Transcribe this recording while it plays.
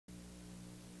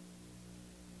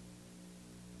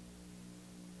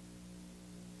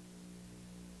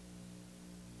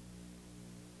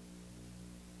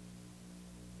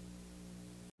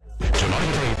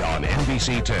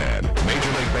NBC 10. Major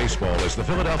League Baseball as the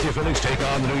Philadelphia Phillies take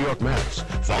on the New York Mets,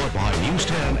 followed by News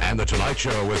 10 and The Tonight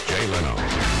Show with Jay Leno.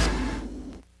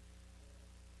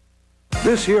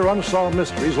 This year, Unsolved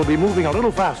Mysteries will be moving a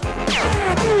little faster.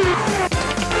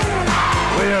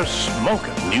 We're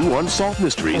smoking. New Unsolved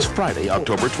Mysteries, Friday,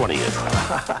 October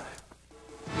 20th.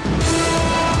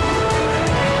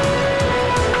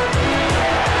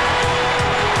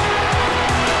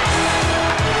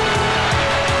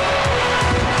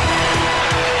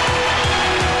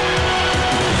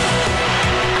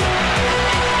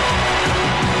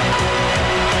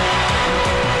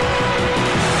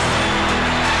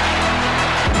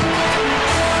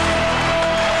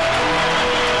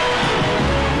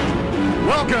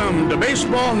 Welcome to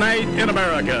Baseball Night in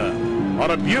America.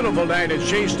 On a beautiful night at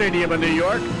Shea Stadium in New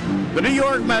York, the New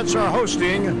York Mets are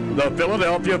hosting the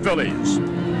Philadelphia Phillies.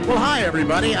 Well, hi,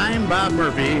 everybody. I'm Bob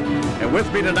Murphy, and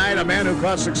with me tonight, a man who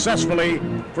caught successfully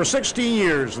for 16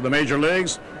 years in the major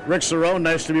leagues, Rick Cerone.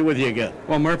 Nice to be with you again.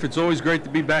 Well, Murph, it's always great to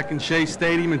be back in Shea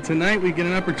Stadium, and tonight we get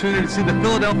an opportunity to see the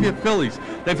Philadelphia Phillies.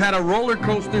 They've had a roller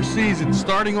coaster season,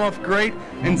 starting off great,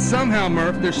 and somehow,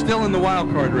 Murph, they're still in the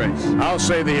wild card race. I'll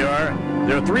say they are.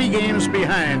 They're 3 games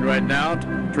behind right now,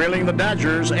 trailing the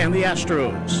Dodgers and the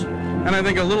Astros. And I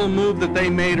think a little move that they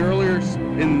made earlier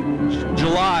in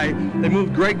July, they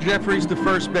moved Gregg Jeffries to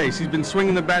first base. He's been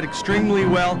swinging the bat extremely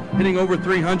well, hitting over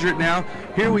 300 now.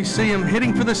 Here we see him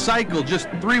hitting for the cycle just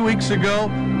 3 weeks ago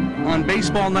on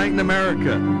Baseball Night in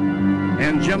America.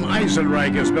 And Jim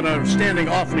Isringhausen has been standing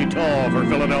awfully tall for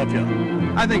Philadelphia.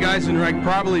 I think Isringhausen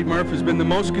probably, Murph, has been the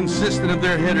most consistent of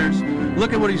their hitters.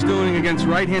 Look at what he's doing against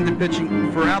right-handed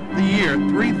pitching throughout the year,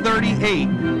 338,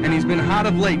 and he's been hot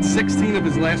of late, 16 of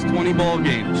his last 20 ball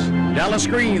games. Dallas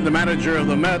Green, the manager of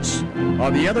the Mets,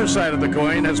 on the other side of the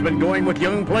coin, has been going with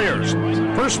young players.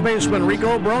 First baseman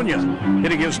Rico Brogna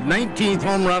hitting his 19th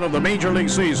home run of the major league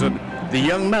season. The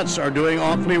young Mets are doing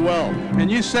awfully well. And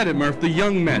you said it, Murph, the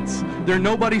young Mets. They're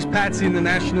nobody's patsy in the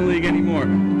National League anymore.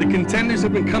 The contenders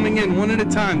have been coming in one at a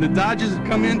time. The Dodgers have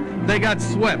come in, they got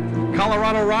swept.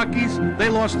 Colorado Rockies, they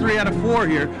lost 3 out of 4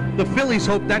 here. The Phillies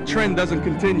hope that trend doesn't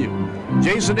continue.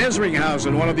 Jason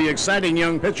Isringhausen, one of the exciting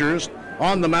young pitchers,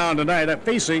 on the mound tonight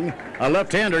facing a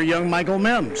left-hander, young Michael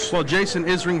Mimbs. Well, Jason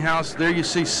Isringhausen, there you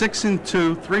see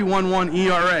 6-2, 3.11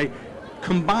 ERA.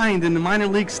 Combined in the minor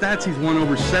league stats, he's won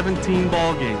over 17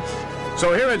 ball games.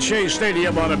 So here at Shea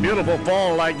Stadium on a beautiful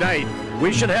fall-like night,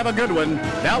 we should have a good one.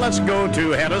 Now let's go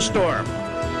to Hannah Storm.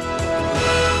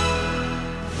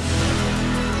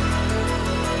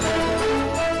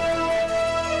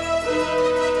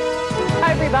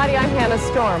 Hi everybody, I'm Hannah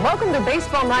Storm. Welcome to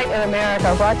Baseball Night in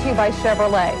America, brought to you by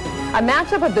Chevrolet. A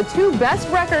matchup of the 2 best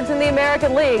records in the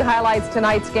American League highlights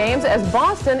tonight's games as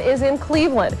Boston is in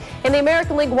Cleveland. In the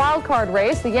American League wildcard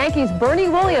race, the Yankees' Bernie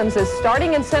Williams is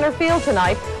starting in center field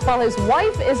tonight, while his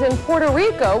wife is in Puerto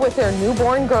Rico with their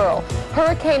newborn girl.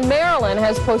 Hurricane Marilyn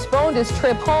has postponed his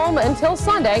trip home until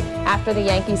Sunday after the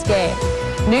Yankees game.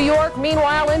 New York,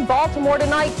 meanwhile, in Baltimore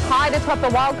tonight, tied atop the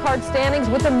wildcard standings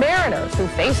with the Mariners, who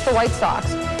face the White Sox.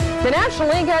 The National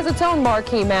League has its own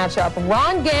marquee matchup.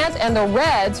 Ron Gant and the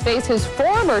Reds face his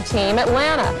former team,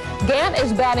 Atlanta. Gant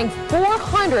is batting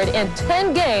 .400 in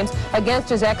 10 games against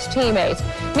his ex-teammates.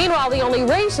 Meanwhile, the only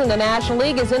race in the National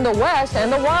League is in the West,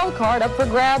 and the wild card up for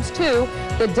grabs, too.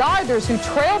 The Dodgers, who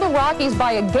trail the Rockies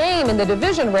by a game in the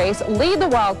division race, lead the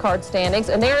wild card standings,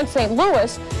 and they're in St.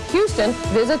 Louis. Houston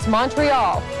visits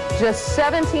Montreal. Just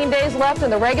 17 days left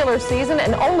in the regular season,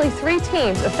 and only 3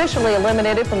 teams officially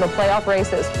eliminated from the playoff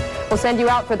races. We'll send you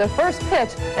out for the first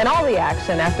pitch and all the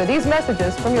action after these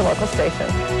messages from your local station.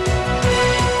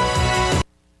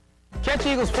 Catch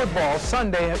Eagles football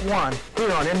Sunday at 1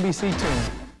 here on NBC 2.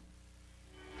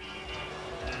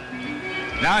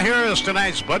 Now here is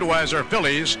tonight's Budweiser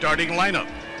Phillies starting lineup.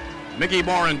 Mickey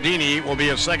Morandini will be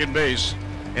at second base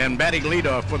and batting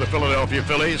leadoff for the Philadelphia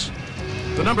Phillies.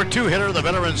 The number 2 hitter, the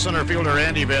veteran center fielder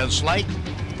Andy Van Slyke.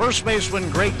 First baseman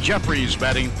Gregg Jeffries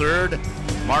batting third.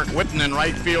 Mark Whitten in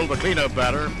right field, the cleanup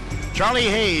batter. Charlie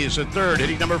Hayes at third,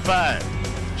 hitting number 5.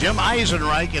 Jim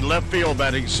Isringhausen in left field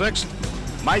batting 6th.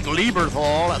 Mike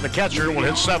Lieberthal, the catcher, will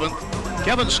hit 7th.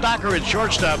 Kevin Stocker at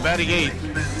shortstop batting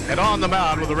 8th. And on the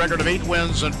mound with a record of 8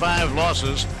 wins and 5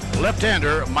 losses,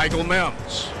 left-hander Michael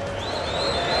Mimbs.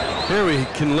 Here we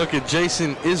can look at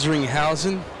Jason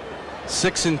Isringhausen,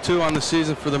 6-2 on the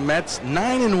season for the Mets,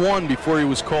 9-1 before he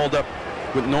was called up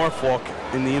with Norfolk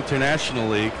in the International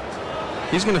League.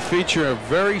 He's going to feature a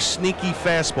very sneaky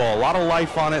fastball, a lot of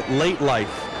life on it, late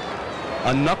life.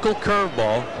 A knuckle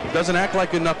curveball. It doesn't act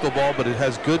like a knuckleball, but it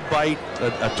has good bite,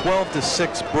 a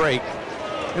 12-6 break,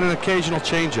 and an occasional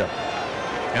changeup.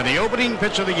 And the opening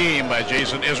pitch of the game by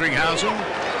Jason Isringhausen.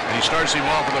 And he starts him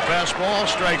off with a fastball,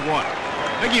 strike one.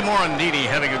 Mickey Morandini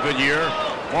having a good year.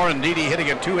 Morandini hitting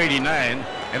at 289.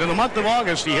 And in the month of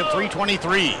August, he hit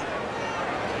 323.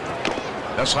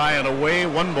 That's high and away,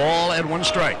 1 ball and 1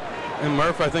 strike. And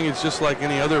Murph, I think it's just like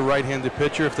any other right-handed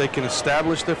pitcher. If they can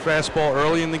establish their fastball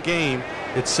early in the game,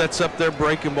 it sets up their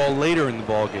breaking ball later in the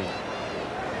ball game.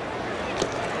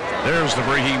 There's the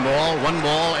breaking ball, 1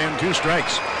 ball and 2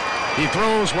 strikes. He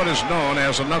throws what is known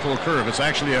as a knuckle curve. It's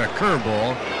actually a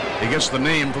curveball. He gets the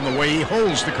name from the way he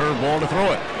holds the curveball to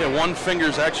throw it. Yeah, one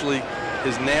finger's actually,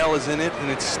 his nail is in it, and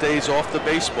it stays off the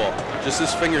baseball. Just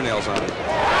his fingernails on it.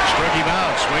 Struck him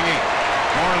out, swinging.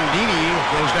 Morandini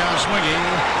goes down swinging,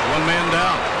 1 man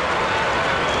down.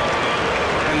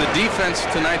 And the defense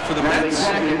tonight for the Mets,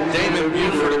 Damon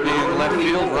Buford will be in left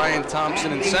field, Ryan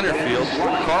Thompson in center field,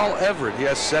 Carl Everett, he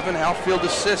has 7 outfield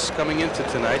assists coming into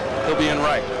tonight, he'll be in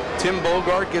right. Tim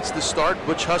Bogart gets the start,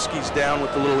 Butch Husky's down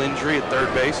with a little injury at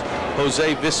third base,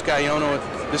 Jose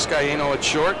Vizcaino at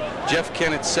short, Jeff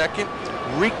Kent at second,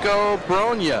 Rico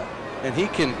Bronya, and he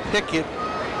can pick it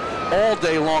all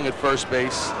day long at first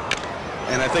base.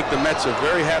 And I think the Mets are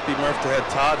very happy, Murph, to have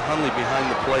Todd Hundley behind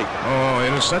the plate. Oh,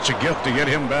 it is such a gift to get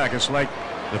him back. It's like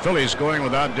the Phillies going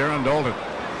without Darren Daulton.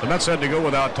 The Mets had to go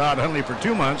without Todd Hundley for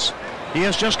 2 months. He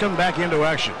has just come back into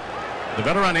action. The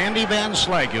veteran Andy Van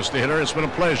Slyke is the hitter. It's been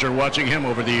a pleasure watching him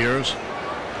over the years.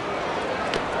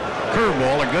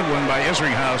 Curveball, a good one by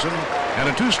Isringhausen, and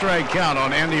a 2-strike count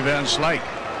on Andy Van Slyke.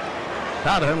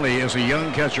 Todd Hundley is a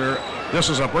young catcher. This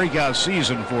is a breakout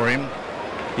season for him.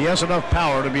 He has enough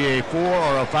power to be a 4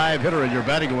 or a 5 hitter in your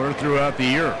batting order throughout the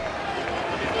year.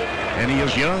 And he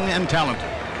is young and talented.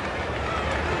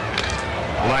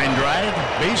 Line drive,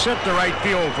 base hit to right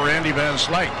field for Andy Van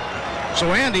Slyke.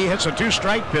 So Andy hits a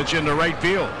 2-strike pitch into right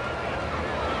field.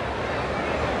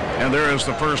 And there is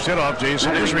the first hit off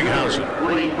Jason Isringhausen.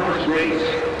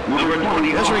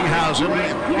 Isringhausen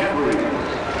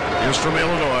is from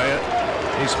Illinois.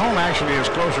 His home actually is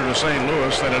closer to St.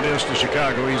 Louis than it is to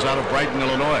Chicago. He's out of Brighton,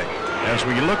 Illinois. As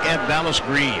we look at Dallas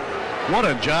Green, what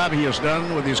a job he has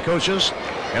done with his coaches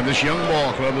and this young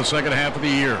ball club the second half of the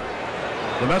year.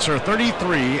 The Mets are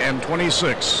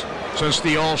 33-26 since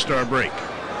the All-Star break.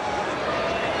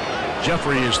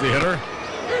 Jeffrey is the hitter,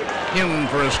 in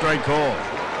for a strike call.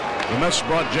 The Mets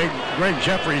brought Gregg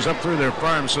Jeffries up through their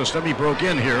farm system. He broke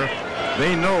in here.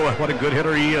 They know what a good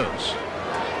hitter he is.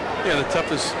 Yeah, the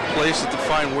toughest place is to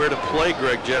find where to play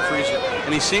Gregg Jeffries,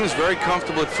 and he seems very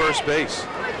comfortable at first base.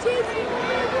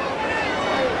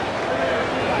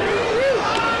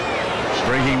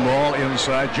 Breaking ball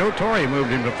inside. Joe Torre moved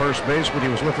him to first base when he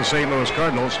was with the St. Louis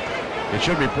Cardinals. It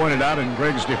should be pointed out in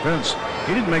Gregg's defense,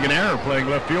 he didn't make an error playing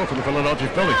left field for the Philadelphia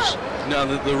Phillies. No,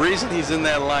 the reason he's in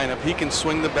that lineup, he can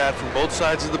swing the bat from both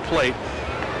sides of the plate,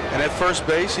 and at first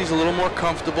base, he's a little more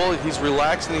comfortable. He's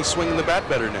relaxed, and he's swinging the bat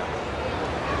better now.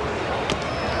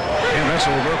 And that's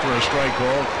over for a strike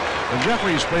call. And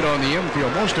Jeffries played on the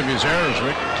infield. Most of his errors,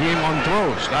 Rick, came on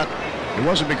throws. It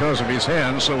wasn't because of his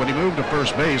hands. So when he moved to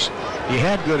first base, he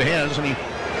had good hands, and he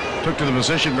took to the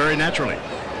position very naturally.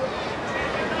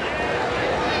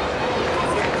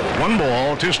 1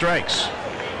 ball, 2 strikes.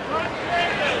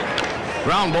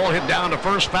 Ground ball hit down to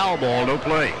first, foul ball, no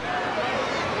play.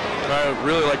 I would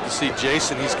really like to see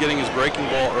Jason. He's getting his breaking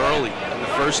ball early in the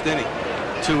first inning.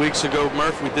 2 weeks ago,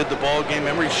 Murph, we did the ball game.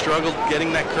 Remember, he struggled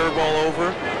getting that curveball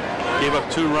over. Gave up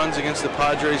 2 runs against the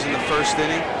Padres in the first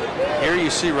inning. Here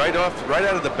you see right out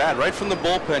of the bat, right from the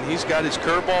bullpen, he's got his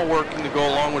curveball working to go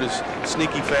along with his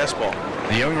sneaky fastball.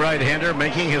 The young right-hander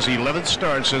making his 11th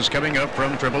start since coming up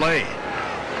from AAA.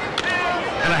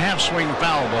 And a half-swing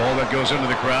foul ball that goes into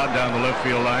the crowd down the left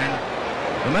field line.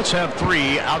 The Mets have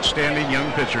 3 outstanding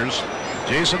young pitchers.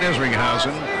 Jason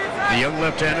Isringhausen, the young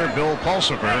left-hander Bill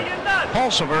Pulsifer.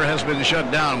 Pulsifer has been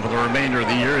shut down for the remainder of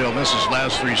the year. He'll miss his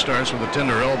last 3 starts with a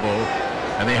tender elbow.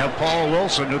 And they have Paul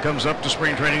Wilson, who comes up to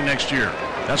spring training next year.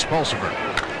 That's Pulsifer.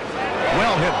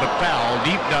 Well hit, but foul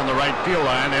deep down the right field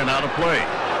line and out of play.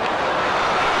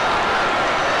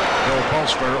 Bill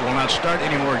Pulsifer will not start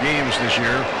any more games this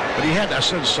year, but he had a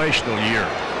sensational year.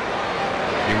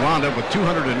 He wound up with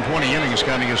 220 innings,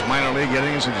 counting his minor league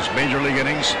innings and his major league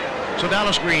innings. So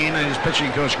Dallas Green and his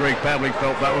pitching coach Greg Pavlik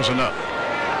felt that was enough.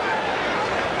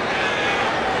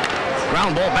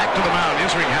 Ground ball back to the mound.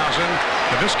 Isringhausen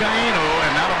to Vizcaino,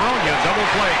 and now to Bronya. Double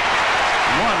play.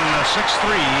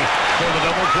 1-6-3 for the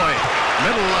double play.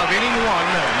 Middle of inning 1.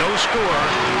 No score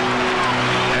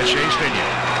at Shea Stadium.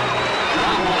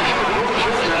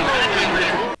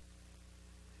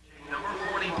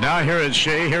 Now here is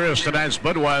Shea. Here is tonight's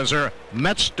Budweiser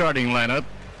Mets starting lineup.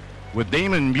 with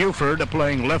Damon Buford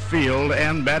playing left field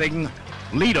and batting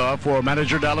leadoff for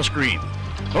manager Dallas Green.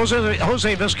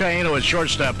 Jose Vizcaino at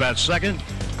shortstop bats second.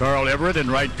 Carl Everett in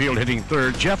right field hitting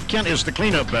third. Jeff Kent is the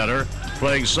cleanup batter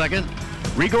playing second.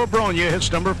 Rigo Bronya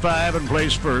hits number 5 and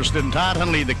plays first. And Todd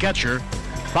Hundley, the catcher,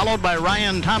 followed by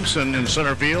Ryan Thompson in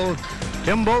center field.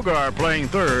 Tim Bogar playing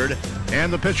third.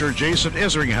 And the pitcher, Jason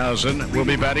Isringhausen, will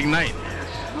be batting ninth.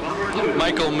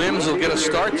 Michael Mimbs will get a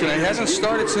start tonight. He hasn't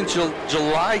started since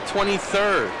July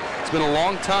 23rd. It's been a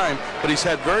long time, but he's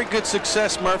had very good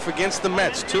success, Murph, against the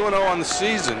Mets. 2-0 on the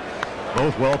season.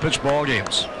 Both well-pitched ball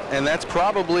games. And that's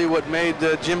probably what made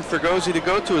Jim Fregosi to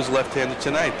go to his left-hander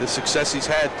tonight, the success he's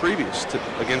had previous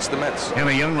against the Mets. And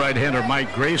a young right-hander,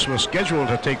 Mike Grace, was scheduled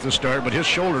to take the start, but his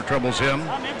shoulder troubles him.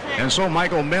 And so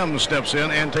Michael Mimbs steps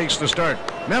in and takes the start.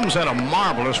 Mimbs had a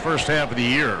marvelous first half of the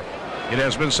year. It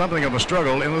has been something of a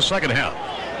struggle in the second half.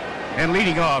 And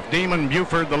leading off, Damon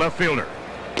Buford, the left fielder.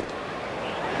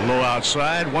 Low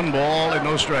outside, 1 ball and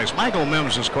no strikes. Michael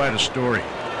Mimbs is quite a story.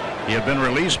 He had been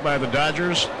released by the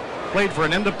Dodgers, played for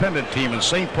an independent team in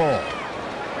St. Paul.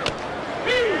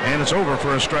 And it's over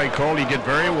for a strike call. He did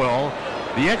very well.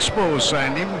 The Expos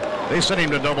signed him. They sent him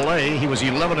to Double-A. He was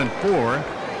 11-4.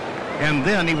 And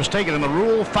then he was taken in the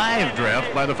Rule 5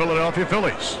 draft by the Philadelphia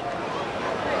Phillies.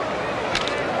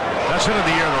 That's hit of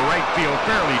the air to right field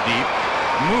fairly deep.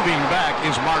 Moving back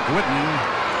is Mark Whitten,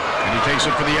 and he takes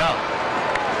it for the out.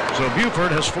 So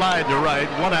Buford has flied to right,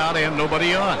 1 out and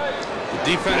nobody on. The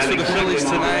defense for the Phillies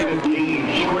tonight,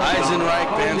 Eisenreich,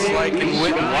 Van Slyke, and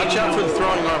Whitten. Watch out for the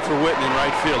throwing arm for Whitten in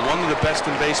right field, one of the best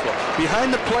in baseball.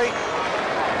 Behind the plate,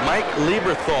 Mike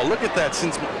Lieberthal. Look at that.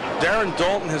 Since Darren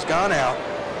Daulton has gone out,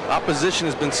 opposition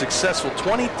has been successful.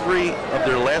 23 of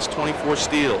their last 24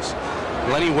 steals.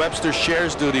 Lenny Webster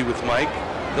shares duty with Mike.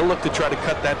 They'll look to try to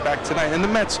cut that back tonight. And the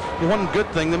Mets, one good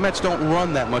thing, the Mets don't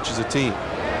run that much as a team.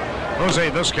 Jose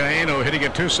Vizcaino hitting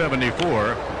at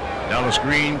 274. Dallas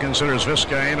Green considers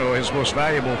Vizcaino his most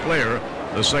valuable player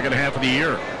the second half of the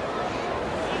year.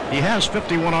 He has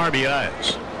 51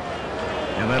 RBIs.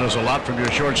 And that is a lot from your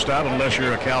shortstop unless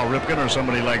you're a Cal Ripken or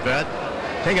somebody like that.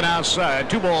 Taken outside,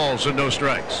 2 balls and no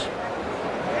strikes.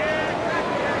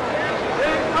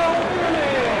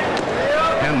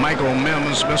 And Michael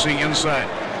Mimbs missing inside.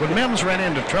 When Mimbs ran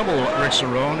into trouble, Rick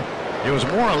Cerone, it was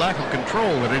more a lack of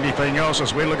control than anything else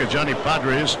as we look at Johnny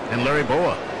Padres and Larry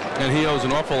Boa. And he owes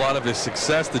an awful lot of his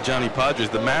success to Johnny Padres,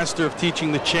 the master of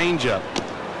teaching the changeup.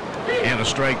 And a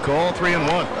strike call,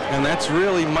 3-1. And that's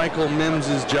really Michael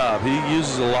Mimbs' job. He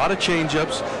uses a lot of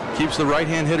changeups, keeps the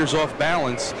right-hand hitters off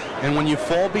balance, and when you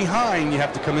fall behind, you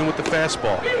have to come in with the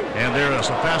fastball. And there is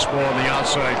a fastball in the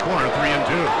outside corner,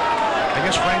 3-2. I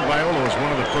guess Frank Viola was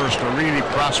one of the first to really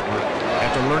prosper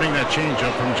after learning that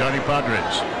changeup from Johnny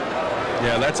Padres.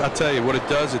 Yeah, I'll tell you what it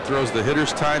does. It throws the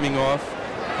hitter's timing off,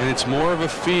 and it's more of a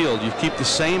field. You keep the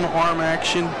same arm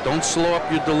action. Don't slow up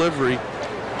your delivery.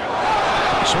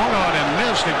 Swung on and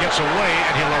missed. It gets away,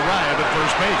 and he'll arrive at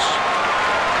first base.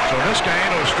 So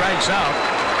Vizcaino strikes out,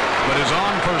 but is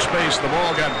on first base. The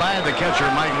ball got by the catcher,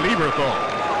 Mike Lieberthal.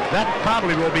 That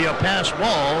probably will be a pass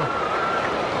ball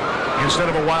instead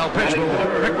of a wild pitch. We'll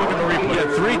look at the replay.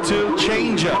 Yeah, 3-2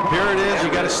 changeup. Here it is.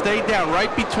 You got to stay down right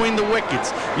between the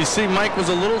wickets. You see Mike was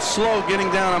a little slow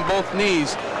getting down on both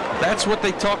knees. That's what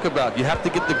they talk about. You have to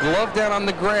get the glove down on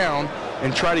the ground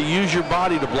and try to use your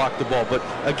body to block the ball. But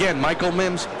again, Michael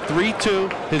Mimbs,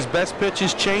 3-2. His best pitch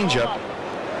is changeup.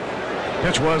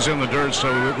 Pitch was in the dirt,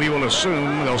 so we will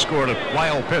assume they'll score a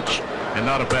wild pitch and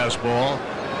not a pass ball.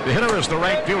 The hitter is the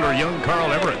right fielder, young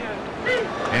Carl Everett.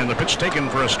 And the pitch taken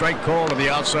for a strike call to the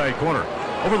outside corner.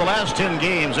 Over the last 10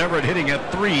 games, Everett hitting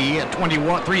at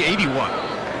 381.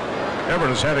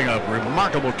 Everett is having a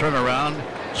remarkable turnaround.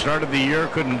 Started the year,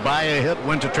 couldn't buy a hit,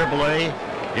 went to Triple-A,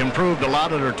 improved a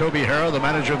lot under Toby Harrah, the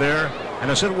manager there, and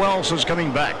has hit well since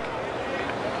coming back.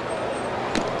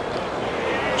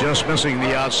 Just missing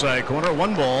the outside corner,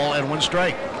 1 ball and 1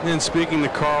 strike. And speaking to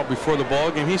Carl before the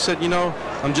ball game, he said, you know,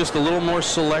 I'm just a little more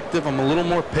selective. I'm a little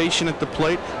more patient at the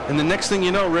plate. And the next thing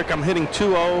you know, Rick, I'm hitting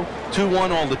 2-0,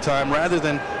 2-1 all the time, rather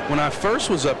than when I first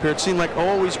was up here, it seemed like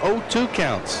always 0-2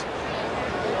 counts.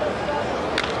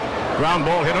 Ground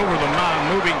ball hit over the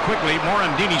mound, moving quickly.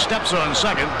 Morandini steps on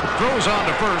second, throws on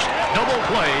to first, double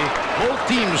play. Both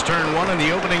teams turn 1 in the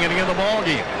opening inning of the ball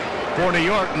game. For New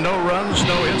York, no runs,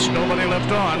 no hits, nobody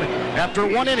left on. After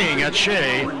 1 inning at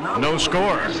Shea, no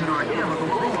score.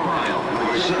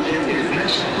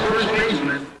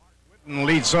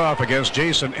 Leads off against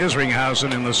Jason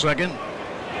Isringhausen in the second.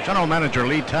 General manager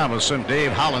Lee Thomas sent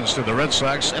Dave Hollins to the Red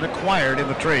Sox and acquired in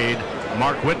the trade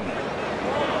Mark Whitten.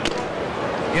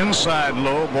 Inside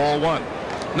low, ball 1.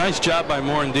 Nice job by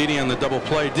Morandini on the double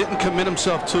play. Didn't commit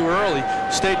himself too early.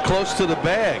 Stayed close to the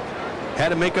bag. Had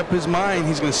to make up his mind.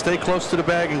 He's going to stay close to the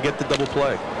bag and get the double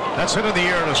play. That's hit in the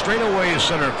air to straightaway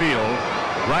center field.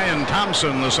 Ryan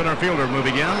Thompson, the center fielder,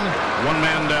 moving in. One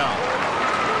man down.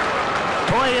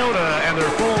 Toyota and their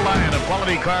full line of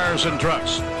quality cars and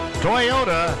trucks.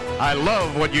 Toyota, I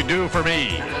love what you do for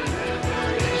me.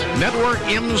 Network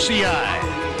MCI,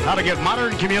 how to get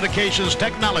modern communications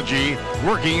technology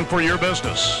working for your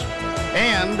business.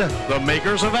 And the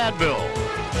makers of Advil.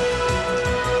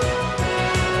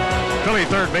 Philly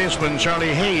third baseman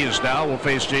Charlie Hayes now will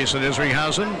face Jason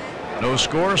Isringhausen. No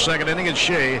score, second inning, and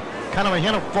Shea. Kind of a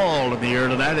hint of fall in the air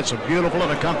tonight. It's a beautiful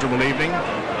and a comfortable evening.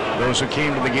 Those who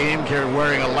came to the game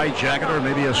wearing a light jacket or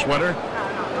maybe a sweater.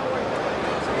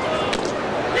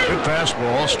 Good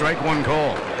fastball, strike one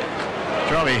call.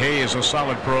 Charlie Hayes, a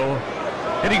solid pro,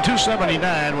 hitting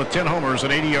 .279 with 10 homers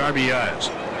and 80 RBIs.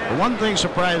 The one thing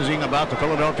surprising about the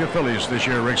Philadelphia Phillies this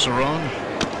year, Rick Cerone,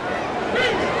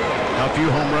 how few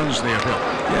home runs they have hit.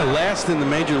 Yeah, last in the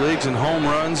major leagues in home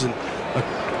runs, and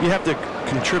you have to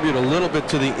contribute a little bit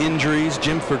to the injuries.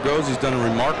 Jim Fergozzi's done a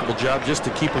remarkable job just to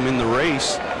keep them in the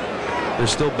race. They're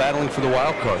still battling for the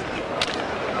wild card.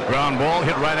 Ground ball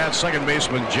hit right at second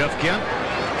baseman Jeff Kent.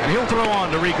 And he'll throw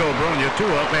on to Rico Brogna, 2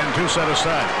 up and 2 set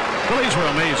aside. Phillies were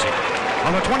amazing.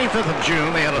 On the 25th of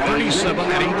June, they had a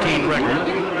 37-18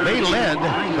 record. They led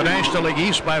the National League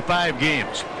East by 5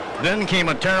 games. Then came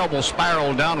a terrible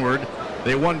spiral downward.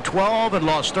 They won 12 and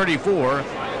lost 34.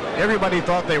 Everybody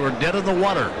thought they were dead in the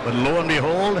water. But lo and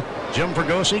behold, Jim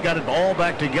Fergozzi got it all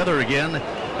back together again.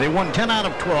 They won 10 out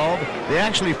of 12. They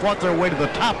actually fought their way to the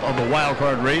top of the wild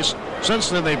card race. Since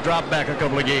then, they've dropped back a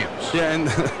couple of games. Yeah, and,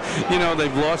 you know,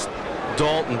 they've lost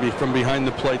Dalton from behind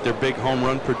the plate, their big home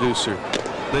run producer.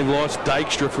 They've lost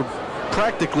Dykstra for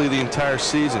practically the entire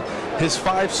season. His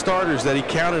 5 starters that he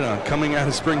counted on coming out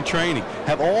of spring training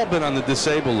have all been on the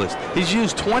disabled list. He's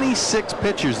used 26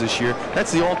 pitchers this year.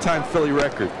 That's the all-time Philly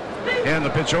record. And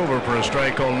the pitch over for a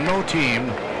strike called. No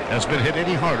team has been hit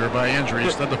any harder by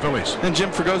injuries than the Phillies. And Jim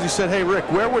Fergozzi said, hey,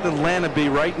 Rick, where would Atlanta be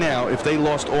right now if they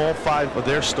lost all 5 of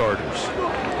their starters?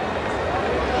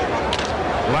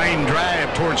 Line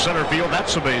drive towards center field.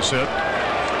 That's a base hit.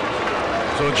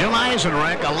 So Jim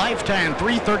Isringhausen, a lifetime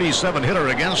 .337 hitter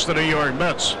against the New York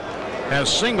Mets, has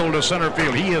singled to center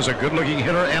field. He is a good-looking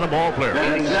hitter and a ball player.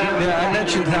 Yeah, I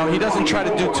mentioned how he doesn't try to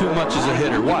do too much as a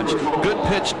hitter. Watch, good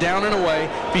pitch down and away.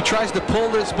 If he tries to pull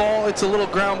this ball, it's a little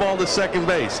ground ball to second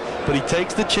base. But he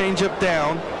takes the changeup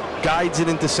down, guides it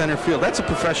into center field. That's a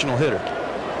professional hitter.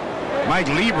 Mike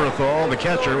Lieberthal, the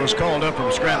catcher, was called up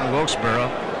from Scranton Wilkes-Barre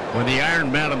when the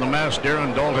Iron Man in the mask,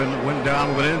 Darren Dalton, went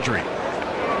down with an injury.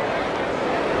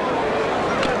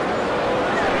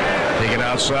 Take it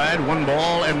outside, 1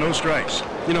 ball and no strikes.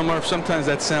 You know, Murph, sometimes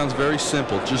that sounds very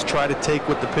simple. Just try to take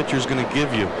what the pitcher's going to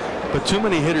give you. But too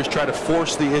many hitters try to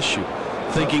force the issue,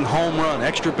 thinking home run,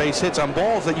 extra base hits on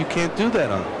balls that you can't do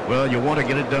that on. Well, you want to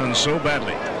get it done so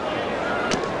badly.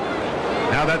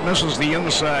 Now that misses the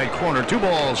inside corner. 2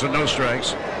 balls and no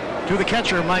strikes to the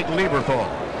catcher, Mike Lieberthal.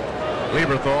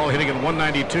 Lieberthal hitting at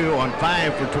 192 on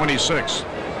 5 for 26.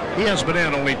 He has been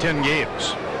in only 10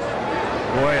 games.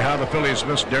 Boy, how the Phillies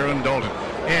missed Darren Dalton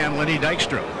and Lenny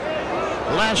Dykstra.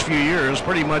 The last few years,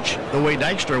 pretty much the way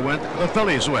Dykstra went, the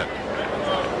Phillies went.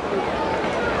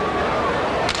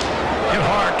 Hit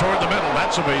hard toward the middle.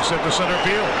 That's a base hit to center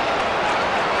field.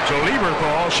 So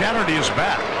Lieberthal shattered his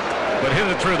bat, but hit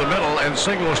it through the middle and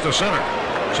singles to center.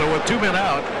 So with 2 men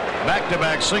out,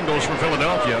 back-to-back singles for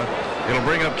Philadelphia. It'll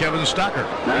bring up Kevin Stocker.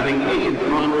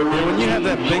 When you have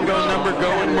that bingo number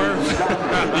going, Murph,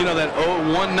 you know, that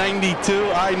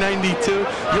 192, I-92,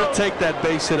 you'll take that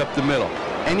base hit up the middle.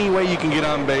 Any way you can get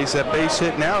on base, that base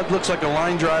hit, now it looks like a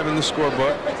line drive in the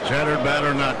scorebook. Shattered bat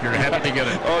or not, you're happy to get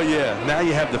it. Oh, yeah. Now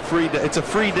you have the free day. It's a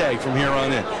free day from here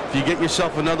on in. If you get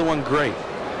yourself another one, great.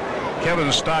 Kevin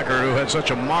Stocker, who had such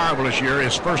a marvelous year,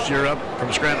 his first year up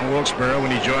from Scranton Wilkes-Barre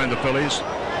when he joined the Phillies.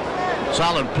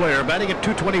 Solid player, batting at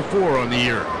 .224 on the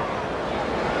year.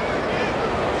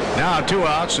 Now 2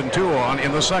 outs and 2 on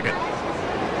in the second.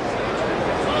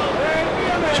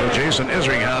 So Jason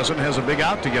Isringhausen has a big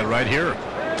out to get right here.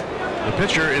 The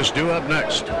pitcher is due up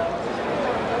next.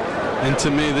 And to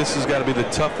me, this has got to be the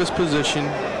toughest position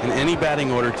in any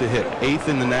batting order to hit. 8th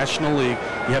in the National League.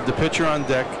 You have the pitcher on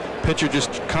deck. Pitcher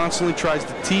just constantly tries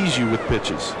to tease you with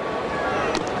pitches.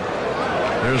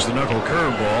 There's the knuckle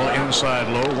curveball, inside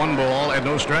low, 1 ball and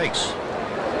no strikes.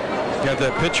 Got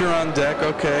that pitcher on deck,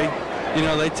 okay. You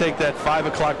know, they take that 5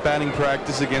 o'clock batting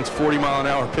practice against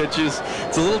 40-mile-an-hour pitches.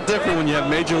 It's a little different when you have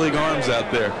major league arms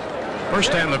out there.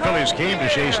 First time the Phillies came to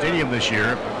Shea Stadium this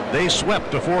year, They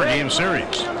swept a 4-game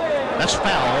series. That's foul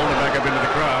to back up into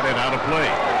the crowd and out of play.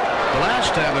 The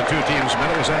last time the two teams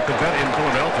met was at the Vet in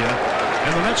Philadelphia,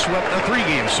 and the Mets swept a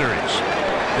 3-game series.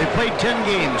 They've played 10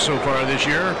 games so far this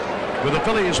year, with the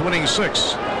Phillies winning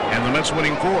 6 and the Mets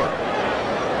winning 4.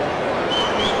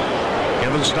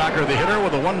 Kevin Stocker, the hitter,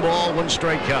 with a 1-ball,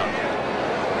 1-strike count.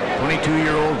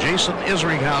 22-year-old Jason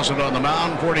Isringhausen on the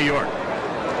mound for New York.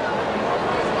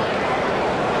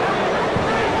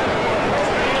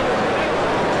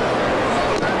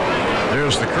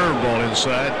 There's the curveball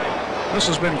inside. This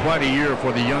has been quite a year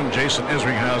for the young Jason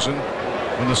Isringhausen.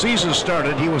 When the season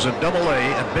started, he was at Double-A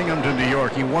at Binghamton, New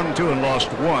York. He won 2 and lost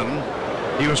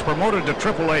 1. He was promoted to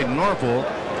Triple-A in Norfolk.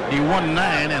 He won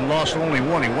 9 and lost only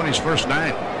 1. He won his first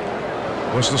 9.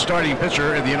 Was the starting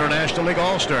pitcher in the International League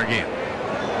All-Star game.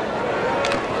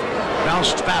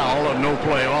 Bounced foul of no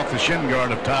play off the shin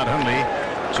guard of Todd Hundley,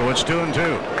 so it's 2-2.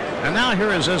 And now here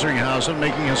is Isringhausen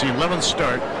making his 11th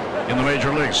start in the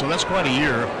major leagues. So that's quite a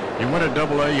year. You win at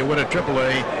Double-A, you win at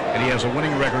Triple-A, and he has a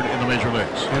winning record in the major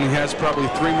leagues. And he has probably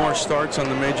 3 more starts on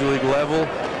the major league level.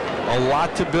 A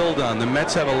lot to build on. The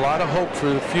Mets have a lot of hope for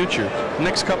the future.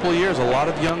 Next couple of years, a lot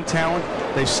of young talent.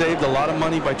 They saved a lot of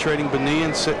money by trading Phenia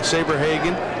and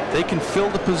Saberhagen. They can fill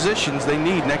the positions they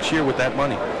need next year with that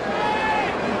money.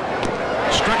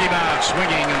 Struck him out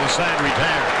swinging, and the side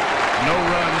retired. No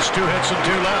runs, 2 hits and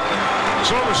 2 left.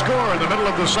 So the score in the middle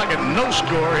of the second. No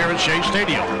score here at Shea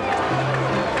Stadium.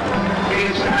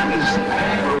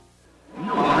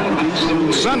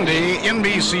 Sunday,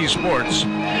 NBC Sports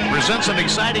presents an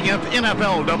exciting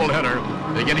NFL doubleheader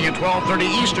beginning at 12:30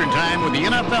 Eastern Time with the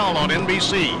NFL on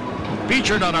NBC.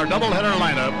 Featured on our doubleheader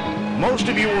lineup, most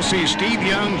of you will see Steve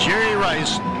Young, Jerry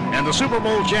Rice, and the Super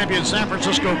Bowl champion San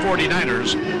Francisco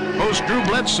 49ers host Drew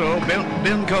Bledsoe,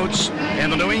 Ben Coates,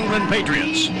 and the New England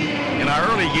Patriots. In our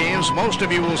early games, most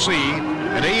of you will see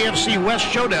an AFC West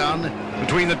showdown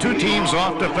between the two teams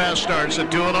off to fast starts at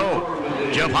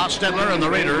 2-0. Jeff Hostetler and the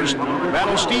Raiders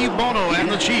battle Steve Bono and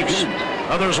the Chiefs.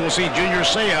 Others will see Junior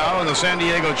Seau and the San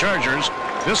Diego Chargers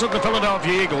visit the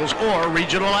Philadelphia Eagles or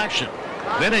regional action.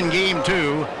 Then in Game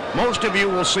 2, most of you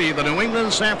will see the New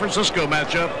England-San Francisco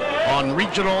matchup on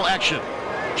regional action.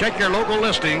 Check your local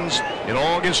listings. It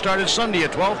all gets started Sunday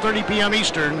at 12:30 p.m.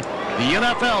 Eastern. The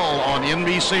NFL on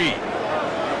NBC.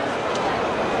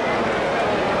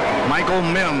 Michael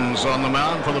Mimbs on the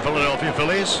mound for the Philadelphia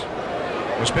Phillies.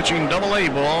 Was pitching Double-A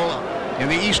ball in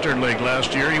the Eastern League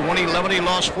last year. He won 11, he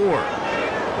lost 4.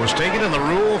 Was taken in the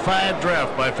Rule 5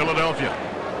 draft by Philadelphia.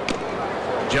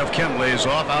 Jeff Kent lays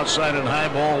off outside and high,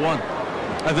 ball 1.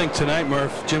 I think tonight,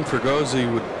 Murph, Jim Fregosi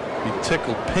would be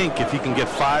tickled pink if he can get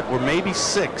 5 or maybe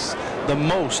 6, the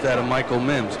most, out of Michael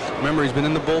Mimbs. Remember, he's been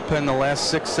in the bullpen the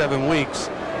last 6-7 weeks.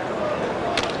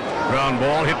 Ground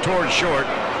ball hit towards short.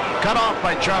 Cut off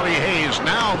by Charlie Hayes.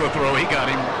 Now the throw, he got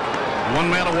him. 1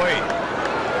 man away.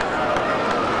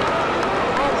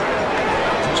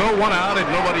 So 1 out and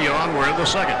nobody on. We're in the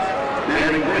second.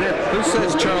 Who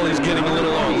says Charlie's getting a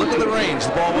little low? Look at the range.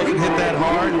 The ball wasn't hit that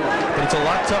hard, but it's a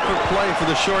lot tougher play for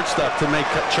the shortstop to make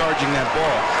charging that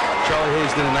ball. Charlie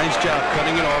Hayes did a nice job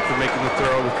cutting it off and making the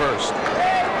throw to first.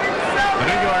 The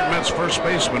New York Mets first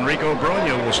baseman Rico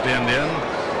Brogna will stand in.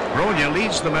 Brogna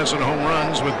leads the Mets in home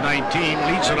runs with 19,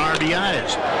 leads in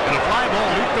RBIs. And a fly ball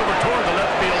looped over toward the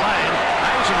left field line.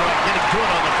 Eisenreich getting to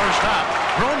it on the first hop.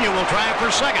 Brogna will try it for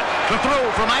second. The throw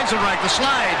from Eisenreich, the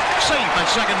slide, safe at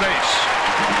second base.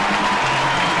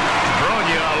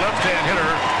 Brogna, a left-hand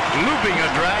hitter, looping a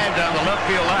drive down the left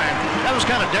field line. That was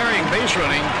kind of daring base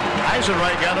running.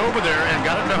 Eisenreich got over there and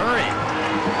got it in a hurry.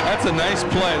 That's a nice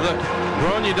play. Look,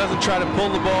 Brogna doesn't try to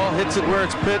pull the ball, hits it where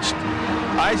it's pitched.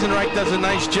 Eisenreich does a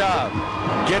nice job.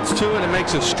 Gets to it and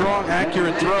makes a strong,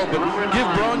 accurate throw, but give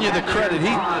Brogna the credit.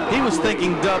 He was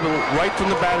thinking double right from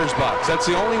the batter's box. That's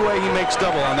the only way he makes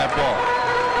double on that ball.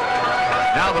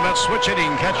 Now the Mets switch hitting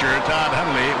catcher, Todd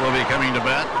Hundley, will be coming to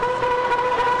bat.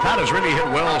 Todd has really hit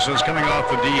well since coming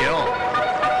off the DL.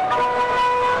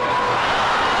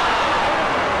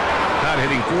 Todd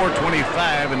hitting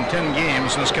 .425 in 10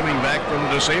 games since coming back from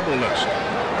the disabled list.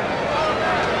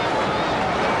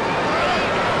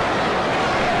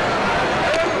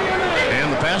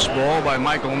 Fastball by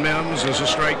Michael Mimbs is a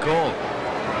strike called.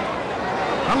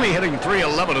 Hundley hitting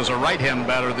 .311 as a right-hand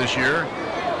batter this year,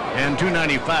 and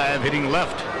 .295 hitting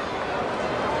left.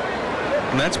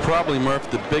 And that's probably, Murph,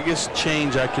 the biggest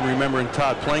change I can remember in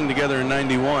Todd, playing together in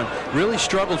 '91. Really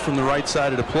struggled from the right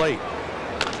side of the plate.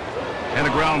 And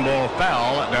a ground ball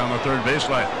foul down the third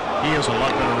baseline. He is a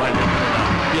lot better right-hand hitter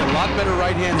now. Yeah, a lot better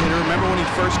right-hand hitter. Remember when he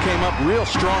first came up, real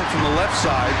strong from the left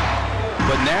side.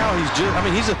 But now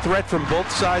he's a threat from both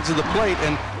sides of the plate,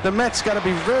 and the Mets got to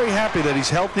be very happy that he's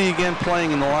healthy again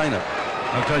playing in the lineup.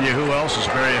 I'll tell you who else is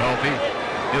very healthy.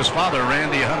 His father,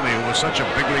 Randy Hundley, who was such a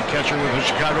big league catcher with the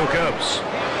Chicago Cubs.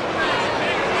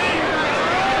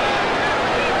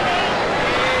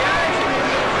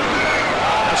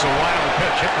 That's a wild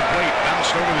pitch, hit the plate,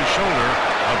 bounced over the shoulder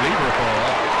of Lieberthal,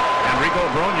 and Rico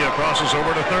Brogna crosses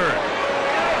over to third.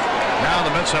 Now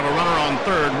the Mets have a runner on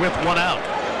third with one out.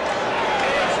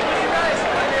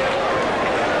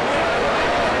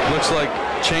 Looks like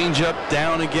change up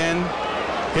down again.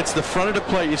 Hits the front of the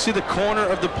plate. You see the corner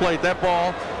of the plate. That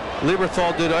ball,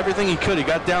 Lieberthal did everything he could. He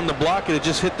got down the block and it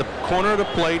just hit the corner of the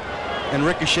plate and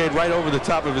ricocheted right over the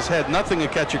top of his head. Nothing a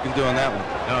catcher can do on that one.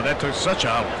 No, that took such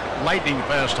a lightning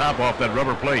fast hop off that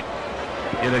rubber plate.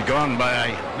 It had gone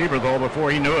by Lieberthal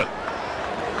before he knew it.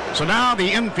 So now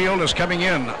the infield is coming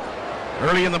in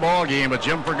early in the ball game, but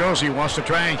Jim Fregosi wants to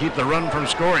try and keep the run from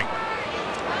scoring.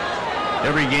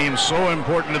 Every game so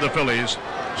important to the Phillies.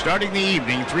 Starting the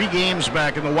evening, 3 games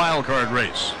back in the wild card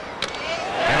race.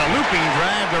 And a looping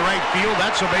drive to right field.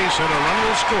 That's a base hit. A run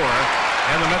will score,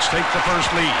 and the Mets take the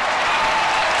first lead.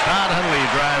 Todd Hundley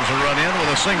drives a run in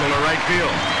with a single to right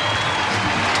field.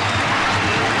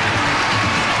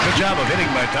 Good job of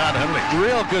hitting by Todd Hundley.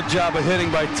 Real good job of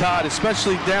hitting by Todd,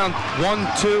 especially down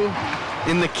 1-2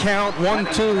 in the count.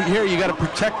 1-2 here. You got to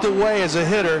protect away as a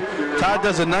hitter. Todd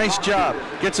does a nice job.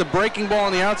 Gets a breaking ball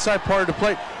on the outside part of the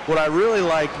plate. What I really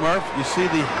like, Murph, you see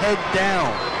the head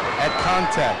down at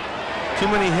contact. Too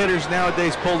many hitters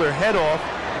nowadays pull their head off,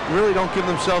 really don't give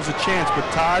themselves a chance. But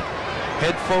Todd,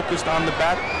 head focused on the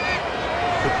bat,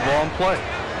 put the ball in play.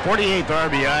 48th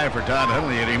RBI for Todd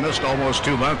Hundley, and he missed almost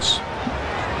 2 months.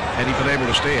 Had he been able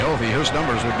to stay healthy, his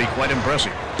numbers would be quite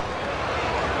impressive.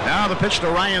 Now the pitch to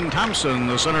Ryan Thompson,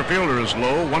 the center fielder, is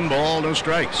low. 1 ball, no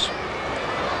strikes.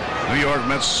 New York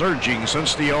Mets surging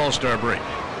since the All-Star break.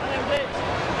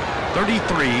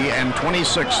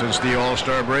 33-26 since the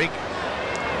All-Star break.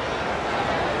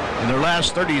 In their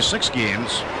last 36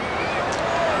 games.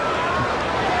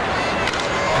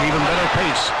 An even better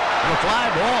pace. And a fly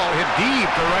ball hit deep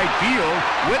to right field.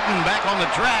 Witten back on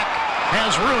the track,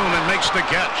 has room and makes the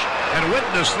catch. And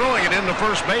Witten is throwing it into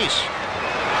first base.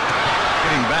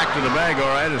 Getting back to the bag, all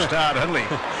right, is Todd Hundley.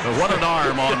 But what an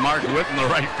arm on Mark Witten, the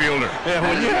right fielder. Yeah,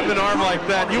 when you have an arm like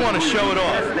that, you want to show it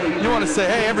off. You want to say,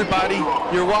 hey, everybody,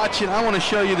 you're watching. I want to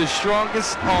show you the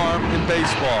strongest arm in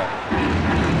baseball.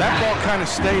 That ball kind of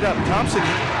stayed up. Thompson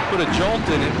put a jolt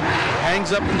in it.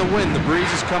 Hangs up in the wind. The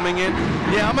breeze is coming in.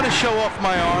 Yeah, I'm going to show off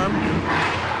my arm.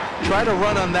 Try to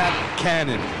run on that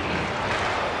cannon.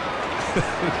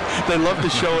 They love to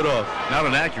show it off. Not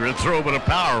an accurate throw, but a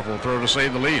powerful throw, to say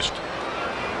the least.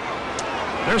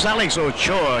 There's Alex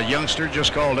Ochoa, a youngster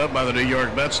just called up by the New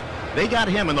York Mets. They got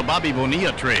him in the Bobby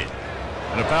Bonilla trade.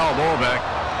 And a foul ball back.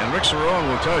 And Rick Cerone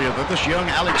will tell you that this young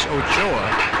Alex Ochoa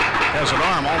has an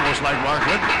arm almost like Mark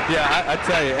Whitten. Yeah, I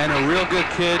tell you, and a real good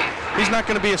kid. He's not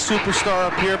going to be a superstar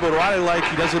up here, but what I like,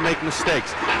 he doesn't make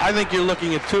mistakes. I think you're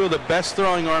looking at 2 of the best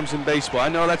throwing arms in baseball. I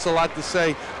know that's a lot to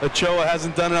say. Ochoa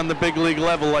hasn't done it on the big league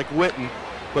level like Whitten.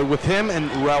 But with him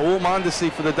and Raul Mondesi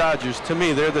for the Dodgers, to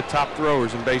me, they're the top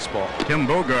throwers in baseball. Tim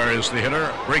Bogar is the hitter.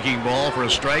 Breaking ball for a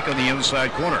strike on the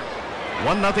inside corner.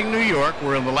 1-0 New York.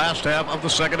 We're in the last half of the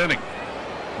 2nd inning.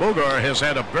 Bogar has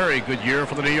had a very good year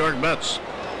for the New York Mets.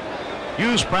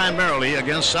 Used primarily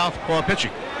against southpaw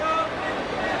pitching.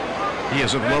 He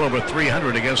is at well over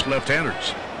 300 against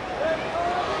left-handers.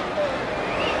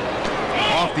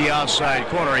 Off the outside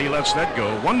corner, he lets that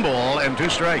go. 1 ball and 2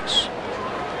 strikes.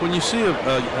 When you see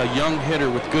a young hitter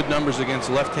with good numbers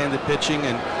against left-handed pitching,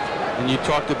 and you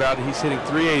talked about it, he's hitting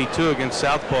 382 against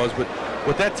southpaws, but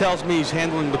what that tells me, he's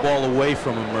handling the ball away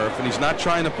from him, Murph, and he's not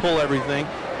trying to pull everything.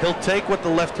 He'll take what the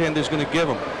left-hander is going to give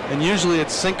him, and usually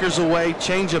it's sinkers away,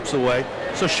 change-ups away,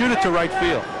 so shoot it to right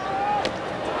field.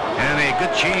 And a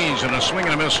good change and a swing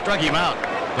and a miss struck him out.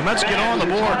 The Mets get on the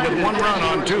board with 1 run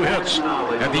on 2 hits.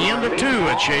 At the end of 2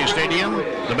 at Shea Stadium,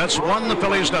 the Mets won, the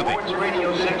Phillies nothing. Jim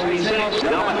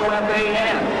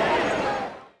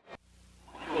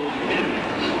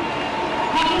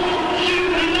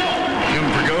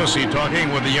Fregosi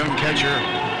talking with the young catcher,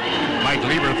 Mike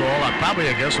Lieberthal. Probably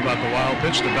a guess about the wild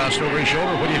pitch that bounced over his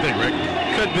shoulder. What do you think, Rick?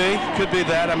 Could be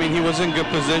that. I mean, he was in good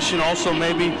position. Also,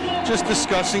 maybe just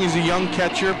discussing as a young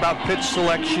catcher about pitch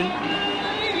selection.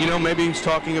 You know, maybe he's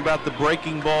talking about the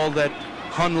breaking ball that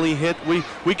Hundley hit.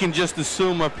 We can just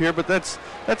assume up here, but that's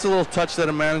a little touch that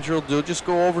a manager will do. Just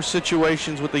go over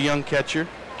situations with the young catcher.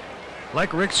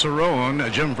 Like Rick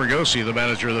Cerone, Jim Fregosi, the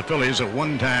manager of the Phillies, at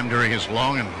one time during his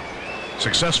long and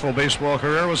successful baseball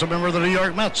career was a member of the New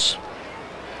York Mets.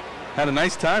 Had a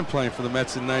nice time playing for the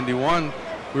Mets in '91.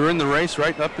 We were in the race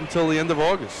right up until the end of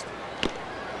August.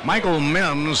 Michael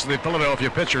Mimbs, the Philadelphia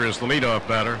pitcher, is the leadoff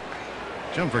batter.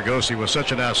 Jim Fregosi was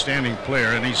such an outstanding player,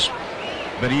 and he's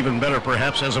been even better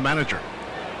perhaps as a manager.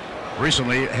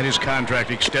 Recently had his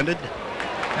contract extended,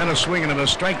 and a swing and a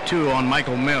strike 2 on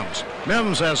Michael Mimbs.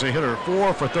 Mimbs as a hitter,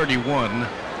 4 for 31,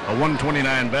 a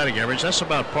 129 batting average. That's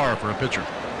about par for a pitcher.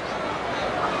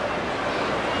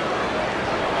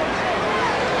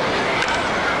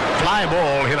 Fly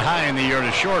ball hit high in the air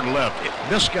to short left.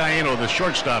 Vizcaíno, the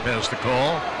shortstop, has the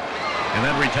call, and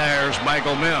that retires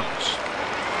Michael Mimbs.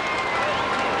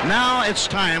 Now it's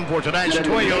time for tonight's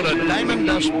Toyota Diamond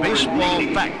Dust Baseball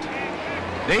Fact.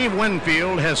 Dave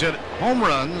Winfield has hit home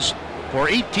runs for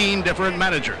 18 different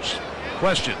managers.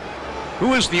 Question: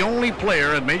 who is the only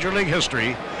player in Major League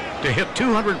history to hit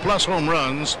 200+ home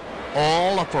runs,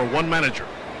 all for one manager?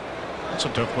 That's a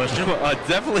tough question.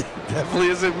 Definitely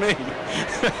isn't me.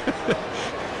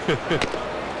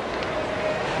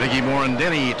 Mickey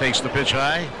Morandini takes the pitch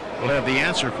high. We'll have the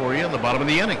answer for you in the bottom of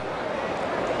the inning.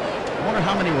 I wonder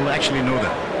how many will actually know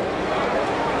that.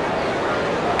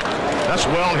 That's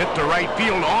well hit to right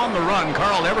field on the run.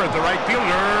 Carl Everett, the right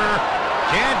fielder,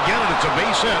 can't get it. It's a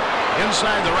base hit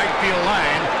inside the right field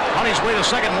line. On his way to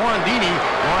second, Morandini.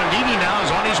 Morandini now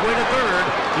is on his way to third.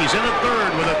 He's in at third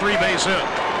with a 3-base hit.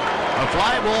 A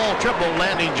fly ball triple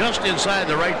landing just inside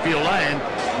the right field line.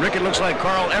 Rick, it looks like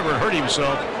Carl Everett hurt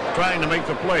himself trying to make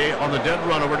the play on the dead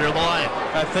run over near the line.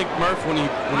 I think Murph, when he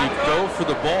dove for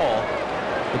the ball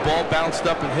bounced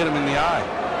up and hit him in the eye.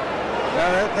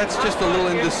 Now that's just a little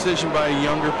indecision by a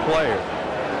younger player.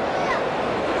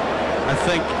 I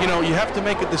think, you have to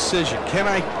make a decision. Can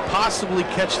I possibly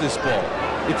catch this ball?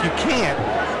 If you can't,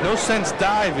 no sense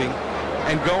diving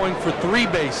and going for 3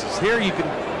 bases. Here you can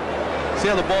see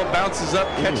how the ball bounces up,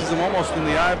 catches him almost in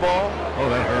the eyeball. Oh,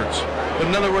 that hurts. But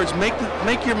in other words,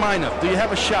 make your mind up. Do you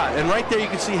have a shot? And right there you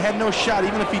can see he had no shot,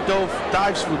 even if he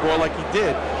dives for the ball like he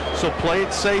did. So play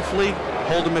it safely,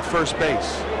 hold him at first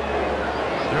base.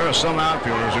 There are some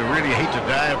outfielders who really hate to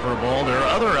dive for a ball. There are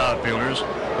other outfielders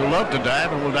who love to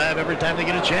dive and will dive every time they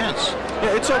get a chance.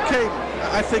 Yeah, it's okay.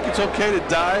 I think it's okay to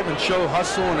dive and show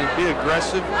hustle and be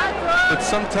aggressive, but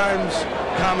sometimes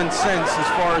common sense as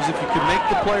far as if you can make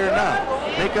the play or not.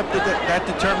 Make up that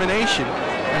determination.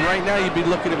 And right now you'd be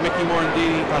looking at Mickey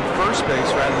Morandini on first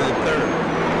base rather than third.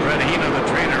 Phenia, the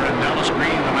trainer, and Dallas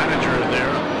Green, the manager, are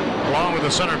there, along with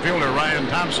the center fielder, Ryan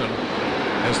Thompson,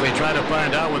 as they try to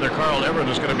find out whether Carl Everett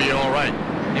is going to be all right.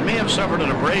 He may have suffered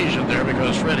an abrasion there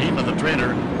because Phenia, the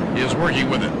trainer, is working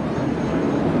with it.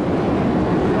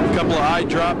 A couple of eye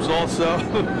drops also.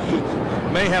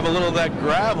 May have a little of that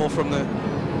gravel from the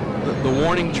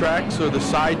warning tracks or the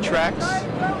side tracks.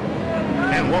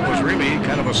 And what was really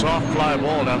kind of a soft fly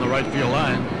ball down the right field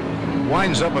line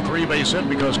winds up a 3-base hit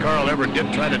because Carl Everett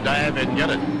did try to dive and get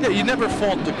it. Yeah, you never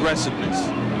fault aggressiveness.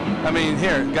 I mean,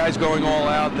 here, guys going all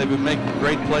out. They've been making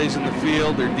great plays in the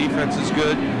field. Their defense is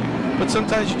good. But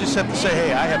sometimes you just have to say,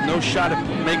 hey, I have no shot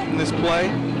at making this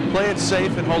play. Play it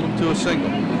safe and hold them to a single.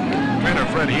 Trainer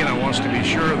Phenia wants to be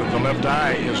sure that the left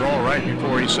eye is all right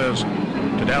before he says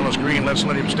to Dallas Green, let's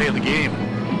let him stay in the game.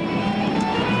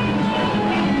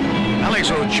 Alex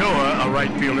Ochoa, a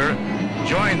right fielder,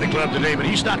 joined the club today, but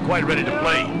he's not quite ready to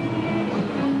play.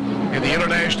 In the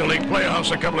International League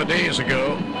playoffs a couple of days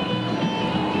ago,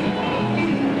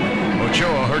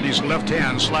 Ochoa hurt his left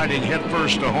hand sliding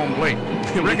headfirst to home plate.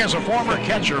 Rick, as a former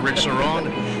catcher, Rick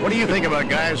Cerone, what do you think about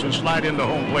guys who slide into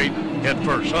home plate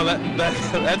headfirst? Oh,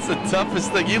 that's the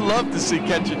toughest thing. You love to see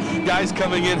guys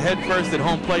coming in headfirst at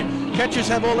home plate. Catchers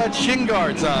have all that shin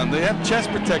guards on. They have chest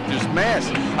protectors,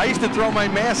 masks. I used to throw my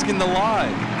mask in the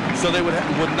line so they would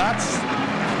not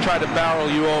try to barrel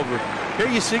you over. Here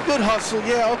you see good hustle.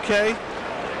 Yeah, okay.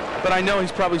 But I know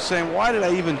he's probably saying, why did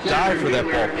I even dive for that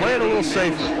ball? Play it a little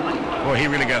safer. Boy, he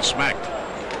really got smacked.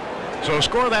 So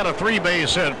score that a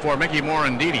 3-base hit for Mickey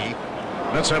Morandini.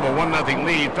 Mets have a 1-0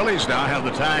 lead. Phillies now have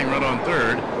the tying run on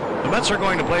third. The Mets are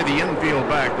going to play the infield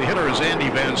back. The hitter is Andy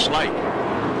Van Slyke.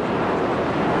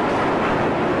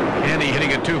 Andy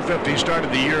hitting at .250,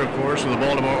 started the year, of course, with the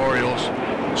Baltimore Orioles.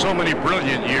 So many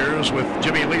brilliant years with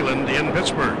Jimmy Leland in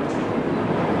Pittsburgh.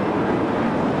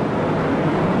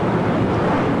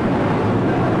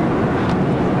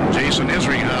 Jason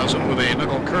Isringhausen with a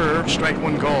knuckle curve, strike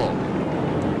 1 call.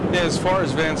 Yeah, as far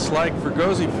as Van Slyke,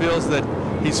 Fregosi feels that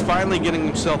he's finally getting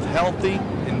himself healthy,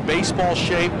 in baseball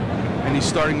shape, and he's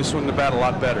starting to swing the bat a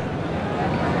lot better.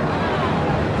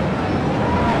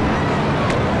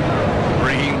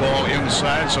 Breaking ball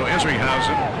inside, so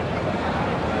Isringhausen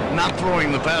not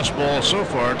throwing the fastball so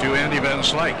far to Andy Van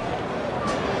Slyke.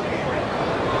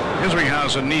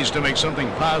 Isringhausen needs to make something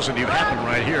positive happen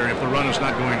right here if the run is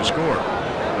not going to score.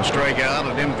 A strikeout,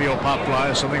 an infield pop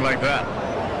fly, something like that.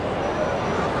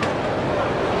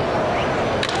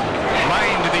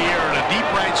 Line to the air and a deep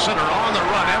right center on the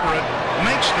run. Everett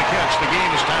makes the catch. The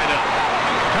game is tied up.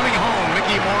 Coming home,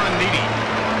 Mickey Morandini.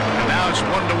 And now it's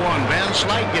 1-1. Van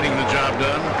Slyke getting the job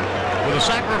done with a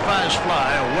sacrifice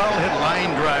fly, a well-hit line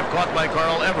drive caught by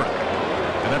Carl Everett.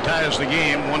 And that ties the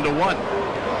game 1-1.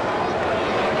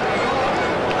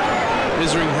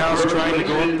 Isringhausen trying to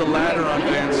go up the ladder on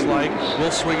Van Slyke.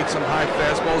 Will swing at some high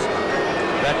fastballs.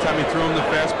 That time he threw him the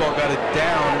fastball, got it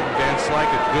down. Van Slyke,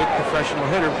 a good professional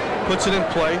hitter, puts it in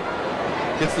play,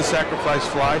 gets the sacrifice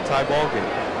fly, tie ball game.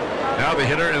 Now the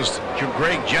hitter is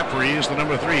Gregg Jeffries, the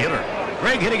number 3 hitter.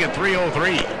 Gregg hitting at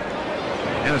 303.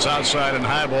 And it's outside and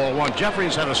high ball 1.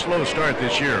 Jeffries had a slow start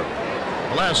this year.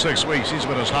 The last 6 weeks, he's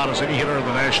been as hot as any hitter in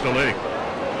the National League.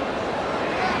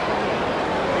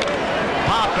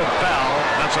 Popped and foul.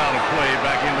 That's out of play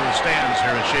back into the stands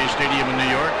here at Shea Stadium in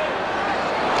New York.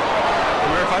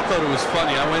 Murph, I thought it was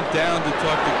funny. I went down to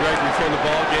talk to Gregg before the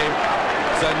ball game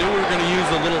because I knew we were going to use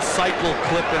a little cycle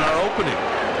clip in our opening.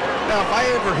 Now, if I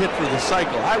ever hit for the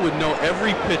cycle, I would know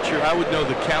every pitcher. I would know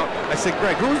the count. I said,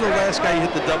 Gregg, who was the last guy you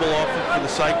hit the double off of for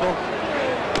the cycle?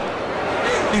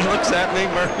 He looks at me,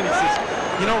 Murph, and he says,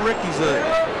 you know, Rick,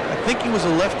 I think he was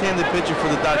a left-handed pitcher for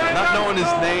the Dodgers, not knowing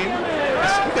his name. I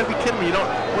said, you got to be kidding me. You don't.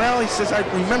 Well, he says, I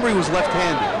remember he was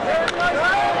left-handed.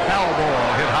 Foul ball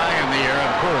hit high in the air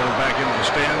and pulled back into the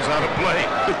stands out of play.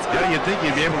 Yeah, you'd think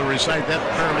you'd be able to recite that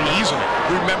fairly easily.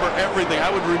 Remember everything. I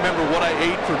would remember what I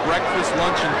ate for breakfast,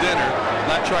 lunch, and dinner,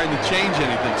 not trying to change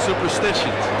anything.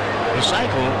 Superstitions. The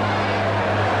cycle,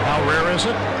 how rare is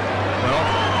it? Well,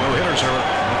 no hitters are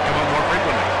come up more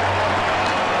frequently.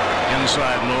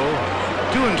 Inside low.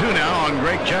 2-2 now on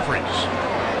Gregg Jeffries.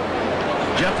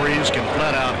 Jeffries can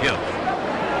flat out hit.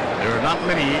 There are not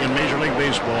many in Major League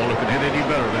Baseball who can hit any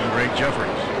better than Gregg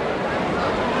Jeffries.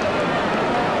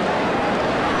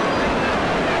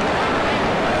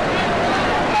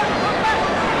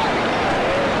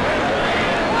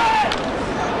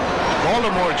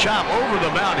 Baltimore chop over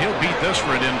the mound. He'll beat this for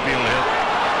an infield hit.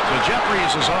 So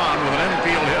Jeffries is on with an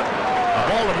infield hit. A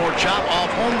Baltimore chop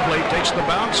off home plate takes the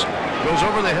bounce, goes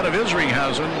over the head of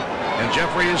Isringhausen, and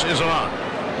Jeffries is on.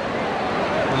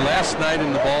 And last night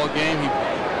in the ball game, he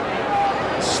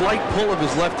slight pull of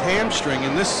his left hamstring,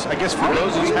 and this, I guess, for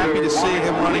those who's happy to see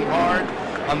him running hard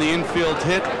on the infield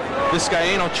hit. This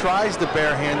guy tries to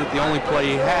barehand it, the only play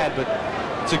he had, but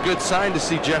it's a good sign to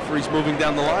see Jeffries moving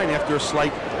down the line after a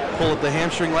slight pull at the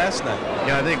hamstring last night.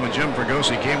 Yeah, I think when Jim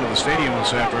Fregosi came to the stadium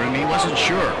this afternoon, he wasn't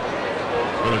sure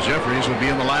whether Jeffries would be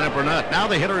in the lineup or not. Now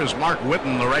the hitter is Mark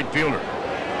Whitten, the right fielder.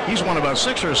 He's won about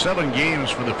 6 or 7 games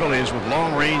for the Phillies with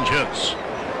long-range hits.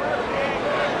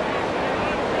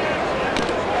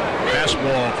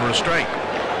 Fastball for a strike.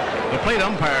 The plate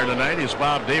umpire tonight is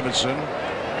Bob Davidson.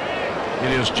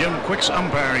 It is Jim Quick's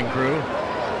umpiring crew.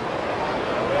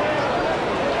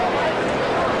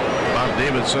 Bob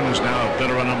Davidson is now a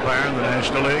veteran umpire in the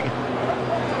National League.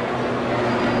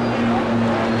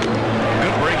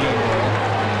 Good breaking.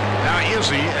 Now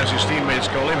Izzy, as his teammates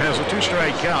call him, has a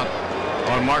 2-strike count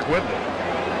on Mark Whitten.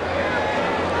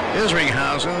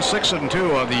 Isringhausen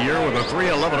 6-2 on the year with a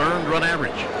 .311 earned run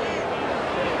average.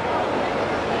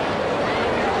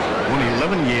 Won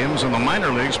 11 games in the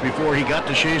minor leagues before he got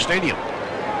to Shea Stadium.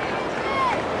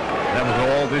 That was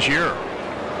all this year.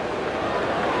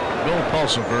 Bill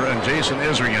Pulsifer and Jason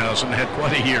Isringhausen had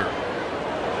quite a year.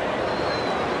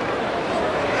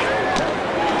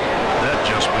 That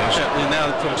just missed.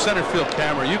 Now from center field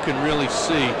camera, you can really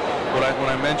see when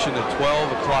I mentioned the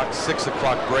 12 o'clock, 6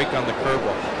 o'clock break on the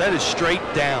curveball. That is straight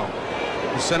down.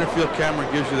 The center field camera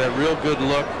gives you that real good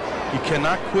look. You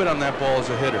cannot quit on that ball as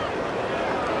a hitter.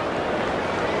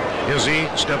 Izzy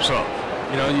steps up.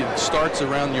 You know, it starts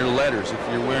around your letters. If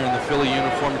you're wearing the Philly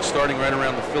uniform, it's starting right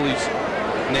around the Phillies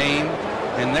name,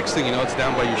 and next thing you know, it's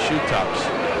down by your shoe tops.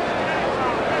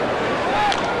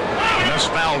 And that's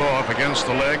fouled off against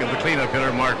the leg of the cleanup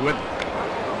hitter, Mark Whitten.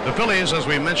 The Phillies, as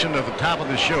we mentioned at the top of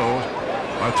the show,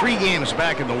 are 3 games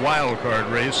back in the wild card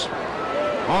race.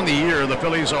 On the year, the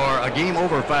Phillies are a game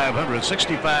over 500,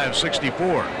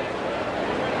 65-64.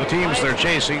 The teams they're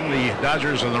chasing, the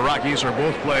Dodgers and the Rockies, are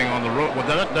both playing on the road. Well,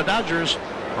 the Dodgers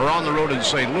are on the road in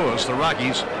St. Louis. The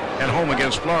Rockies at home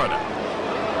against Florida.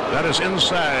 That is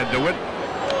inside DeWitt.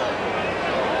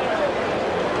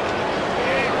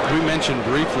 We mentioned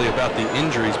briefly about the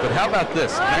injuries, but how about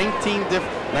this?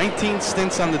 19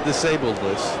 stints on the disabled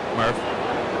list, Murph.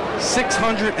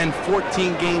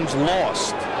 614 games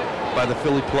lost by the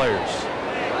Philly players.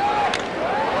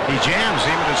 He jams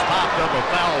him and has popped up a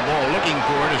foul ball. Looking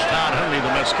for it is Todd Hundley,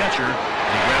 the Mets catcher.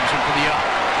 He grabs him for the out.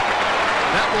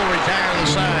 That will retire the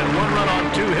side. 1 run on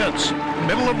 2 hits.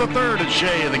 Middle of the third at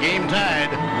Shea. The game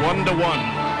tied 1-1.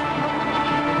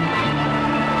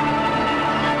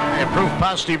 A proof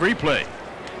positive replay.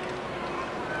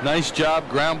 Nice job,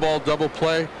 ground ball double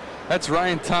play. That's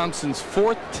Ryan Thompson's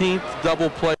 14th double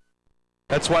play.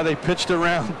 That's why they pitched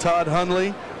around Todd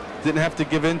Hundley. Didn't have to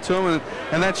give in to him,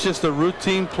 and that's just a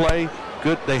routine play.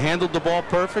 Good. They handled the ball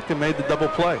perfect and made the double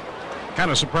play. Kind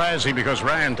of surprising because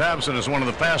Ryan Thompson is one of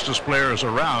the fastest players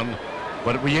around,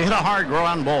 but when you hit a hard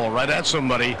ground ball right at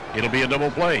somebody, it'll be a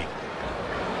double play.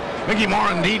 Mickey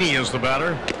Morandini is the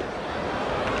batter,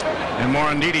 and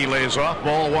Morandini lays off,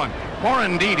 ball 1.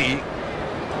 Morandini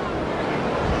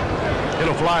hit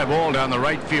a fly ball down the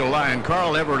right field line.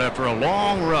 Carl Everett, after a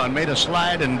long run, made a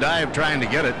slide and dive trying to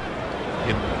get it.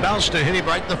 It bounced and hit him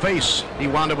right in the face. He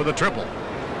wound up with a triple.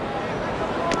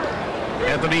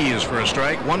 At the knees for a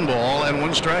strike. 1 ball and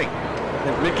 1 strike.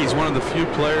 And Mickey's one of the few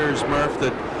players, Murph,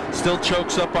 that still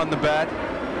chokes up on the bat.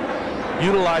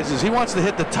 Utilizes. He wants to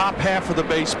hit the top half of the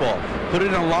baseball. Put it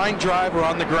in a line drive or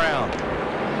on the ground.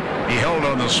 He held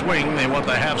on the swing. They want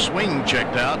the half swing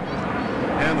checked out.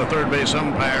 And the third base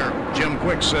umpire, Jim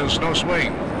Quick, says no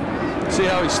swing. See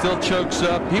how he still chokes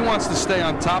up? He wants to stay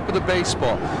on top of the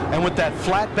baseball. And with that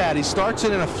flat bat, he starts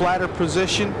it in a flatter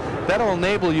position. That'll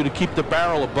enable you to keep the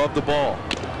barrel above the ball.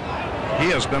 He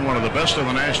has been one of the best in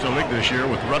the National League this year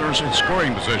with runners in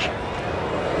scoring position.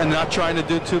 And not trying to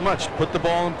do too much. Put the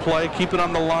ball in play, keep it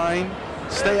on the line,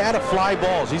 stay out of fly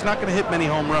balls. He's not going to hit many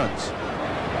home runs.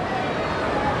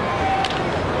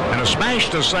 And a smash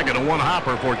to second, a 1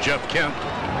 hopper for Jeff Kent.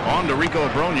 On to Rico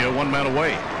Bronya, 1 man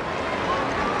away.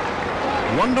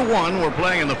 1-1. We're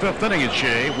playing in the 5th inning at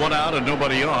Shea. 1 out and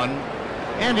nobody on.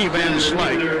 Andy Van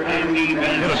Slyke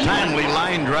hit a timely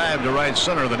line drive to right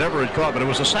center that Everett caught, but it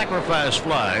was a sacrifice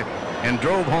fly and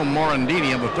drove home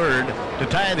Morandini in the 3rd to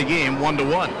tie the game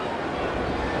 1-1.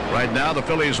 Right now the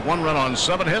Phillies 1 run on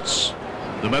 7 hits.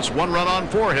 The Mets 1 run on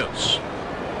 4 hits.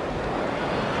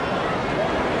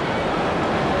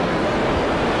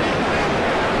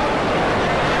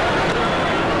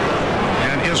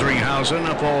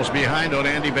 Isringhausen falls behind on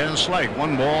Andy Van Slyke.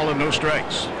 1 ball and no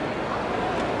strikes.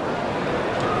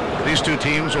 These two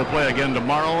teams will play again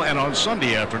tomorrow and on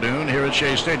Sunday afternoon here at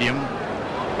Shea Stadium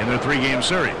in their 3-game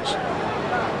series.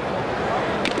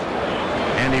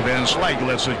 Andy Van Slyke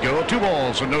lets it go. 2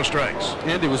 balls and no strikes.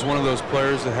 Andy was one of those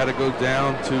players that had to go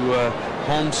down to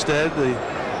Homestead, the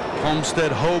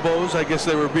Homestead Hobos, I guess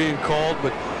they were being called,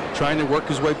 but trying to work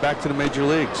his way back to the major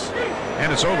leagues.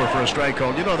 And it's over for a strike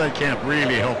call. You know, that camp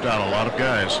really helped out a lot of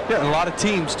guys. Yeah, and a lot of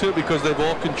teams, too, because they've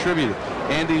all contributed.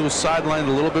 Andy was sidelined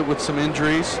a little bit with some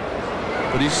injuries,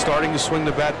 but he's starting to swing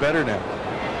the bat better now.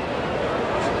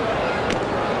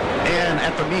 And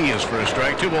at the knees for a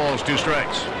strike. 2 balls, 2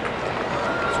 strikes.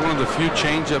 It's one of the few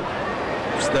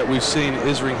changeups that we've seen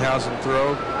Isringhausen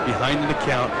throw behind in the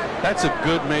count. That's a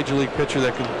good major league pitcher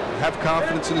that can have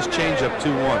confidence in his changeup.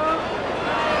 2-1.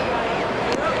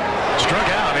 Struck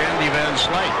out Andy Van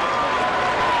Slyke.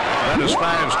 That is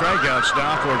 5 strikeouts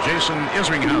now for Jason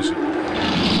Isringhausen.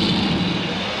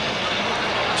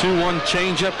 2-1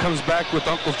 changeup comes back with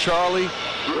Uncle Charlie.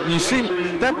 You see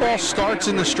that ball starts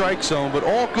in the strike zone, but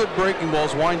all good breaking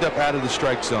balls wind up out of the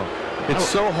strike zone. It's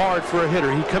so hard for a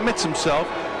hitter. He commits himself.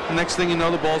 The next thing you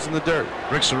know, the ball's in the dirt.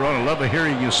 Rick Cerone, I love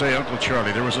hearing you say Uncle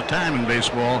Charlie. There was a time in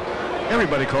baseball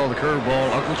everybody called the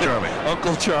curveball Uncle Charlie.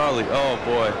 Uncle Charlie. Oh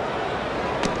boy.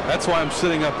 That's why I'm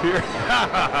sitting up here.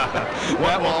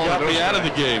 That one got me out of the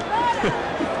game.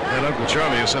 And Uncle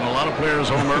Charlie has sent a lot of players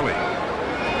home early.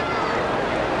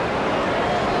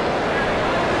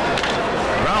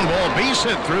 Ground ball, base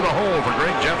hit through the hole for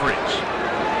Gregg Jeffries.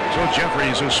 So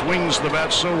Jeffries, who swings the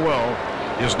bat so well,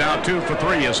 is now 2 for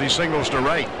 3 as he singles to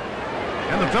right.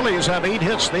 And the Phillies have 8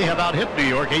 hits. They have out-hit New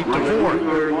York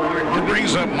 8-4. It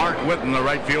brings up Mark Whitten, the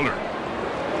right fielder.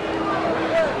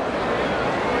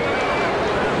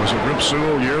 Was it Rip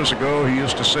Sewell years ago? He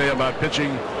used to say about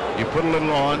pitching, you put a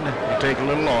little on, you take a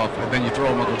little off, and then you throw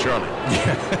him Uncle Charlie.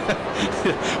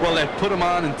 Well, that put him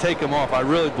on and take him off. I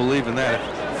really believe in that.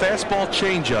 Fastball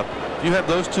changeup. If you have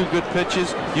those 2 good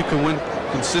pitches, you can win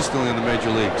consistently in the major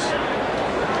leagues.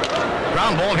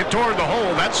 Ground ball hit toward the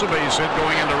hole. That's a base hit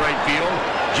going into right field.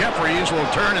 Jeffries will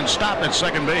turn and stop at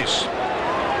second base.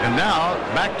 And now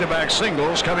back-to-back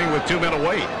singles coming with 2 men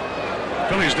away.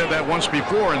 Phillies did that once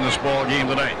before in this ball game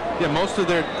tonight. Yeah, most of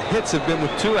their hits have been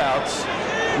with 2 outs.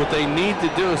 What they need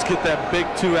to do is get that big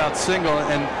 2-out single,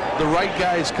 and the right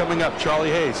guy is coming up,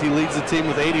 Charlie Hayes. He leads the team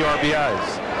with 80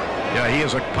 RBIs. Yeah, he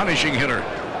is a punishing hitter.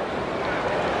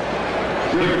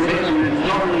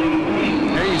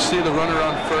 There you see the runner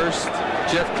on first.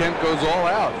 Jeff Kent goes all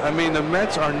out. I mean, the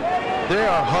Mets are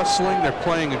hustling. They're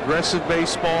playing aggressive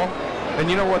baseball. And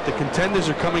you know what? The contenders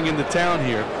are coming into town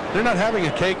here. They're not having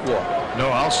a cakewalk. No,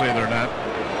 I'll say they're not.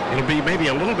 It'll be maybe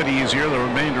a little bit easier the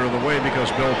remainder of the way because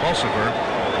Bill Pulsifer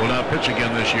will not pitch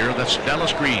again this year. That's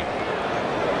Dallas Green.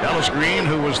 Dallas Green,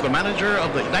 who was the manager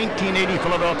of the 1980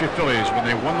 Philadelphia Phillies when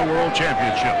they won the World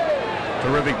Championship.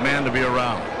 Terrific man to be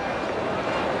around.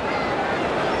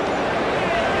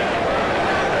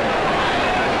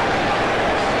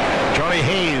 Charlie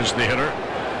Hayes, the hitter.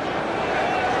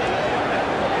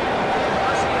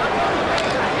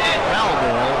 Foul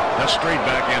ball. That's straight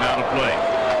back and out of play.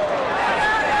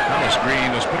 Dallas Green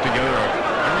has put together a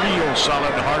real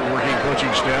solid, hard-working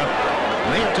coaching staff. And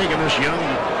they have taken this young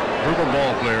group of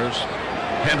ball players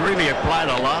and really applied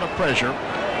a lot of pressure,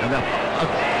 and they've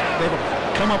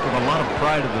come up with a lot of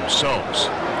pride in themselves.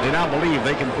 They now believe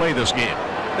they can play this game.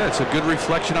 Yeah, it's a good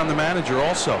reflection on the manager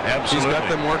also. Absolutely. He's got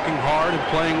them working hard and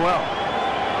playing well.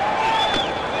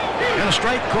 And a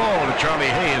strike call to Charlie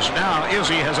Hayes. Now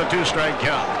Izzy has a 2-strike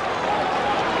count.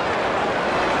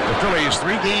 The Phillies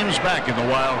 3 games back in the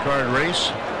wild card race.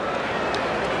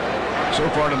 So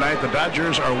far tonight, the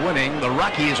Dodgers are winning. The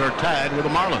Rockies are tied with the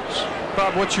Marlins.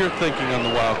 Bob, what's your thinking on the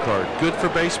wild card? Good for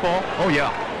baseball? Oh,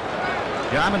 yeah.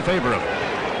 Yeah, I'm in favor of it.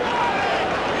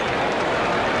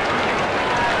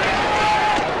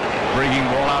 Breaking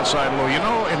ball outside low. You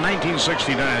know, in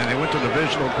 1969, they went to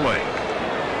divisional play.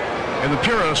 And the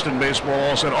purists in baseball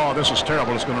all said, oh, this is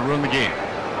terrible. It's going to ruin the game.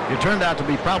 It turned out to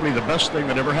be probably the best thing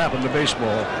that ever happened to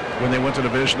baseball when they went to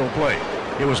divisional play.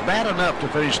 It was bad enough to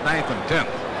finish 9th and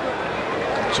 10th.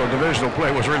 So divisional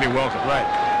play was really welcome. Right.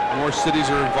 More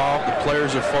cities are involved. The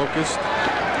players are focused.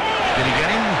 Did he get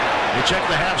him? They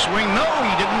checked the half swing. No,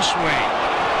 he didn't swing.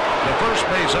 The first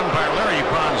base umpire, Larry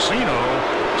Poncino,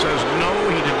 says, no,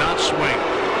 he did not swing.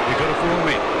 You could have fooled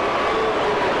me.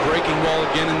 Breaking ball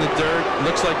again in the dirt.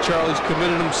 Looks like Charlie's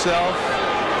committed himself.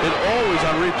 It always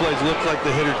on replays looks like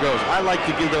the hitter goes. I like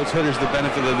to give those hitters the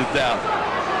benefit of the doubt.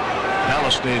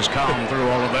 Dallas stays calm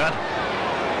through all of that.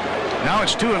 Now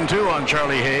it's 2-2 on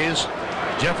Charlie Hayes.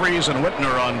 Jeffries and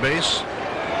Whitner on base.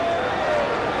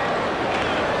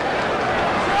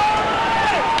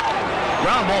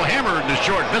 Ground ball hammered to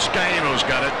short. Vizcaino's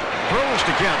got it. Throws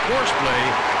to Kent. Force play.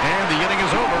 And the inning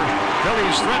is over.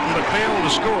 Phillies threaten but fail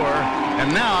to score. And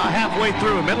now halfway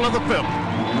through, middle of the 5th.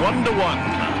 1-1.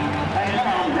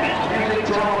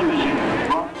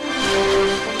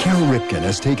 Cal Ripken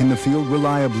has taken the field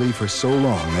reliably for so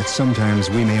long that sometimes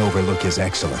we may overlook his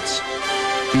excellence.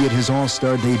 Be it his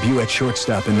all-star debut at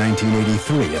shortstop in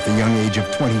 1983 at the young age of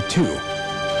 22,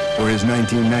 or his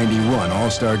 1991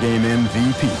 All-Star Game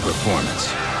MVP performance.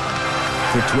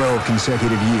 For 12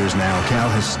 consecutive years now, Cal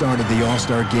has started the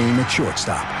All-Star Game at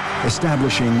shortstop,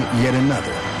 establishing yet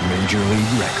another Major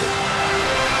League record.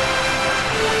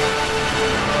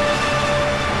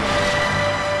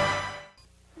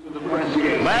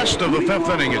 Last of the 5th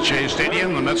inning at Shea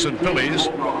Stadium, the Mets and Phillies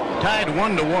tied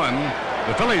 1-1.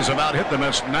 The Phillies have out-hit the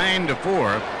Mets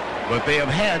 9-4, but they have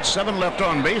had 7 left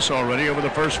on base already over the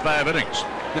first 5 innings.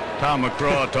 Tom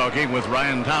McCraw talking with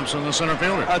Ryan Thompson, the center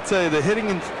fielder. I'll tell you, the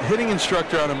hitting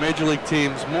instructor on a major league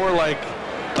team is more like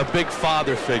a big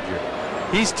father figure.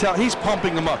 He's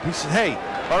pumping them up. He says, hey,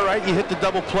 all right, you hit the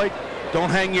double plate. Don't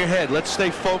hang your head. Let's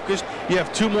stay focused. You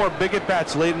have 2 more big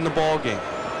at-bats late in the ball game.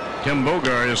 Tim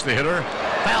Bogart is the hitter.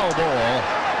 Foul ball.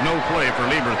 No play for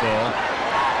Lieberthal.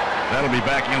 That'll be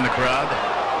back in the crowd.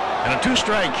 And a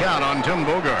 2-strike count on Tim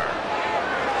Bogart.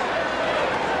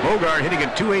 Bogart hitting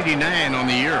at .289 on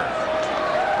the year.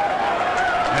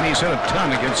 And he's hit a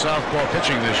ton against southpaw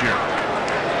pitching this year.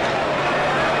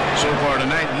 So far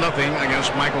tonight, nothing against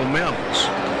Michael Mimbs.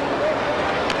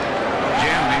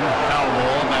 Jammed him. Foul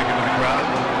ball back into the crowd.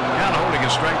 Count holding a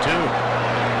strike 2.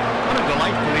 What a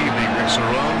delightful evening, Rick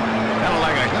Cerone. Kind of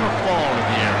like a hint of fall in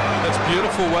the air. That's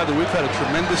beautiful weather. We've had a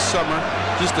tremendous summer.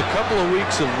 Just a couple of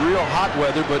weeks of real hot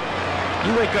weather, but you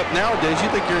wake up nowadays, you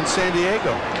think you're in San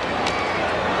Diego. A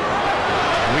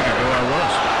week ago I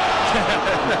was.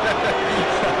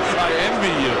 I envy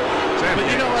you. But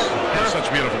you know what? That's such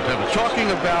beautiful temperatures.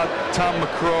 Talking about Tom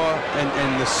McCraw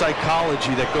and the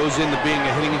psychology that goes into being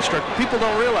a hitting instructor, people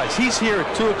don't realize he's here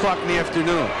at 2 o'clock in the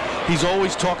afternoon. He's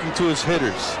always talking to his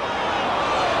hitters.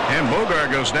 And Bogart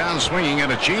goes down swinging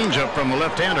at a changeup from the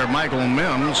left-hander, Michael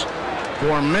Mimbs.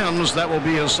 For Mimbs, that will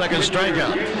be his 2nd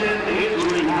strikeout.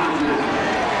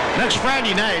 Next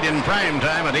Friday night in prime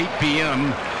time at 8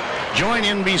 p.m., join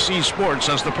NBC Sports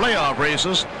as the playoff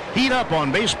races heat up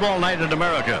on Baseball Night in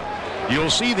America.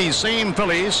 You'll see these same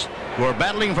Phillies who are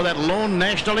battling for that lone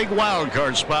National League wild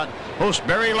card spot, host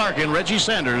Barry Larkin, Reggie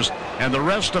Sanders, and the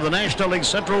rest of the National League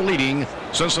Central leading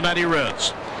Cincinnati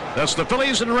Reds. That's the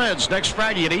Phillies and Reds next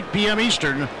Friday at 8 p.m.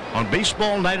 Eastern on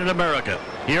Baseball Night in America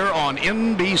here on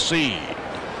NBC.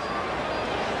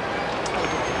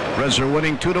 Reds are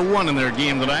winning 2-1 in their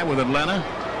game tonight with Atlanta.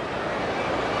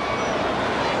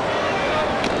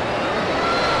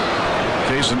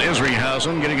 Jason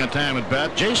Isringhausen getting a time at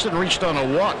bat. Jason reached on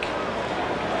a walk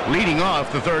leading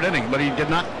off the third inning, but he did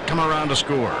not come around to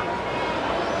score.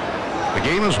 The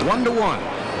game is 1-1.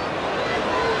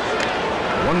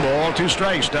 1 ball, 2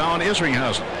 strikes down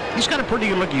Isringhausen. He's got a pretty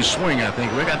good looking swing, I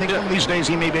think, Rick. I think one of these days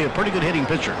he may be a pretty good hitting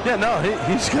pitcher. Yeah, no,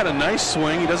 he's got a nice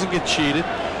swing. He doesn't get cheated.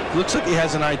 Looks like he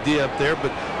has an idea up there,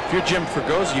 but if you're Jim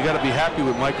Fregosi, you got to be happy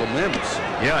with Michael Mimbs.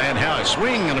 Yeah, and how a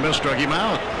swing and a miss struck him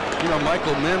out. You know,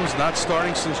 Michael Mimbs not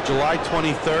starting since July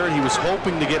 23rd. He was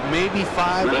hoping to get maybe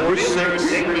 5 or 6.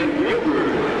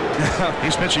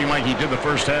 He's pitching like he did the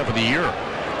first half of the year.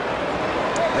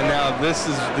 And now this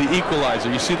is the equalizer.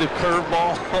 You see the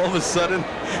curveball all of a sudden?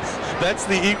 That's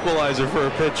the equalizer for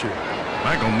a pitcher.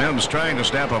 Michael Mimbs trying to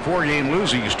snap a 4-game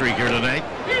losing streak here tonight.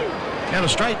 And a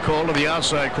strike call to the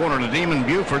outside corner to Damon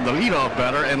Buford, the leadoff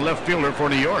batter and left fielder for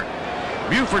New York.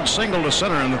 Buford singled to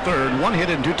center in the third, 1 hit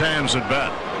and 2 times at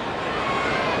bat.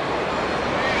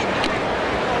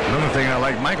 Another thing I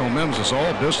like, Michael Mimbs is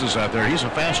all business out there. He's a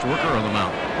fast worker on the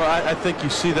mound. Well, I think you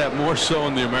see that more so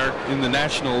in the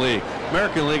National League.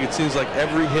 American League, it seems like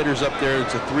every hitter's up there.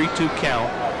 It's a 3-2 count.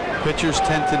 Pitchers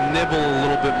tend to nibble a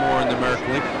little bit more in the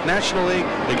American League. National League,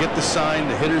 they get the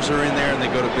sign, the hitters are in there, and they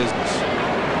go to business.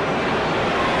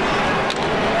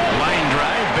 Line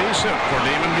drive, base hit for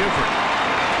Damon Buford.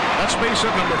 That's base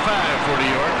hit number 5 for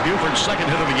New York. Buford's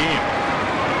second hit of the game.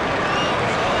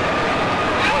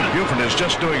 Buford is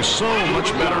just doing so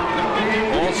much better.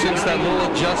 All since that little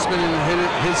adjustment in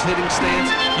his hitting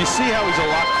stance. You see how he's a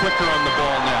lot quicker on the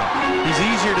ball now. He's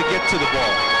easier to get to the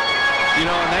ball. You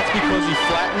know, and that's because he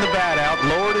flattened the bat out,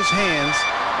 lowered his hands,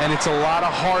 and it's a lot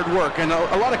of hard work. And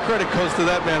a lot of credit goes to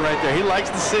that man right there. He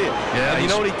likes to see it. Yeah, and you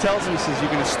know what he tells him? He says,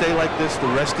 you're going to stay like this the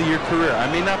rest of your career.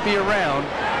 I may not be around,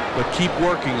 but keep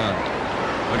working on it.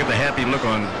 Look at the happy look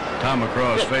on Tom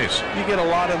McCraw's face. You get a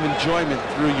lot of enjoyment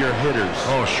through your hitters.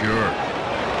 Oh, sure.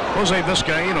 Jose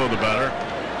Vizcaíno, the batter.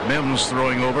 Mimbs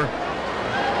throwing over.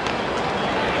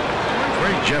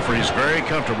 Gregg Jeffries very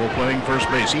comfortable playing first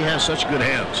base. He has such good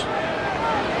hands.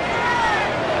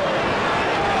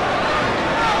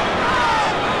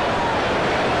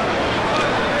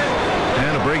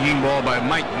 And a breaking ball by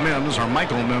Mimbs, or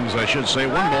Michael Mimbs, I should say.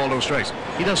 1 ball, no strikes.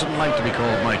 He doesn't like to be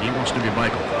called Mike. He wants to be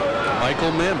Michael.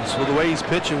 Michael Mimbs. Well, the way he's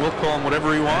pitching, we'll call him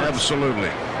whatever he wants. Absolutely.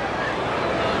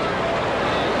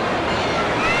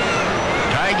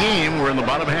 Tie game. We're in the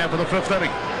bottom half of the 5th inning.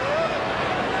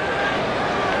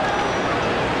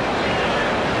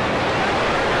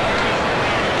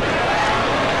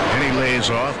 And he lays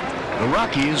off. The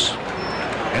Rockies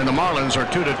and the Marlins are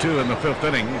 2-2 in the 5th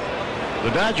inning.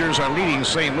 The Dodgers are leading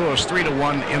St. Louis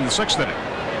 3-1 in the 6th inning.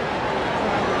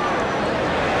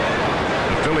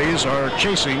 The Phillies are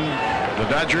chasing the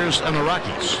Dodgers and the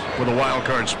Rockies for the wild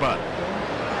card spot.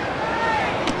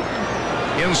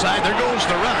 Inside, there goes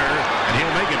the runner, and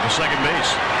he'll make it to second base.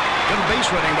 Good base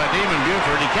running by Damon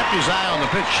Buford. He kept his eye on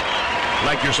the pitch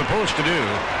like you're supposed to do.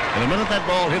 And the minute that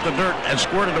ball hit the dirt and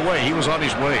squirted away, he was on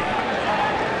his way.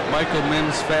 Michael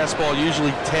Mimbs' fastball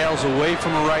usually tails away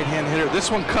from a right-hand hitter.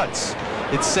 This one cuts.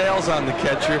 It sails on the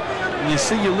catcher. And you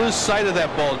see, you lose sight of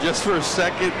that ball just for a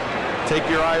second. Take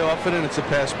your eye off it, and it's a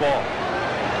pass ball.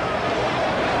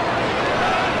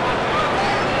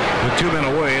 With 2 men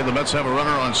away, the Mets have a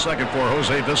runner on second for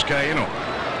Jose Vizcaíno.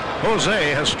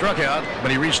 Jose has struck out,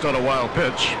 but he reached on a wild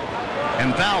pitch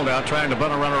and fouled out trying to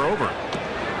bunt a runner over.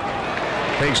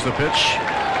 Takes the pitch,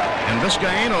 and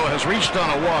Vizcaíno has reached on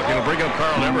a walk. It'll bring up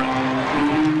Carl Everett.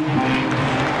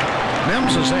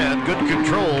 Mimbs has had good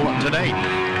control tonight.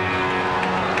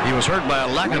 He was hurt by a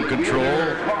lack of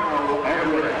control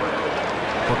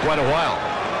for quite a while.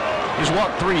 He's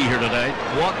walked 3 here tonight,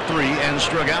 walked 3 and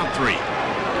struck out 3.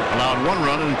 Allowed 1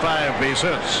 run and 5 base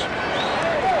hits.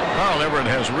 Carl Everett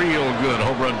has real good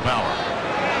home run power.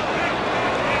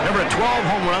 Everett 12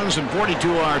 home runs and 42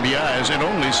 RBIs in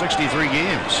only 63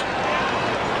 games.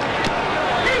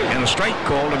 And a strike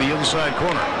call to the inside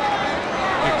corner.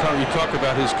 You talk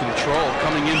about his control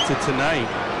coming into tonight.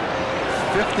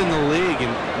 5th in the league in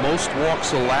most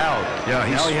walks allowed. Yeah,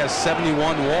 now he has 71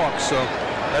 walks, so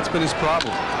that's been his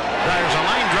problem. There's a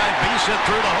line drive base hit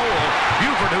through the hole.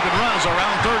 Buford, who can run, is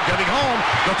around third, coming home.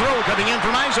 The throw coming in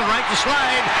from Eisenreich to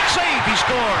slide. Safe, he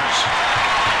scores.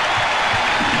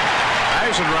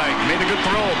 Isringhausen made a good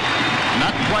throw.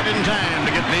 Not quite in time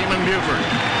to get Damon Buford.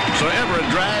 So Everett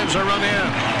drives a run in.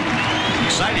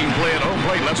 Exciting play at home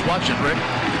plate. Let's watch it, Rick.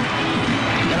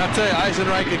 And I'll tell you,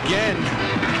 Isringhausen again.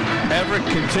 Everett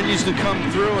continues to come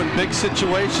through in big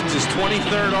situations. His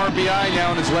 23rd RBI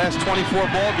now in his last 24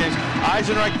 ball games.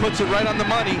 Isringhausen puts it right on the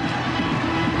money.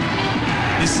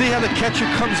 You see how the catcher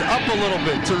comes up a little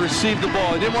bit to receive the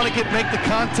ball. He didn't want to make the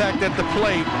contact at the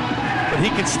plate, but he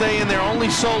can stay in there only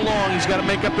so long. He's got to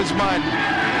make up his mind.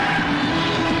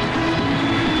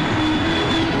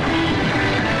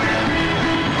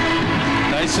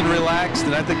 Nice and relaxed,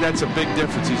 and I think that's a big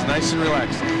difference. He's nice and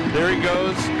relaxed. There he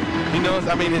goes. He knows,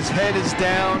 I mean, his head is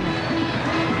down.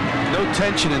 No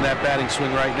tension in that batting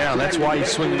swing right now. That's why he's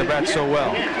swinging the bat so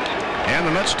well. And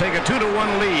the Mets take a 2-1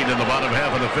 lead in the bottom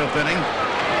half of the 5th inning.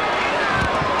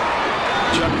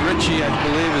 Chuck Ritchie, I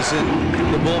believe, is in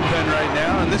the bullpen right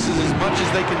now, and this is as much as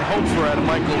they can hope for out of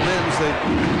Michael Mimbs.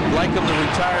 They'd like him to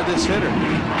retire this hitter.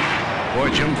 Boy,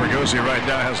 Jim Fregosi right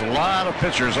now has a lot of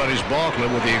pitchers on his ball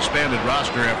club with the expanded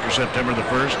roster after September the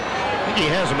 1st. I think he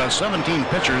has about 17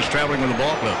 pitchers traveling with the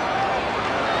ball club.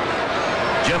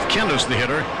 Jeff Kent is the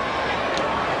hitter.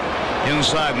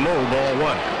 Inside low, ball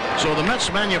 1. So the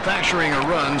Mets manufacturing a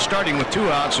run, starting with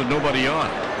 2 outs and nobody on.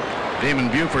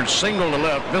 Damon Buford singled to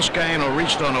left. Vizcaino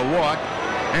reached on a walk.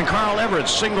 And Carl Everett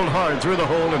singled hard through the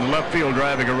hole in left field,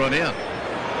 driving a run in.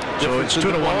 So it's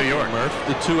 2-1 New York. Murph,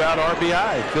 the 2-out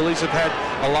RBI. Phillies have had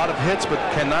a lot of hits, but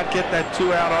cannot get that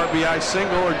 2-out RBI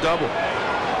single or double.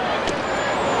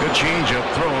 Good changeup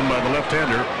thrown by the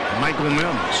left-hander, Michael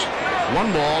Mimbs.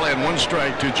 1 ball and 1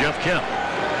 strike to Jeff Kent.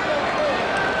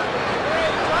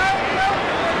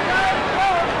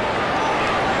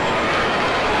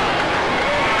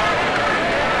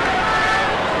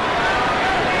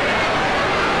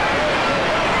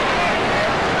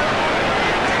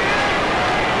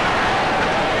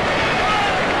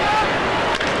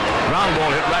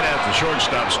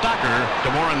 Shortstop Stocker to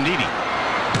Morandini.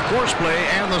 Force play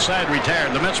and the side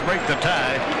retired. The Mets break the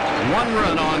tie. 1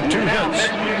 run on 2 hits.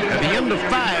 At the end of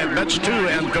 5, Mets 2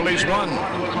 and Phillies 1.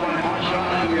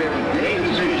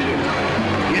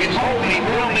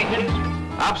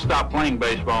 I've stopped playing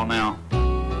baseball now,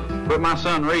 but my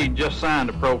son Reed just signed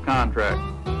a pro contract.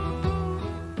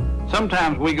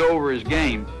 Sometimes we go over his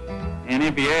game, and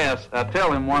if he asks, I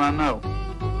tell him what I know.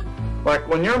 Like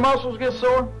when your muscles get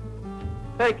sore,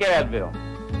 take Advil.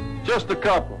 Just a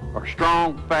couple are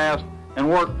strong, fast, and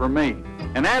work for me.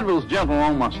 And Advil's gentle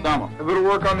on my stomach. If it'll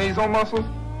work on these old muscles,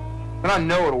 then I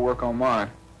know it'll work on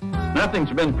mine.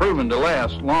 Nothing's been proven to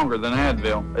last longer than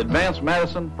Advil. Advanced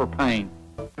medicine for pain.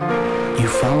 You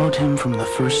followed him from the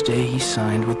first day he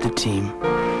signed with the team.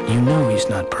 You know he's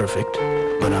not perfect,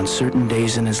 but on certain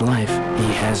days in his life,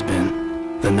 he has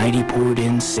been. The night he poured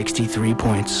in 63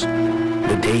 points.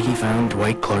 The day he found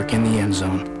Dwight Clark in the end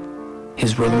zone.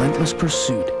 His relentless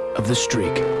pursuit of the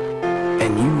streak.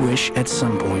 And you wish at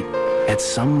some point, at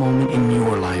some moment in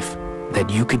your life, that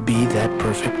you could be that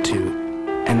perfect too.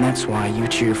 And that's why you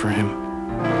cheer for him.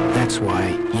 That's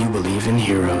why you believe in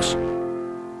heroes.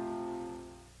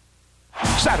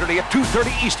 Saturday at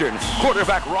 2:30 Eastern,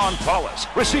 quarterback Ron Paulus,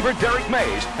 receiver Derek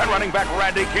Mays, and running back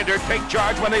Randy Kinder take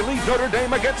charge when they lead Notre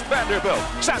Dame against Vanderbilt.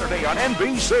 Saturday on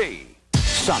NBC.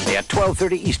 Sunday at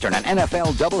 12:30 Eastern, an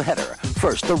NFL doubleheader.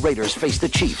 First, the Raiders face the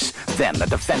Chiefs. Then, the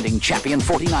defending champion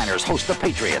 49ers host the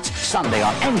Patriots. Sunday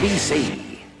on NBC.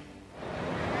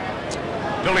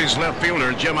 Phillies left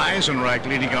fielder Jim Isringhausen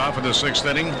leading off in the 6th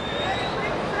inning.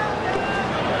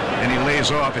 And he lays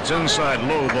off. It's inside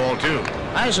low, ball 2.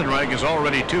 Isringhausen is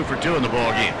already 2 for 2 in the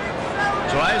ball game.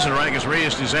 So Isringhausen has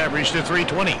raised his average to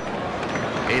 320.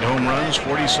 8 home runs,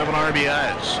 47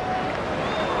 RBIs.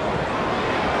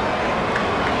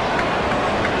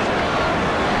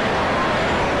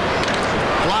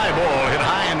 Ball hit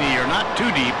high in the air, not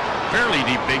too deep, fairly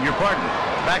deep, beg your pardon.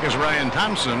 Back is Ryan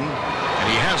Thompson, and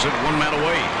he has it 1 man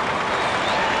away.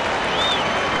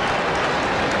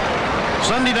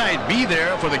 Sunday night, be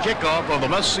there for the kickoff of the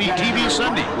must-see TV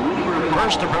Sunday.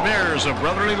 First, the premieres of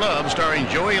Brotherly Love starring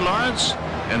Joey Lawrence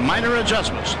and Minor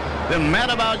Adjustments. Then Mad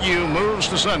About You moves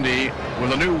to Sunday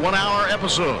with a new 1-hour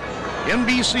episode.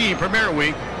 NBC Premiere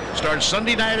Week starts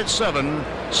Sunday night at 7,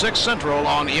 6 Central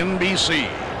on NBC.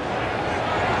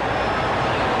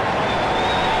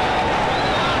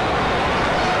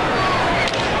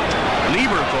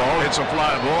 It's a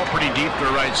fly ball pretty deep to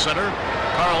right center.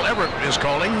 Carl Everett is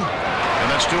calling, and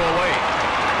that's 2 away.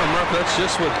 Well, Murph, that's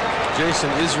just what Jason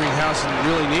Isringhausen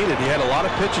really needed. He had a lot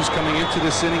of pitches coming into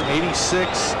this inning,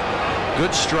 86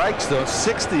 good strikes, though.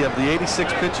 60 of the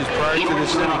 86 pitches prior to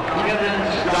this inning.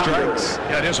 Strikes.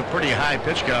 Yeah, it is a pretty high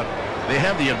pitch count. They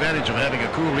have the advantage of having a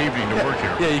cool evening to work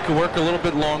here. Yeah, you can work a little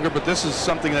bit longer, but this is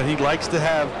something that he likes to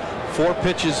have. 4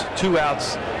 pitches, 2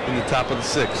 outs in the top of the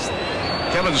 6th.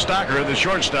 Kevin Stocker, the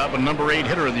shortstop and number 8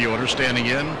 hitter of the order, standing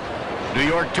in. New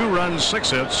York 2 runs,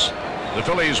 6 hits. The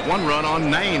Phillies 1 run on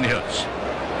 9 hits.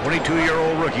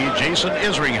 22-year-old rookie Jason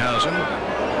Isringhausen,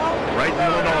 right in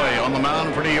Illinois, on the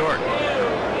mound for New York.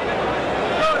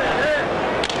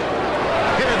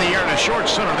 Hit in the air to short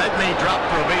center. That may drop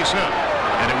for a base hit,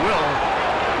 and it will.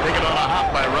 Taken on a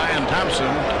hop by Ryan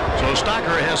Thompson. So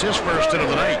Stocker has his first hit of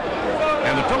the night.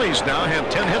 And the Phillies now have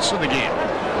 10 hits in the game.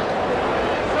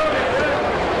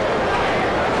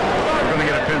 We're going to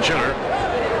get a pinch hitter.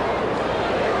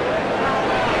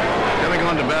 Coming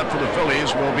on to bat for the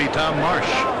Phillies will be Tom Marsh.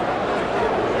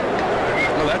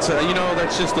 Well, that's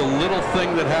just a little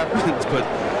thing that happens, but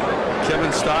Kevin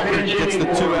Stocker gets the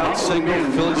 2-out single. The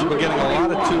Phillies have been getting a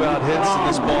lot of 2-out hits in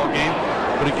this ball game,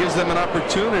 but it gives them an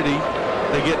opportunity.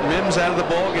 They get Mimbs out of the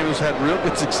ball game, who's had real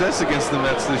good success against the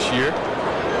Mets this year.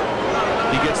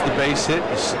 He gets the base hit.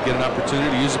 You get an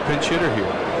opportunity to use a pinch hitter here.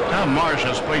 Tom Marsh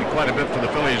has played quite a bit for the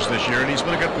Phillies this year, and he's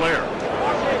been a good player.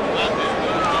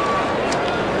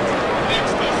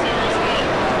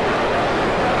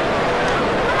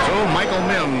 So Michael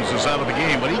Mimbs is out of the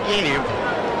game, but he gave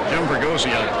Jim Fregosi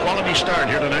a quality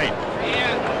start here tonight.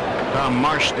 Tom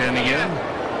Marsh standing in.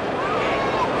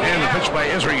 And the pitch by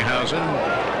Isringhausen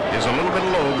is a little bit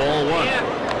low, ball 1.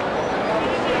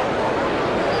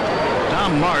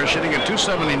 Tom Marsh hitting at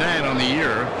 .279 on the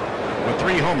year with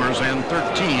 3 homers and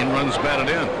 13 runs batted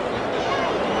in.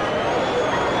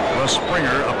 Russ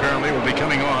Springer apparently will be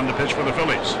coming on to pitch for the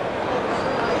Phillies.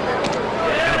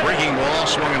 And a breaking ball,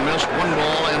 swung and missed, 1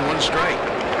 ball and 1 strike.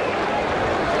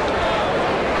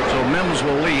 So Mimbs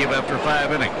will leave after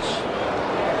 5 innings.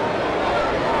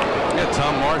 Yeah,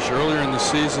 Tom Marsh earlier in the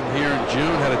season here in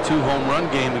June had a 2-home run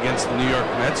game against the New York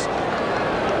Mets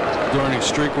during a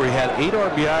streak where he had 8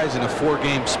 RBIs in a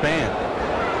 4-game span.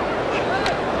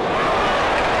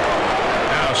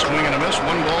 Now swing and a miss, 1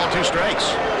 ball, 2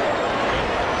 strikes.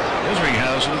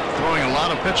 Isringhausen throwing a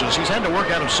lot of pitches. He's had to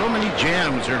work out of so many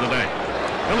jams here tonight.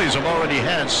 Phillies have already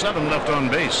had 7 left on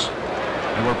base,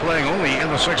 and we're playing only in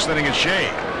the 6th inning at Shea.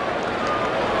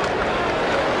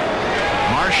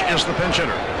 Marsh is the pinch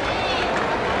hitter.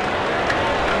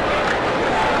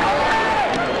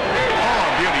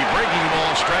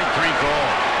 Strike 3 call.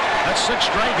 That's 6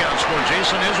 strikeouts for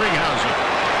Jason Isringhausen.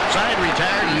 Side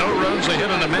retired, no runs, a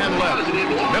hit and a man left.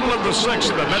 Middle of the 6th,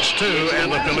 the Mets 2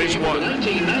 and the Phillies 1.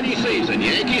 1990 season,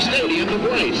 Yankee Stadium, the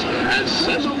place, as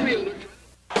center fielder.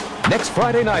 Next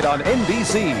Friday night on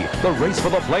NBC, the race for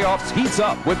the playoffs heats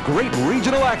up with great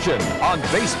regional action on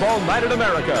Baseball Night in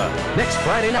America. Next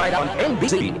Friday night on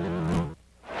NBC.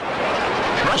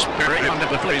 Russ Springer on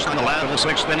the Phillies in the last of the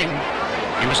 6th inning.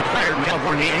 He was acquired from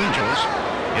California Angels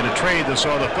in a trade that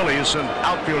saw the Phillies send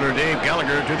outfielder Dave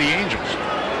Gallagher to the Angels.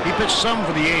 He pitched some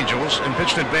for the Angels and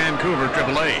pitched at Vancouver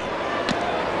AAA.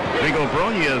 Rigo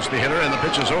Bronya is the hitter, and the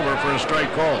pitch is over for a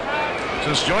strike call.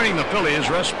 Since joining the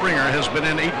Phillies, Russ Springer has been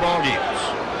in 8 ball games.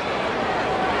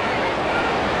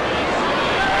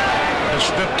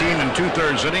 It's 15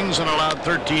 2/3 innings and allowed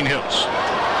 13 hits.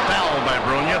 Foul by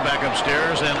Bronya, back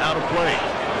upstairs and out of play.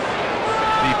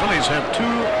 The Phillies have 2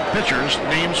 pitchers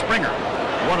named Springer.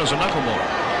 One is a knuckleballer.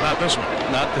 Not this one.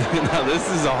 No, this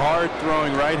is a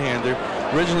hard-throwing right-hander.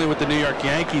 Originally with the New York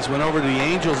Yankees, went over to the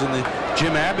Angels in the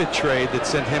Jim Abbott trade that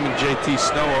sent him and JT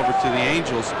Snow over to the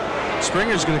Angels.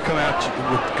 Springer's going to come out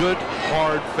with good,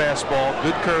 hard fastball,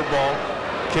 good curveball,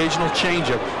 occasional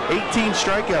changeup. 18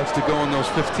 strikeouts to go in those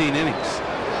 15 innings.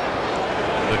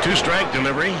 The 2-strike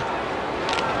delivery.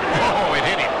 Oh, it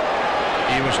hit him.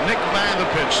 He was nicked by the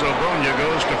pitch, so Bronya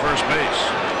goes to first base.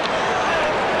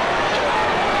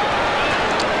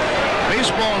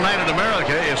 Baseball Night in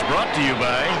America is brought to you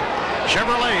by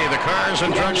Chevrolet. The cars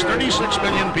and trucks, 36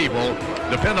 million people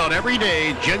depend on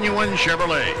everyday genuine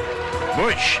Chevrolet.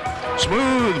 Busch,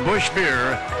 smooth Busch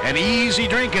beer and easy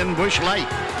drinking Busch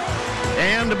Light.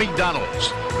 And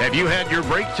McDonald's. Have you had your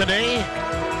break today?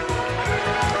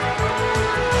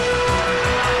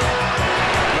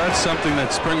 That's something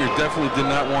that Springer definitely did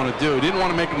not want to do. He didn't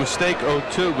want to make a mistake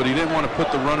 0-2, but he didn't want to put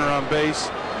the runner on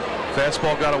base.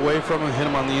 Fastball got away from him, hit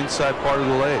him on the inside part of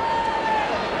the leg.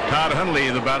 Todd Hundley,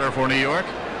 the batter for New York.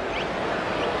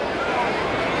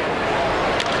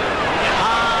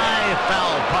 High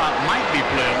foul pop might be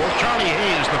playable. Charlie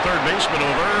Hayes, the third baseman,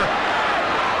 over.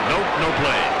 Nope, no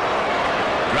play.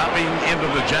 Dropping into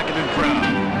the jacketed crowd.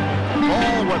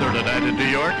 Fall weather tonight in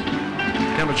New York.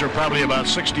 Temperature probably about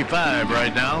 65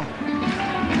 right now.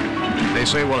 They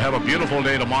say we'll have a beautiful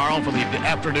day tomorrow for the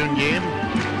afternoon game.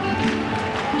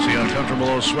 See how comfortable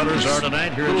those sweaters are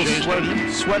tonight here at Shea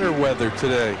Stadium? Sweater weather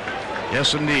today.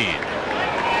 Yes, indeed.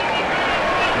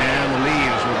 And the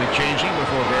leaves will be changing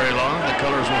before very long. The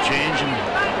colors will change and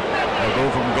they'll go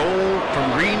from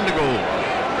green to gold.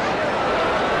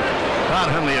 Todd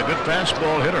Hundley, a good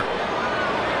fastball hitter.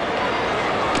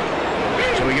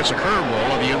 So he gets a curveball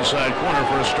on the inside corner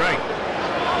for a strike.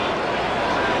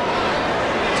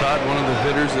 Todd, one of the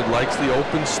hitters that likes the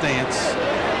open stance.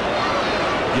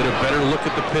 Get a better look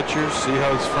at the pitcher, see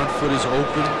how his front foot is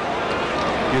open.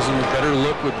 Gives him a better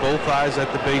look with both eyes at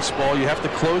the baseball. You have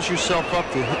to close yourself up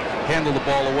to handle the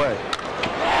ball away.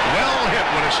 Well hit,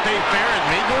 would it stay fair? It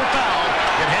may go foul.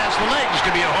 It has the legs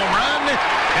to be a home run,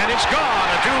 and it's gone,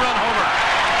 a two-run homer.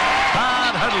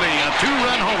 Todd Hundley, a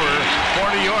two-run homer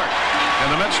for New York,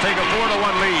 and the Mets take a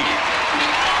 4-1 lead.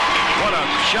 What a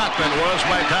shot that was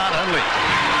by Todd Hundley.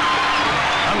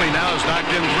 Hundley now has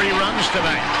knocked in 3 runs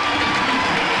tonight.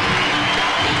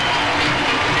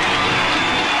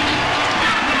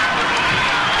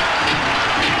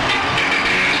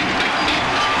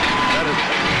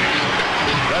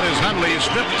 That is Hundley's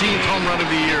 15th home run of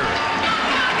the year.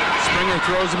 Springer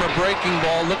throws him a breaking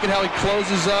ball. Look at how he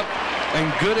closes up, and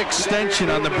good extension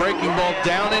on the breaking ball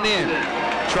down and in.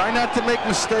 Try not to make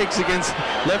mistakes against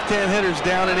left-hand hitters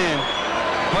down and in.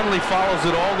 Hundley follows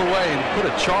it all the way and put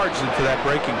a charge into that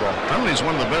breaking ball. Hundley's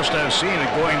one of the best I've seen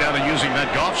at going down and using that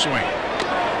golf swing.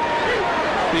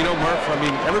 You know, Murph, I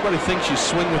mean, everybody thinks you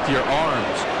swing with your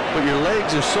arms, but your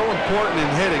legs are so important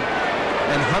in hitting,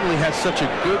 and Hundley has such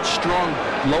a good, strong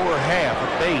lower half,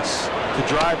 a base, to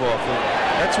drive off of.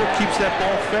 That's what keeps that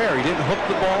ball fair. He didn't hook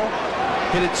the ball,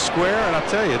 hit it square, and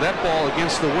I'll tell you, that ball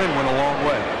against the wind went a long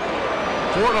way.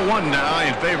 4-1 now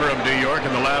in favor of New York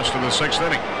in the last of the 6th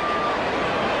inning.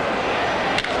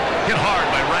 Hit hard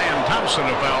by Ryan Thompson,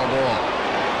 a foul ball.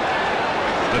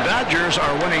 The Dodgers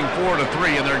are winning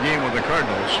 4-3 in their game with the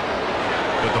Cardinals,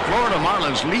 but the Florida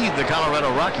Marlins lead the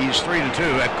Colorado Rockies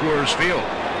 3-2 at Coors Field.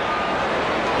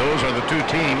 Those are the 2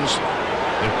 teams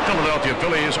the Philadelphia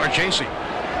Phillies are chasing.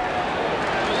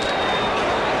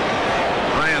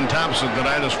 Ryan Thompson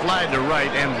tonight has flied to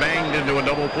right and banged into a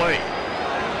double play.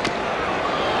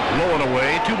 Low and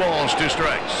away, 2 balls, 2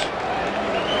 strikes.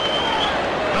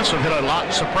 Mets have hit a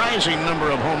surprising number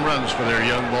of home runs for their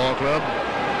young ball club.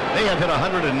 They have hit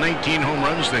 119 home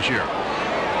runs this year.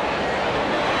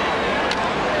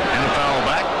 And a foul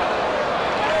back.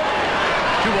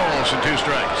 2 balls and 2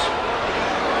 strikes.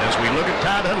 As we look at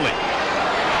Todd Hundley.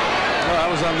 Well, I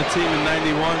was on the team in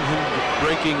 '91, him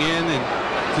breaking in, and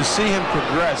to see him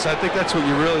progress, I think that's what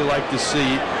you really like to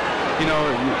see. You know,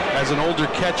 as an older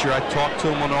catcher, I talked to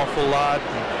him an awful lot.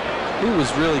 He was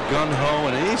really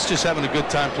gun-ho, and he's just having a good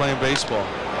time playing baseball.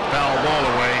 Foul ball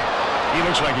away. He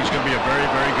looks like he's going to be a very,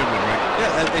 very good one, Rick.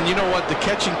 Yeah, and you know what? The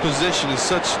catching position is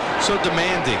so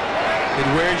demanding. It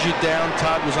wears you down.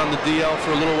 Todd was on the DL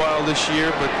for a little while this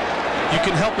year, but you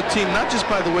can help a team not just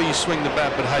by the way you swing the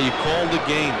bat, but how you call the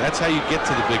game. That's how you get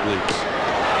to the big leagues.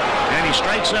 And he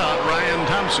strikes out Ryan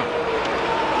Thompson.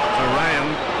 So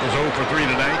Ryan is 0 for 3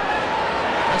 tonight.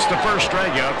 That's the first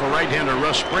strikeout for right-hander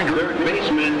Russ Springer. Third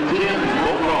baseman Tim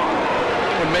Bogart.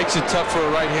 What makes it tough for a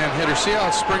right-hand hitter? See how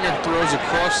Springer throws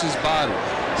across his body,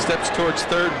 steps towards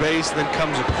third base, then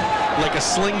comes like a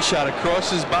slingshot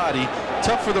across his body.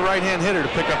 Tough for the right-hand hitter to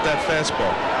pick up that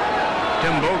fastball.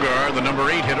 Tim Bogart, the number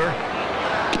 8 hitter.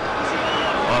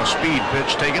 Off-speed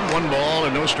pitch taken, 1 ball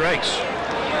and no strikes.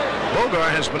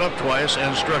 Bogart has been up twice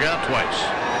and struck out twice.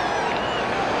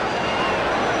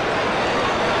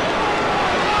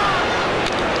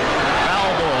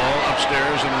 Foul ball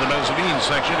upstairs into the mezzanine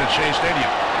section at Shea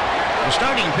Stadium. The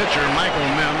starting pitcher, Michael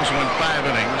Mimbs, went 5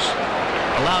 innings,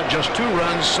 allowed just 2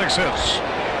 runs, 6 hits,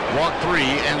 walked 3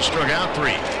 and struck out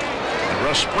 3. And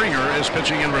Russ Springer is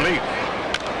pitching in relief.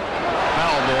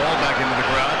 Foul ball back into the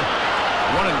crowd.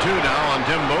 1-2 now on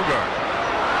Tim Bogart.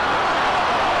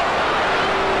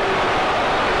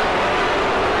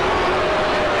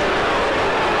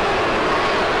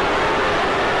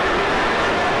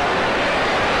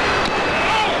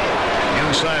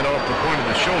 Inside off the point of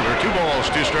the shoulder. 2 balls,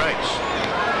 2 strikes.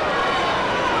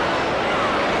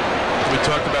 We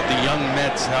talked about the young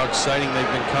Mets, how exciting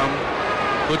they've become.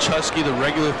 Butch Husky, the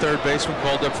regular third baseman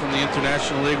called up from the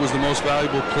International League, was the most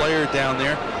valuable player down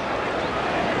there.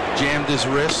 Jammed his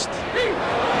wrist.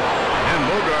 And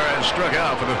Bogart has struck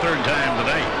out for the 3rd time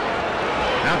tonight.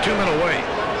 Now 2 men away.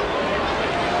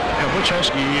 And Butch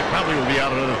Husky probably will be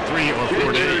out another 3 or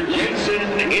 4 days. Jason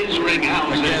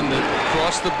Isringhausen. Again,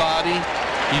 across the body,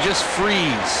 you just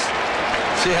freeze.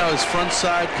 See how his front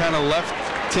side kind of left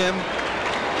Tim?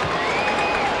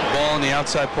 Ball on the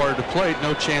outside part of the plate,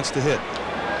 no chance to hit.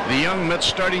 The young Mets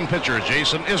starting pitcher,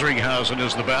 Jason Isringhausen,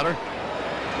 is the batter.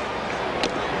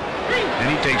 And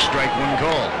he takes strike one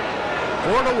call.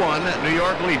 4-1, New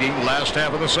York leading last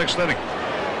half of the 6th inning.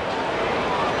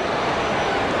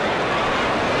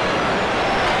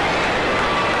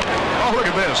 Oh, look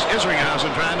at this.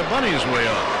 Isringhausen trying to bunt his way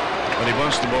up. But he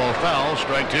bunts the ball foul,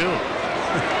 strike 2.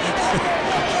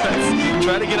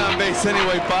 Try to get on base any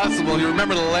way possible. You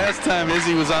remember the last time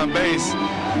Izzy was on base.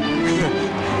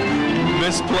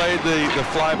 Misplayed the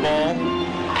fly ball.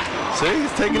 See,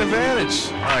 he's taking advantage.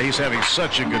 He's having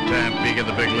such a good time being in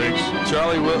the big leagues.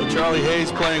 Charlie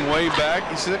Hayes playing way back.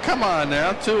 He said, come on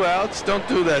now, 2 outs. Don't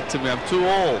do that to me. I'm too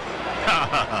old.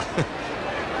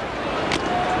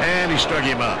 And he struck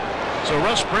him out. So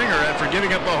Russ Springer, after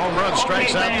giving up the home run,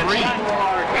 strikes out 3.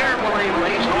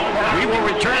 We will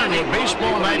return with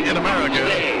Baseball Night in America,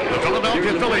 the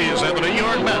Philadelphia Phillies and the New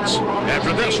York Mets,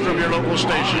 after this from your local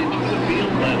station.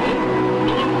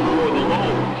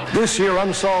 This year,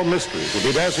 Unsolved Mysteries will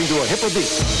be dancing to a hipper beat.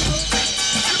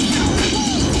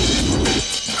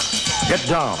 Get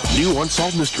down. New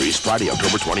Unsolved Mysteries, Friday,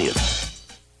 October 20th.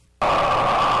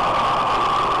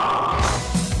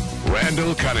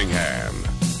 Randall Cunningham.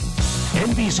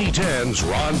 NBC 10's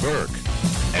Ron Burke.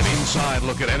 An inside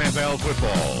look at NFL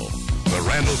football. The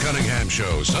Randall Cunningham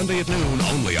Show, Sunday at noon,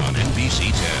 only on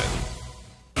NBC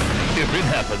 10. If it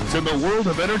happens in the world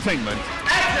of entertainment,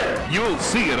 you'll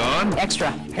see it on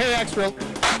Extra. Hey, Extra.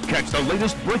 Catch the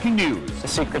latest breaking news. The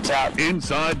secret's out.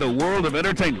 Inside the world of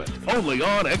entertainment, only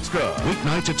on Extra.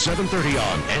 Weeknights at 7:30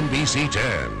 on NBC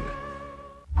 10.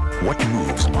 What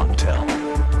moves Montel?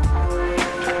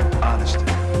 Honesty.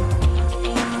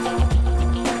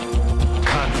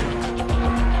 Confidence.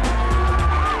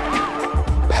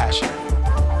 Passion.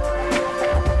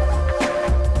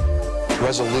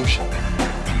 Resolution.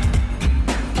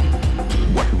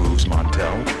 What moves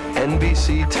Montel?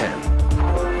 NBC 10.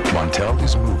 Montel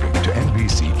is moving to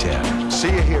NBC 10. See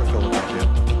you here, Philadelphia.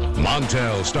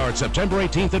 Montel starts September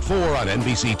 18th at 4 on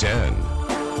NBC 10.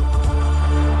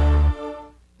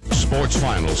 Sports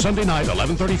Final, Sunday night,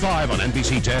 11:35 on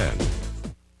NBC 10.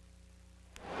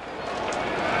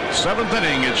 7th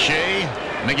inning, it's Shea.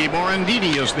 Mickey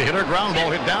Morandini is the hitter. Ground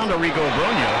ball hit down to Rico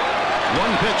Bronya.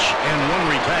 1 pitch and 1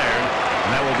 retired.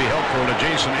 And that will be helpful to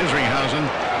Jason Isringhausen.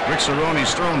 Rick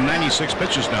Cerone's thrown 96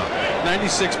 pitches now.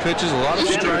 96 pitches, a lot of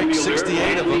strikes,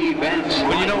 68 of them.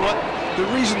 But you know what? The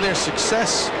reason their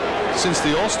success since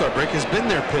the All-Star break has been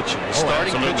their pitching. The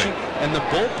starting pitching and the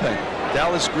bullpen.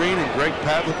 Dallas Green and Greg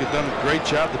Pavlik have done a great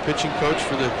job, the pitching coach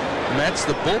for the Mets.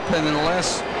 The bullpen in the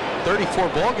last 34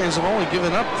 ball games have only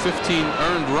given up 15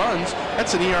 earned runs.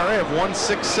 That's an ERA of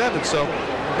 1.67, so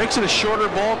it makes it a shorter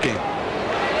ball game.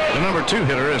 The number 2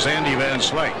 hitter is Andy Van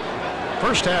Slyke.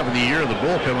 First half of the year, the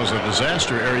bullpen was a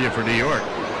disaster area for New York.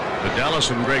 But Dallas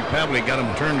and Greg Pavlik got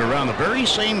them turned around. The very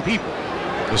same people.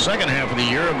 The second half of the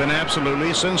year have been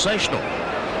absolutely sensational.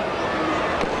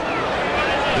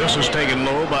 This is taken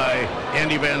low by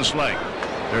Andy Van Slyke.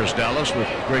 There's Dallas with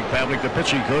Greg Pavlik, the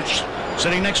pitching coach,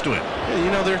 sitting next to him. Yeah,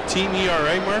 you know, their team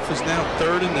ERA, Murph, is now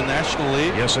 3rd in the National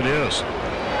League. Yes, it is.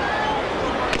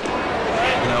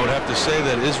 And I would have to say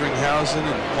that Isringhausen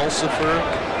and Pulsifer,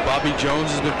 Bobby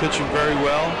Jones has been pitching very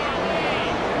well.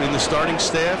 In the starting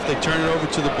staff, they turn it over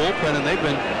to the bullpen, and they've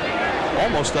been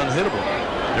almost unhittable.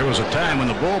 There was a time when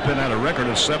the bullpen had a record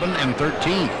of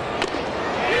 7-13.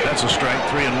 That's a strike,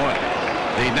 3-1.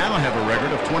 They now have a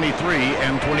record of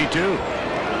 23-22.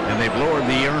 And they've lowered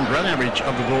the earned run average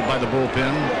of by the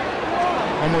bullpen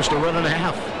almost a run and a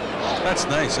half. That's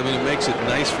nice. I mean, it makes it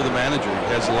nice for the manager.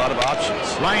 He has a lot of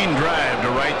options. Line drive to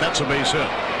right. That's a base hit.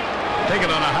 Taken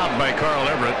on a hop by Carl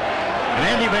Everett. And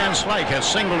Andy Van Slyke has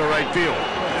single to right field.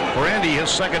 For Andy, his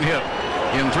second hit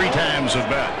in 3 times at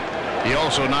bat. He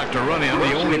also knocked a run in,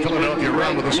 the only Philadelphia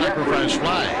run with a sacrifice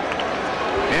fly.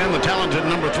 And the talented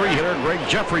number 3 hitter, Gregg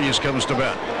Jeffries, comes to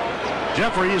bat.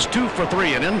 Jeffries 2 for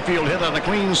 3, an infield hit on a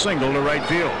clean single to right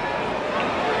field.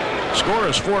 Score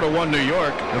is 4-1 New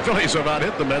York. The Phillies have out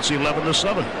hit the Mets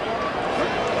 11-7.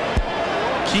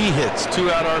 Key hits,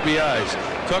 2-out RBIs.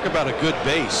 Talk about a good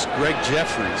base. Gregg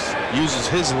Jeffries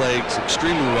uses his legs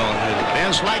extremely well in hitting.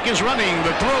 Van Slyke is running.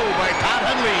 The throw by Todd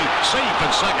Hundley, safe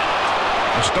at second.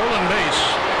 A stolen base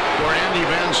for Andy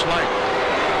Van Slyke.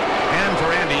 And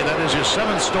for Andy, that is his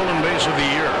 7th stolen base of the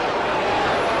year.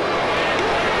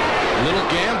 Little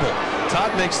gamble.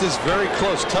 Todd makes this very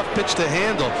close. Tough pitch to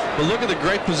handle. But look at the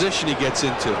great position he gets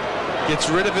into. Gets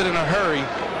rid of it in a hurry.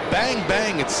 Bang,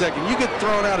 bang at second. You get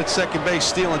thrown out at second base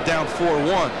stealing down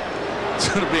 4-1. It's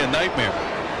going to be a nightmare.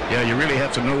 Yeah, you really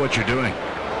have to know what you're doing.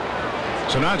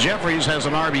 So now Jeffries has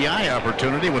an RBI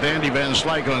opportunity with Andy Van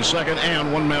Slyke on second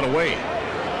and 1 man away.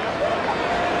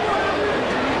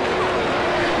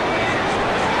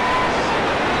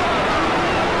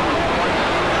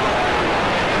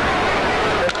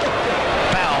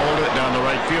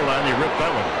 sideline. He ripped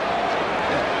that one.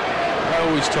 I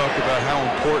always talk about how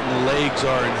important legs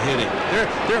are in hitting.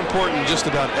 They're important in just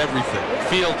about everything.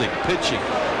 Fielding, pitching.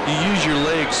 You use your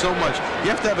legs so much. You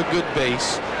have to have a good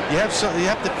base. You have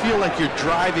to feel like you're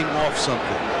driving off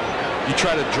something. You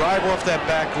try to drive off that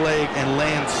back leg and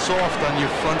land soft on your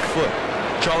front foot.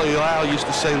 Charlie Lau used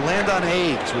to say, land on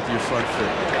eggs with your front foot.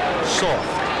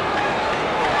 Soft.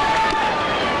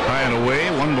 High and away,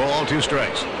 1 ball, 2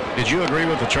 strikes. Did you agree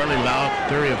with the Charlie Lau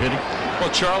theory of hitting? Well,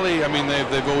 Charlie, I mean,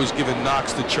 they've always given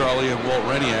knocks to Charlie and Walt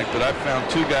Reniak, but I've found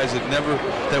 2 guys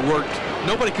that worked.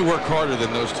 Nobody can work harder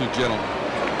than those 2 gentlemen.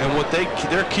 And what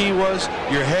their key was,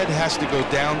 your head has to go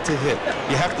down to hit.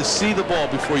 You have to see the ball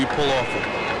before you pull off it.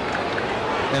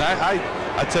 And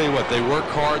I tell you what, they work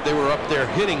hard. They were up there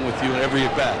hitting with you in every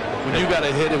at bat. When you got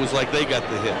a hit, it was like they got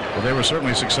the hit. Well, they were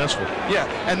certainly successful. Yeah,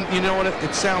 and you know what?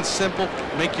 It sounds simple.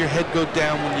 Make your head go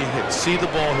down when you hit. See the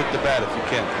ball hit the bat if you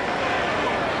can.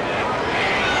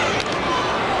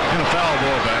 And a foul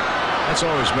ball back. That's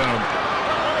always been a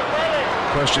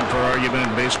question for argument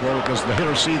in baseball. Does the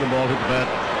hitter see the ball hit the bat?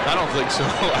 I don't think so.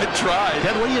 I tried.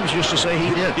 Ted Williams used to say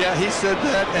he did. Yeah, he said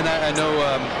that, and I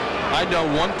know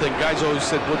one thing. Guys always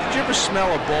said, well, did you ever smell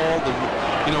a ball,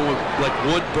 like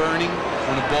wood burning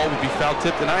when a ball would be foul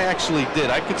tipped? And I actually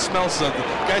did. I could smell something.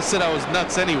 Guys said I was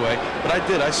nuts anyway, but I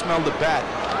did. I smelled the bat,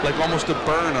 like almost a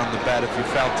burn on the bat if you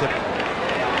foul tipped it.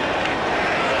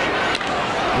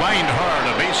 Lined hard,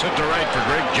 a base hit to right for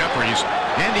Gregg Jeffries.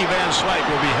 Andy Van Slyke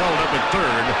will be held up at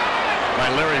third by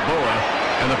Larry Boa.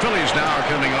 And the Phillies now are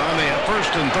coming on. They have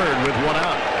first and third with 1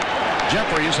 out.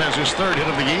 Jeffries has his 3rd hit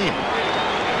of the game.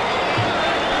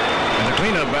 And the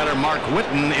cleanup batter, Mark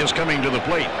Whitten, is coming to the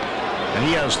plate. And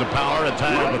he has the power to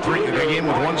tie up a game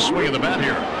with 1 swing of the bat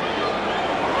here.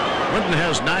 Whitten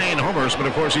has 9 homers, but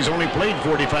of course he's only played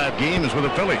 45 games with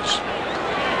the Phillies.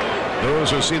 Those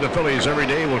who see the Phillies every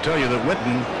day will tell you that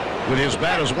Whitten, with his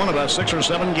bat, has won about 6 or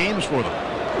 7 games for them.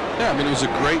 Yeah, I mean, it was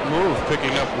a great move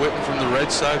picking up Whitten from the Red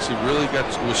Sox. He really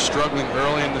was struggling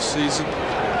early in the season.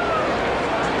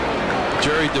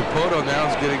 Jerry DiPoto now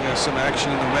is getting some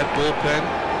action in the Met bullpen.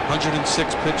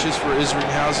 106 pitches for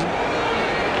Isringhausen.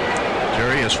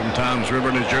 Jerry is from Toms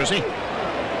River, New Jersey.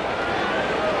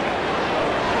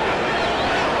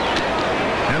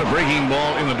 And a breaking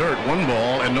ball in the dirt. 1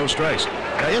 ball and no strikes.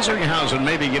 Now, Isringhausen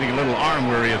may be getting a little arm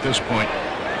weary at this point.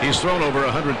 He's thrown over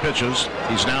 100 pitches.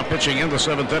 He's now pitching in the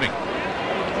 7th inning.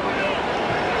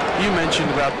 You mentioned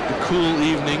about the cool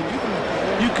evening.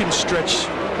 You can stretch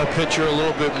a pitcher a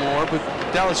little bit more, but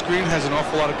Dallas Green has an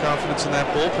awful lot of confidence in that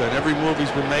bullpen. Every move he's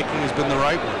been making has been the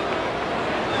right one.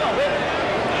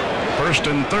 First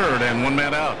and third, and 1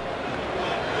 man out.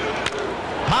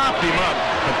 Popped him up,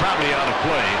 but probably out of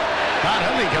play. Todd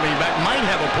Hundley coming back, might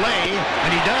have a play, and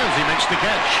he does. He makes the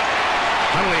catch.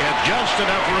 Hundley had just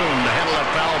enough room to handle that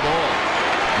foul ball.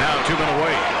 Now 2 men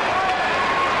away.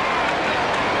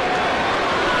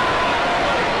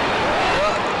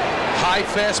 High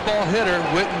fastball hitter.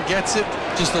 Whitten gets it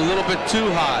just a little bit too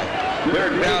high.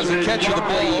 Now, as a catcher, the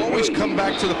ball always come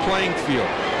back to the playing field.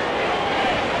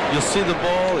 You'll see the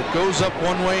ball, it goes up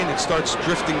one way and it starts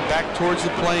drifting back towards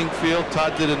the playing field.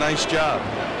 Todd did a nice job.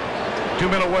 2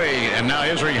 men away, and now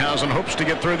Isringhausen hopes to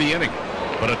get through the inning.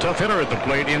 But a tough hitter at the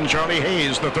plate in Charlie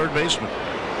Hayes, the 3rd baseman.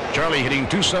 Charlie hitting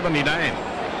 .279.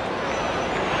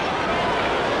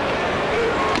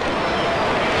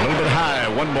 A little bit high,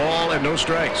 1 ball and no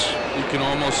strikes. You can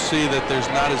almost see that there's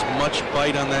not as much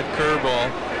bite on that curveball.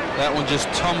 That one just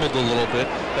tumbled a little bit.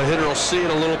 The hitter will see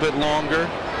it a little bit longer.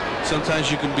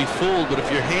 Sometimes you can be fooled, but if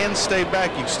your hands stay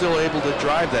back, you're still able to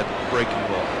drive that breaking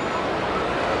ball.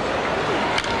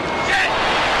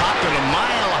 Popped it a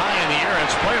mile high in the air.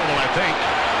 It's playable, I think.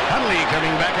 Hundley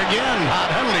coming back again.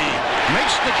 Todd Hundley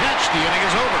makes the catch. The inning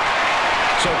is over.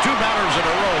 So 2 batters in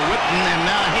a row. Whitten and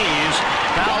now Hayes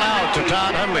foul out to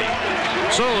Todd Hundley.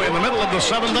 So in the middle of the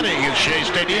 7th inning at Shea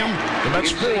Stadium, the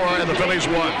Mets 4 and the Phillies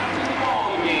 1.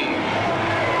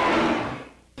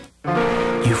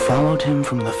 You followed him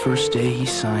from the first day he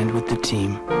signed with the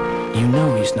team. You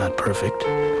know he's not perfect,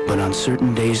 but on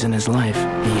certain days in his life,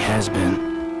 he has been.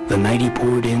 The night he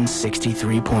poured in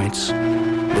 63 points.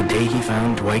 The day he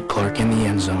found Dwight Clark in the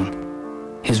end zone.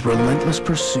 His relentless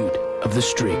pursuit of the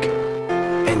streak.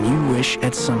 And you wish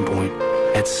at some point,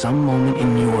 at some moment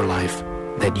in your life,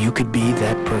 that you could be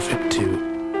that perfect too.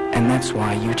 And that's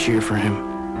why you cheer for him.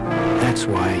 That's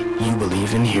why you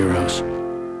believe in heroes.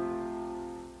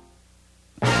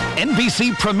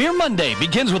 NBC Premiere Monday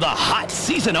begins with a hot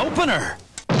season opener.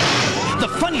 The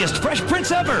funniest Fresh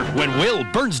Prince ever when Will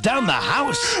burns down the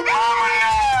house.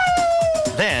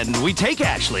 Then we take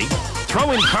Ashley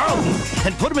throw in Carlton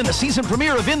and put him in the season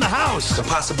premiere of In the House. The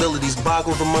possibilities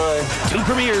boggle the mind. 2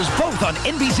 premieres, both on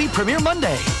NBC Premiere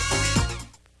Monday.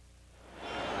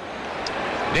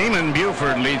 Damon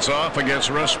Buford leads off against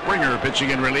Russ Springer pitching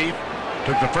in relief.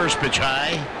 Took the first pitch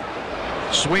high.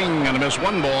 Swing and a miss,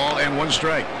 1 ball and 1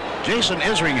 strike. Jason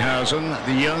Isringhausen,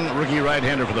 the young rookie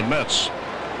right-hander for the Mets,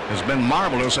 has been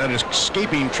marvelous at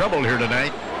escaping trouble here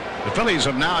tonight. The Phillies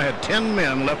have now had 10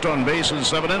 men left on base in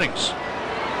 7 innings.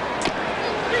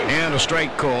 And a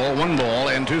strike call, 1 ball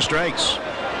and 2 strikes.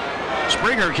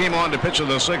 Springer came on to pitch in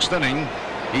the 6th inning.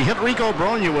 He hit Rico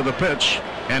Brogna with a pitch,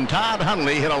 and Todd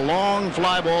Hundley hit a long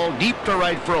fly ball deep to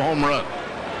right for a home run.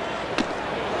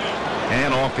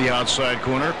 And off the outside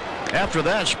corner. After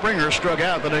that, Springer struck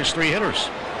out the next 3 hitters.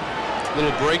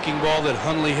 Little breaking ball that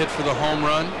Hundley hit for the home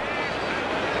run.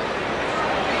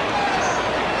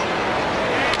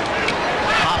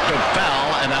 Popped it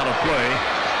foul and out of play.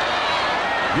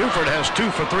 Buford has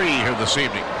 2 for 3 here this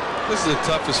evening. This is the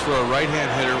toughest for a right-hand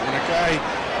hitter. When a guy,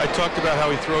 I talked about how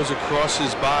he throws across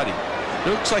his body.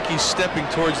 It looks like he's stepping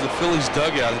towards the Phillies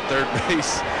dugout at third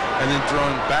base and then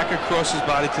throwing back across his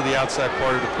body to the outside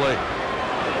part of the plate.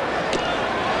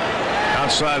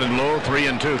 Outside and low,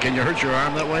 3-2. Can you hurt your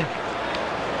arm that way?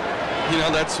 You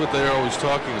know, that's what they're always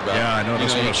talking about. Yeah, I know.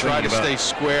 That's what I was try to thinking about.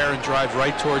 stay square and drive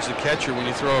right towards the catcher. When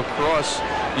you throw across,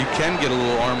 you can get a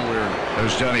little arm wear.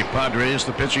 There's Johnny Padres,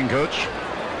 the pitching coach.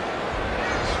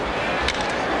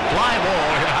 Fly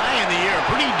ball hit high in the air,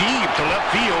 pretty deep to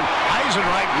left field.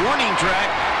 Isringhausen, warning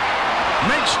track,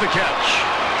 makes the catch.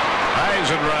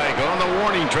 Isringhausen on the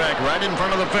warning track right in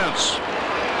front of the fence.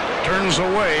 Turns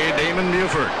away Damon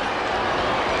Buford.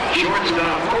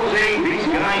 Shortstop Jose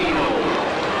Vizcaíno.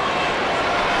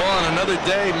 Well, on another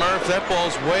day, Murph, that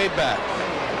ball's way back.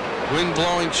 Wind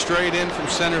blowing straight in from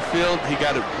center field. He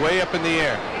got it way up in the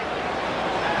air.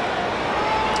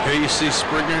 Here you see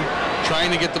Springer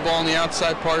trying to get the ball on the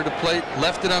outside part of the plate.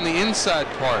 Left it on the inside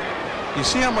part. You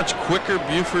see how much quicker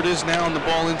Buford is now on the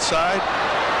ball inside?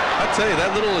 I'll tell you,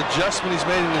 that little adjustment he's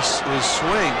made in his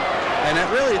swing, and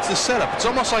that really, it's a setup. It's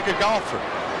almost like a golfer.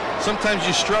 Sometimes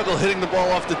you struggle hitting the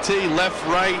ball off the tee, left,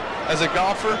 right, as a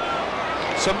golfer.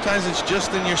 Sometimes it's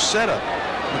just in your setup.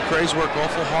 McRae's worked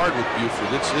awful hard with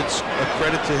Buford. It's a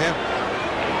credit to him.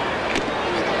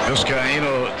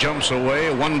 Vizcaíno jumps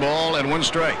away, 1 ball and 1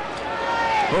 strike.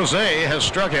 Jose has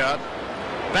struck out,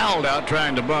 fouled out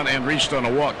trying to bunt, and reached on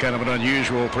a walk. Kind of an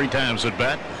unusual 3 times at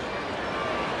bat.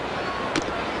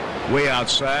 Way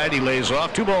outside, he lays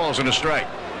off, 2 balls and a strike.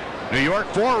 New York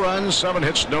 4 runs, 7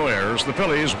 hits, no errors. The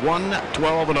Phillies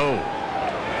 1-12-0.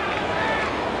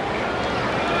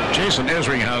 Jason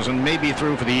Isringhausen may be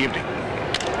through for the evening.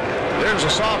 There's a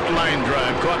soft line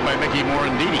drive caught by Mickey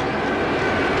Morandini.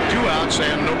 2 outs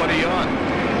and nobody on.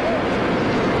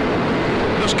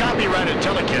 This copyrighted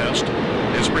telecast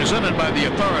is presented by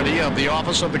the authority of the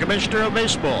Office of the Commissioner of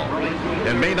Baseball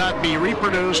and may not be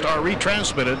reproduced or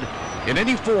retransmitted in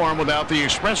any form without the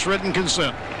express written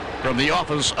consent from the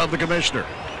Office of the Commissioner.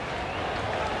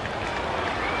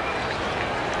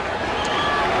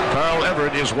 Carl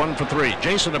Everett is 1 for 3.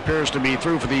 Jason appears to be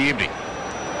through for the evening.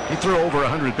 He threw over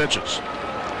 100 pitches.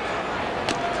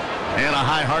 And a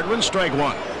high hard one, strike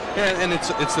 1. Yeah, and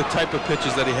it's the type of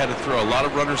pitches that he had to throw. A lot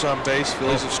of runners on base.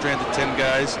 Phillies have stranded 10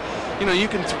 guys. You know,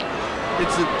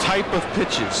 it's the type of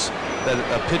pitches that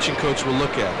a pitching coach will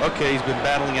look at. Okay, he's been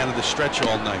battling out of the stretch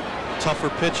all night. Tougher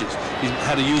pitches. He's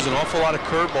had to use an awful lot of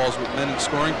curveballs with men in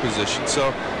scoring position.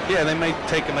 So, yeah, they may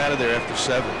take him out of there after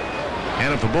 7.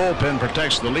 And if the bullpen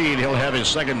protects the lead, he'll have his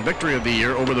 2nd victory of the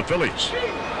year over the Phillies.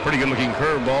 Pretty good-looking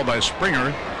curveball by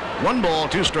Springer. 1 ball,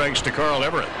 2 strikes to Carl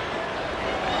Everett.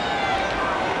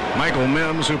 Michael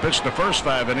Mimbs, who pitched the first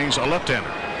 5 innings, a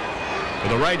left-hander.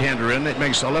 With a right-hander in, it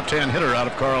makes a left-hand hitter out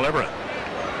of Carl Everett.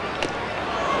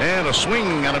 And a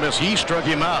swing and a miss. He struck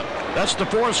him out. That's the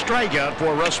 4th strikeout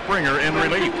for Russ Springer in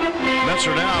relief. Mets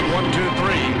are down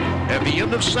 1-2-3. At the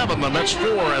end of 7, the Mets 4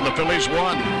 and the Phillies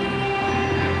 1.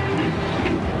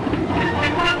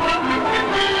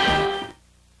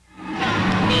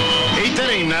 Eighth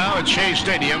inning now at Shea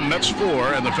Stadium. Mets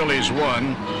 4 and the Phillies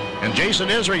 1. And Jason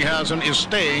Isringhausen is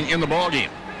staying in the ballgame.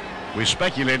 We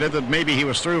speculated that maybe he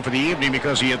was through for the evening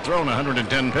because he had thrown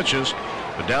 110 pitches.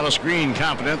 But Dallas Green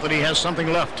confident that he has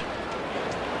something left.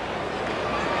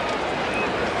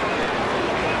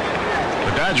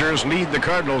 The Dodgers lead the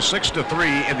Cardinals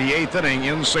 6-3 in the 8th inning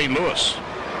in St. Louis.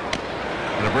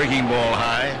 And a breaking ball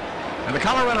high. And the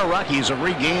Colorado Rockies have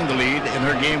regained the lead in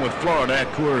their game with Florida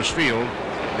at Coors Field.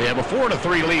 They have a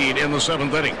 4-3 lead in the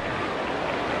 7th inning.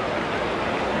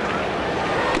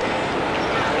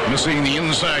 Missing the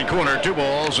inside corner, 2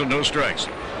 balls and no strikes.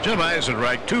 Jim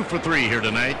Eisenreich 2 for 3 here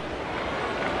tonight.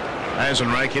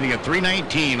 Eisenreich hitting at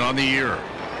 .319 on the year.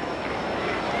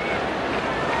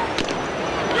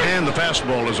 And the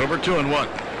fastball is over 2-1.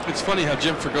 It's funny how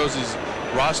Jim Fragosi's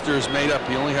roster is made up.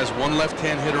 He only has one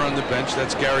left-hand hitter on the bench.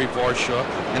 That's Gary Varshaw.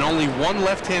 And only one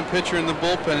left-hand pitcher in the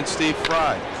bullpen. It's Steve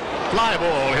Fry. Fly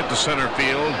ball hit the center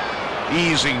field.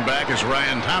 Easing back is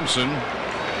Ryan Thompson.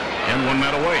 And 1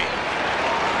 man away.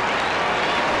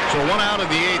 So 1 out of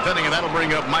the 8th inning, and that'll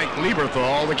bring up Mike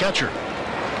Lieberthal, the catcher.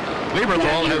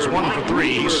 Lieberthal has 1 for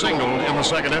 3. He singled in the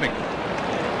 2nd inning.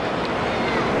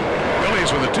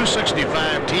 Phillies with a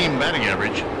 .265 team batting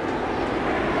average.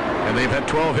 And they've had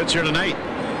 12 hits here tonight.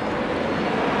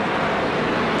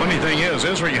 Funny thing is,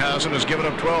 Isringhausen has given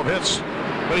up 12 hits,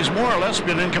 but he's more or less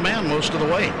been in command most of the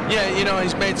way. Yeah, you know,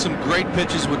 he's made some great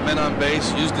pitches with men on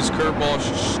base, used his curveball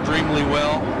extremely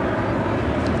well.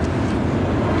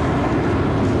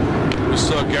 We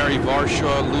saw Gary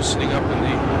Varshaw loosening up in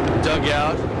the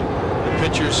dugout. The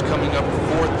pitcher's coming up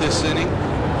 4th this inning.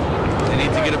 They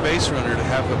need to get a base runner to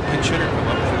have a pinch hitter come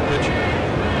up for the pitcher.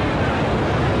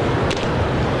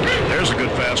 There's a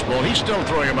good fastball. He's still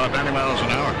throwing about 90 miles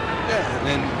an hour. Yeah,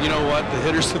 and you know what? The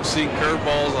hitters have seen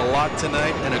curveballs a lot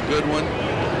tonight, and a good one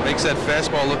makes that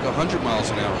fastball look 100 miles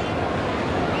an hour.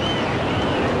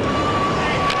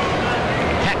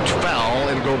 Hacked foul.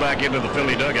 It'll go back into the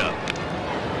Philly dugout.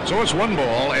 So it's 1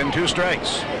 ball and 2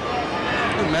 strikes.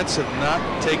 The Mets have not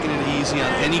taken it easy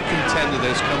on any contender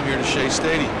that's come here to Shea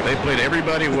Stadium. They played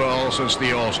everybody well since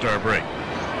the All-Star break.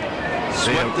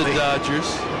 Swept the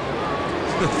Dodgers.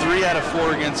 3 out of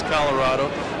 4 against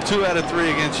Colorado. 2 out of 3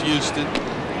 against Houston.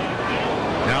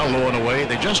 Now low and away.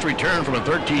 They just returned from a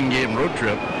 13-game road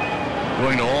trip,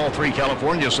 going to all 3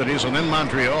 California cities and then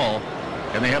Montreal.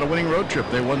 And they had a winning road trip.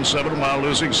 They won 7 while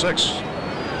losing 6.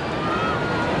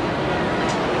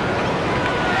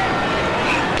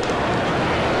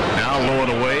 Low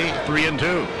and away,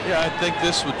 3-2. Yeah, I think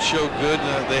this would show good.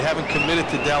 They haven't committed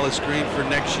to Dallas Green for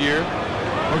next year.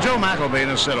 Well, Joe McElvain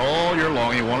has said all year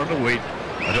long he wanted to wait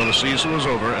until the season was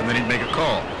over and then he'd make a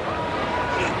call.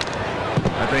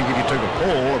 I think if you took a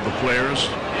poll of the players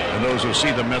and those who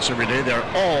see the Mets every day, they're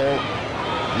all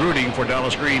rooting for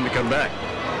Dallas Green to come back.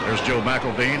 There's Joe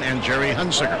McElvain and Jerry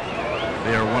Hunsicker.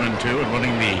 They are 1-2 and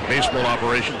running the baseball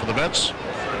operation for the Mets.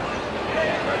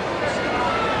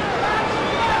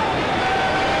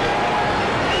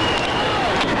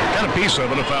 A piece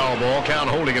of it, a foul ball, count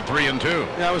holding at 3-2.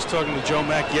 Yeah, I was talking to Joe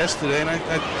Mack yesterday, and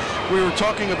we were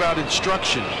talking about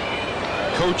instruction,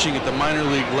 coaching at the minor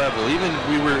league level.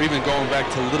 We were even going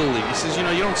back to Little League. He says, you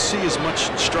know, you don't see as much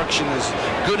instruction as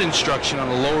good instruction on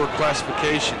the lower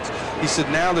classifications. He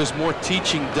said now there's more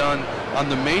teaching done on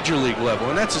the major league level,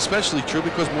 and that's especially true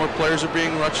because more players are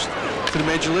being rushed to the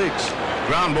major leagues.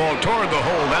 Ground ball toward the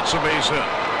hole. That's a base hit.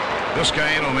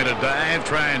 Vizcaino made a dive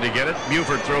trying to get it.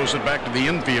 Buford throws it back to the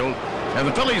infield, and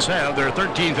the Phillies have their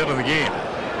 13th hit of the game.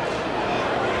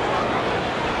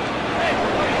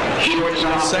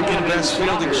 Second best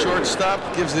fielding shortstop,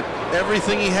 gives it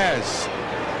everything he has.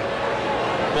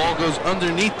 Ball goes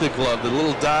underneath the glove, the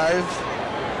little dive.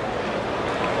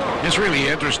 It's really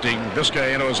interesting.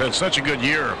 Vizcaino has had such a good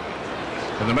year,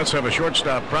 and the Mets have a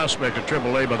shortstop prospect at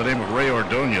AAA by the name of Ray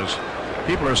Ordonez.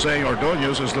 People are saying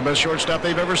Ordonez is the best shortstop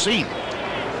they've ever seen.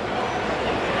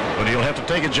 But he'll have to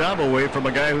take a job away from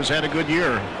a guy who's had a good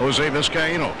year, Jose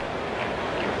Vizcaino.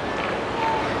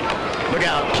 Look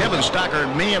out, Kevin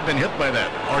Stockard may have been hit by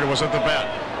that, or was it the bat?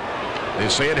 They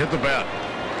say it hit the bat.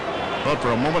 But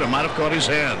for a moment, it might have caught his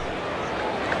hand.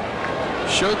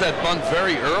 Showed that bunt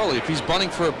very early. If he's bunting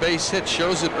for a base hit,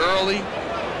 shows it early.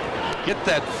 Get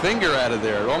that finger out of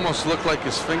there. It almost looked like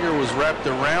his finger was wrapped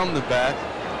around the bat.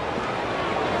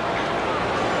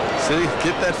 See,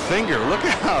 get that finger. Look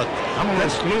out. I'm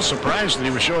a little surprised that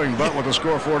he was showing bunt with a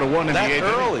score 4-1 in the 8th.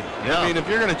 That early. Yeah. I mean, if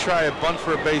you're going to try a bunt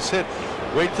for a base hit,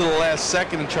 wait till the last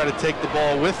second and try to take the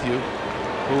ball with you.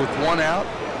 But with 1 out,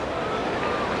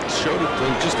 showed it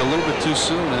just a little bit too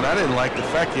soon, and I didn't like the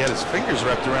fact he had his fingers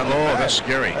wrapped around the bat. Oh, that's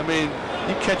scary. I mean,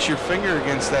 you catch your finger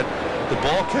against that, the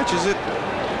ball catches it,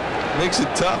 makes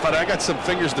it tough. I got some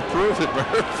fingers to prove it,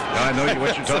 Murph. I know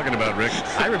what you're talking about, Rick.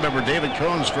 I remember David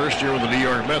Cohn's first year with the New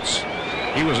York Mets.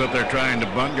 He was up there trying to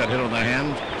bunt, got hit on the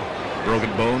hand,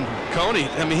 broken bone. Coney,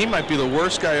 I mean, he might be the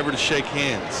worst guy ever to shake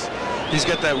hands. He's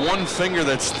got that one finger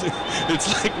that's,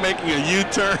 it's like making a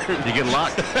U-turn. You get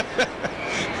locked.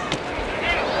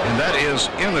 And that is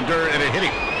in the dirt, and it hit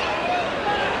him.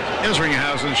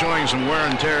 Isringhausen showing some wear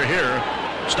and tear here.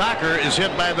 Stocker is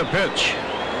hit by the pitch.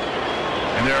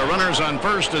 And there are runners on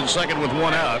first and second with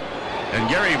 1 out. And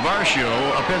Gary Varshaw,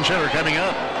 a pinch hitter, coming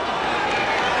up.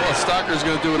 Well, Stocker's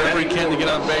going to do whatever he can to get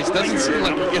on base. Doesn't seem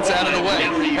like he gets out of the way.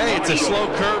 Hey, it's a slow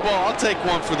curveball. I'll take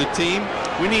one for the team.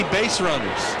 We need base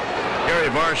runners. Gary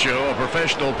Varsho, a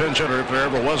professional pinch hitter if there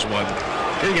ever was one,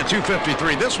 hitting at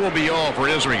 .253. This will be all for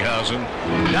Isringhausen.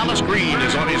 Dallas Green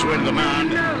is on his way to the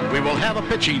mound. We will have a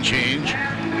pitching change.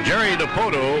 Jerry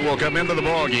DiPoto will come into the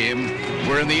ball game.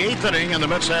 We're in the 8th inning, and the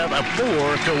Mets have a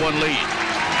 4-1 lead.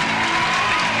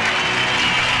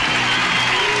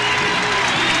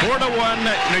 4-1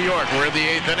 New York. We're in the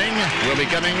 8th inning. We'll be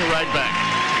coming right back.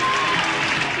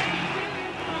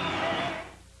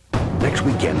 Next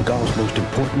weekend, golf's most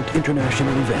important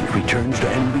international event returns to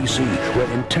NBC, where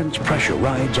intense pressure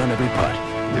rides on every putt.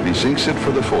 If he sinks it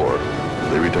for the 4,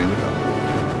 they retain the cup.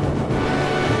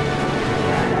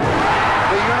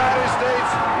 The United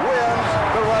States wins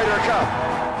the Ryder Cup.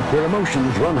 Their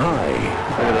emotions run high.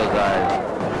 Look at those eyes.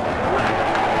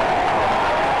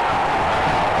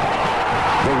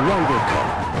 The Ryder Cup.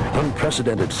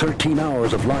 Unprecedented 13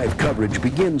 hours of live coverage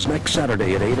begins next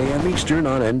Saturday at 8 a.m. Eastern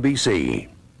on NBC.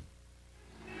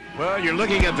 Well, you're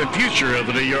looking at the future of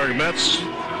the New York Mets.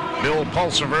 Bill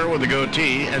Pulsifer with the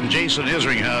goatee and Jason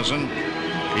Isringhausen.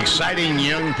 Exciting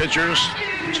young pitchers.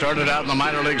 Started out in the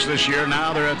minor leagues this year.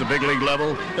 Now they're at the big league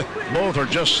level. Both are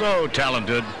just so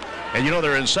talented. And, you know,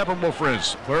 they're inseparable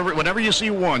friends. Whenever you see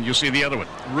one, you see the other one.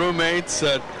 Roommates,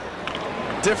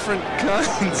 different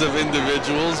kinds of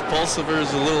individuals.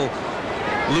 Pulsifer's a little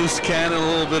loose cannon, a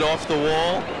little bit off the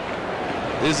wall.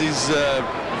 Izzy's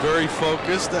very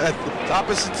focused. At the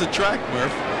opposites attract,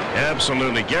 Murph.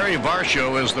 Absolutely. Gary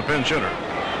Varsho is the pinch hitter.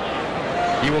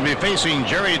 He will be facing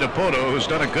Jerry DiPoto, who's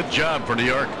done a good job for New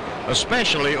York,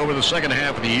 especially over the second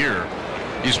half of the year.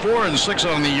 He's 4-6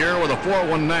 on the year with a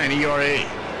 4.19 ERA.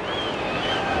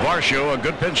 Varsho, a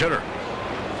good pinch hitter.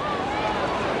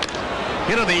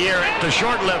 Hit of the air to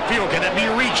short left field. Can it be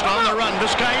reached on the run?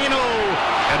 Vizcaino.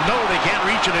 And no, they can't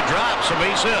reach it. It drops. A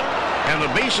base hit. And the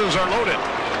bases are loaded.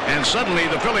 And suddenly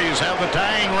the Phillies have the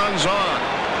tying runs on.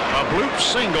 A bloop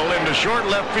single into short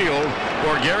left field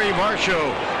for Gary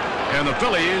Varsho. And the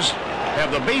Phillies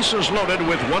have the bases loaded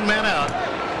with one man out.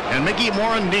 And Mickey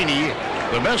Morandini,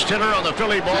 the best hitter on the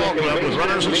Philly ball club with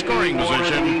runners in scoring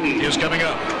position, is coming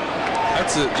up.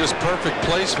 That's just perfect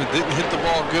placement. Didn't hit the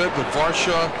ball good, but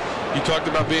Varsho, you talked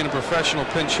about being a professional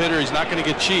pinch hitter. He's not going to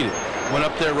get cheated. Went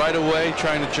up there right away,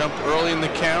 trying to jump early in the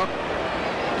count.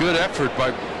 Good effort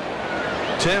by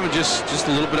Tim, just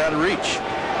a little bit out of reach.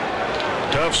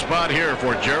 Tough spot here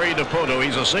for Jerry DiPoto.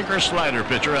 He's a sinker slider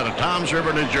pitcher out of Toms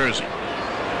River, New Jersey.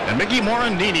 And Mickey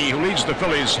Morandini, who leads the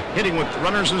Phillies, hitting with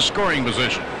runners in scoring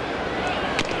position.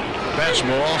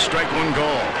 Fastball, strike one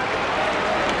call.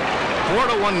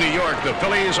 4-1 New York. The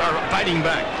Phillies are fighting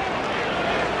back.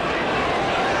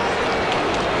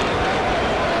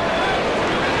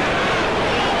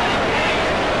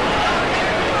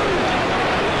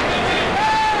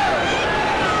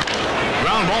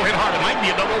 Ground ball hit hard. It might be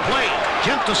a double play.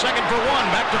 Kent to second for one.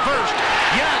 Back to first.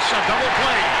 Yes, a double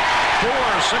play.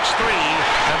 4-6-3,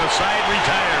 and the side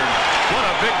retired. What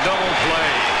a big double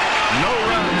play. No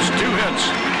runs, 2 hits,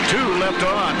 2 left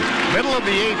on. Middle of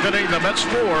the 8th inning, the Mets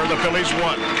 4, the Phillies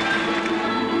 1.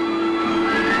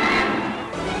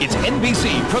 It's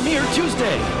NBC Premiere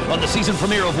Tuesday. On the season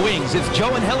premiere of Wings, it's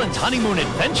Joe and Helen's honeymoon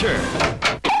adventure.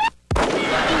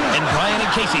 And Brian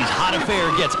and Casey's hot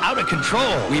affair gets out of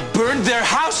control. We burned their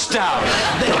house down.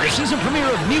 Then the season premiere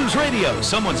of News Radio.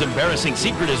 Someone's embarrassing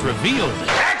secret is revealed.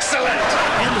 Excellent!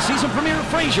 And the season premiere of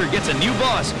Frasier gets a new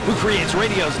boss who creates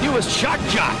radio's newest shock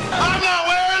jock. I'm not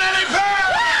wearing any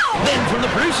pants! Then from the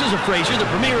producers of Frasier, the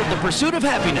premiere of The Pursuit of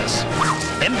Happiness.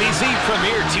 NBC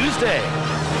Premiere Tuesday.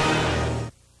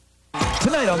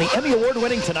 Tonight on the Emmy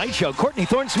Award-winning Tonight Show, Courtney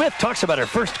Thorne-Smith talks about her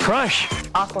first crush.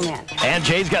 Aquaman. And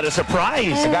Jay's got a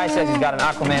surprise. The guy says he's got an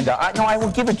Aquaman doll. No, I will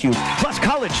give it to you. Plus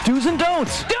college do's and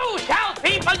don'ts. Do tell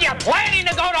people you're planning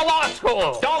to go to law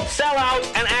school. Don't sell out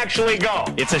and actually go.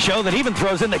 It's a show that even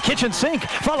throws in the kitchen sink,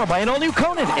 followed by an all-new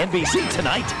Conan. NBC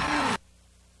tonight.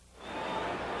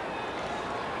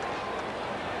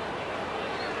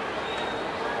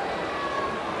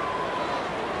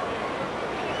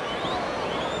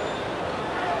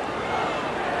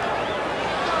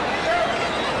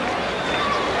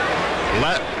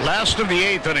 Last of the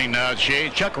 8th inning now, Shea.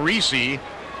 Chuck Reese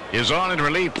is on in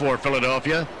relief for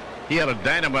Philadelphia. He had a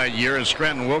dynamite year at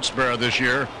Scranton Wilkes-Barre this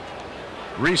year.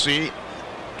 Reese,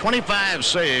 25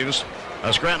 saves,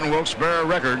 a Scranton Wilkes-Barre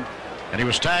record, and he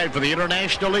was tied for the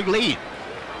International League lead.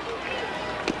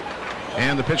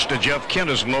 And the pitch to Jeff Kent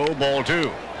is low, ball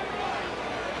 2.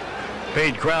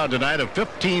 Paid crowd tonight of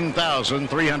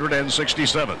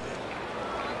 15,367.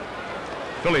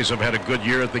 Phillies have had a good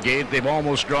year at the gate. They've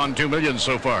almost drawn $2 million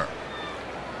so far.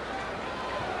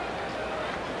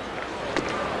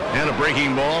 And a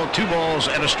breaking ball, 2 balls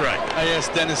and a strike. I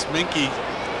asked Dennis Minke,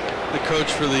 the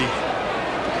coach for the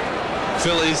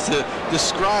Phillies, to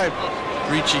describe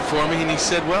Ricci for me, and he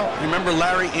said, well, remember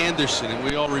Larry Anderson? And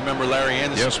we all remember Larry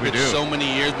Anderson. Yes, we do. So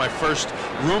many years. My first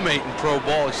roommate in pro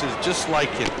ball. He says, just like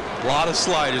it. A lot of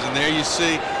sliders. And there you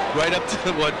see, right up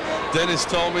to what Dennis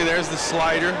told me, there's the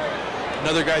slider.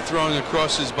 Another guy throwing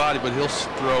across his body, but he'll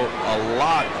throw a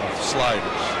lot of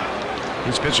sliders.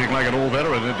 He's pitching like an old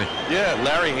veteran, isn't he? Yeah,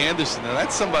 Larry Anderson. Now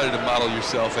that's somebody to model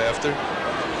yourself after.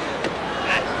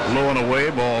 Low and away,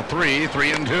 ball 3,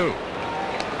 3-2.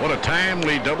 What a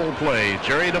timely double play.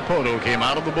 Jerry DiPoto came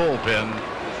out of the bullpen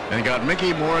and got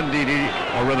Mickey Morandini,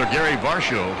 or rather Gary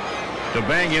Varsho, to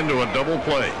bang into a double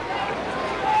play.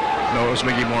 No, it was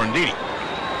Mickey Morandini.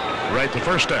 Right the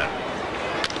first time.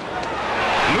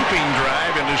 Looping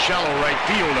drive into shallow right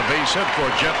field, a base hit for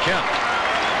Jeff Kent.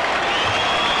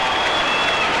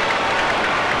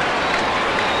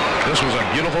 This was a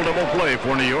beautiful double play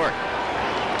for New York.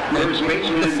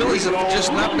 The Phillies have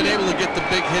just not been able to get the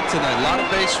big hit tonight. A lot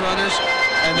of base runners,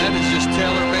 and that is just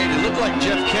tailor-made. It looked like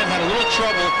Jeff Kent had a little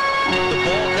trouble. The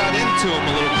ball got into him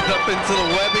a little bit, up into the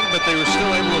webbing, but they were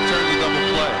still able to turn the double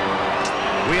play.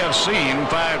 We have seen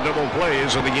 5 double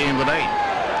plays in the game tonight.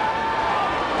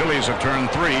 Phillies have turned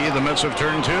 3. The Mets have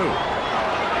turned 2.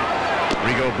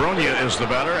 Rico Brogna is the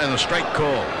batter, and the strike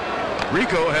call.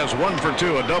 Rico has 1 for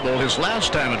 2, a double. His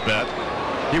last time at bat,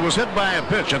 he was hit by a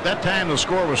pitch. At that time, the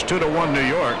score was 2-1 New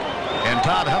York, and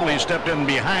Todd Hundley stepped in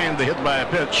behind the hit by a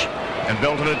pitch and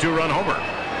belted a 2-run homer.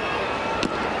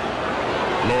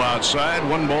 Low outside,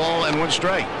 1 ball and 1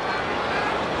 strike.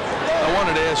 I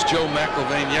wanted to ask Joe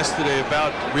McIlvaine yesterday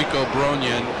about Rico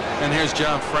Brogna, and here's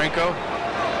John Franco,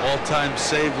 all-time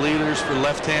save leaders for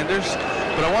left-handers.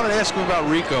 But I wanted to ask him about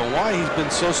Rico, why he's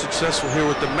been so successful here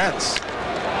with the Mets.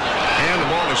 And the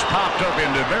ball is popped up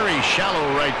into very shallow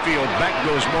right field. Back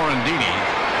goes Morandini.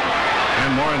 And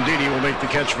Morandini will make the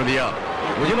catch for the out.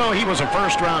 Well, you know, he was a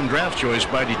first-round draft choice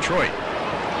by Detroit.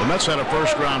 The Mets had a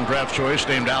first-round draft choice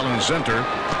named Alan Zinter.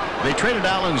 They traded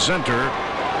Alan Zinter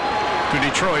to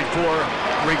Detroit for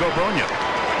Rico Brogna.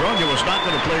 Brogna was not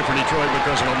going to play for Detroit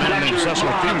because of a man named Cecil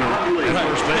Fielder at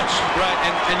first base. Right,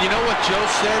 and you know what Joe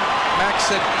said? Max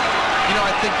said, you know,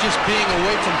 I think just being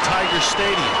away from Tiger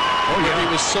Stadium, where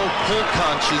he was so pull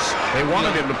conscious. They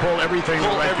wanted him to pull everything.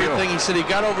 He said he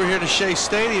got over here to Shea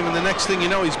Stadium, and the next thing you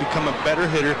know, he's become a better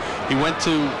hitter. He went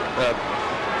to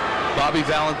Bobby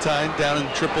Valentine down in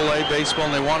AAA baseball,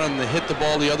 and they wanted him to hit the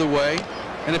ball the other way,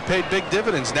 and it paid big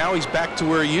dividends. Now he's back to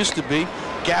where he used to be,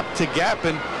 gap to gap,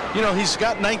 and you know, he's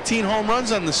got 19 home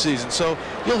runs on the season, so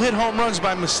you'll hit home runs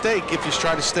by mistake if you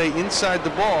try to stay inside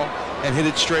the ball and hit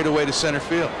it straight away to center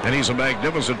field. And he's a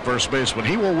magnificent first baseman.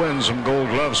 He will win some gold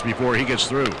gloves before he gets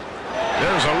through.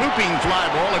 There's a looping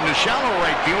fly ball into shallow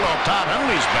right field off Todd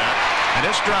Hundley's bat, and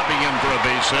it's dropping in for a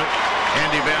base hit.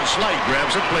 Andy Van Slyke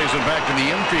grabs it, plays it back to the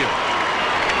infield.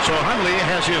 So Hundley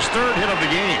has his 3rd hit of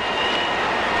the game.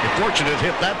 A fortunate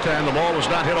hit that time. The ball was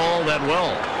not hit all that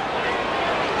well.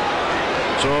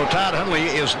 So Todd Hundley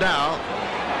is now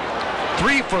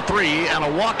 3 for 3 and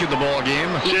a walk in the ball game.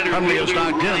 Hundley has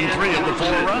knocked in 3 of the 4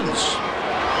 runs.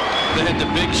 They had the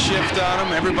big shift on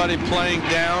him. Everybody playing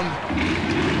down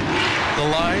the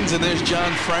lines, and there's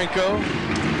John Franco.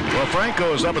 Well,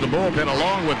 Franco is up in the bullpen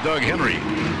along with Doug Henry.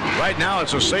 Right now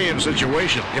it's a save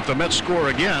situation. If the Mets score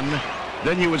again,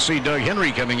 then you would see Doug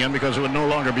Henry coming in because it would no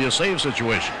longer be a save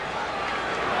situation.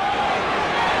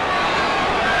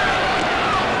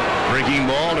 Breaking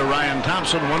ball to Ryan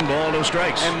Thompson, 1 ball, no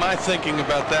strikes. And my thinking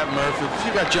about that, Murph, if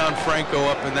you got John Franco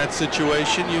up in that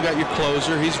situation, you got your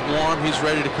closer, he's warm, he's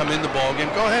ready to come in the ball game.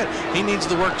 Go ahead. He needs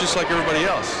to work just like everybody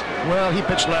else. Well, he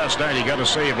pitched last night. He got a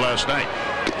save last night.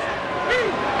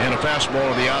 And a fastball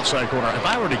to the outside corner. If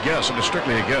I were to guess, and it's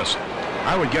strictly a guess,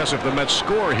 I would guess if the Mets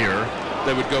score here,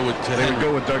 they would go with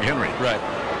Doug Henry. Right.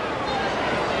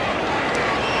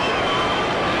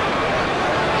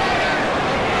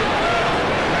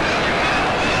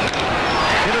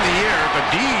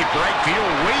 Deep right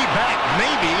field, way back,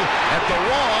 maybe at the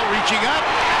wall, reaching up.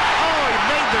 Oh, he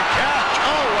made the catch.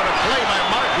 Oh, what a play by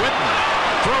Mark Whitten.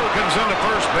 Throw comes into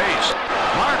first base.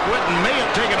 Mark Whitten may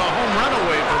have taken a home run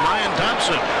away from Ryan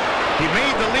Thompson. He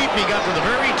made the leap. He got to the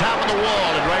very top of the wall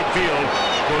in right field.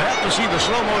 We'll have to see the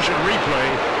slow motion replay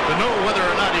to know whether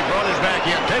or not he brought it back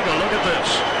in. Take a look at this.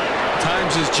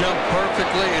 Times his jump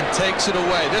perfectly and takes it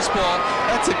away. This ball,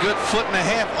 that's a good 1.5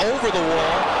 feet over the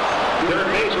wall.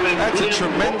 That's a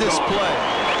tremendous play.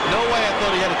 No way I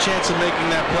thought he had a chance of making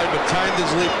that play, but timed his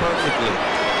leap perfectly.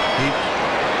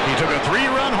 He took a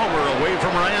 3-run homer away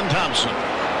from Ryan Thompson.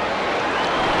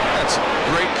 That's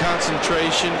great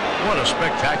concentration. What a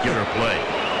spectacular play.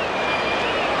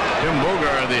 Tim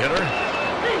Bogart, the hitter,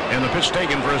 and the pitch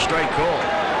taken for a strike call.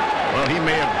 Well, he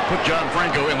may have put John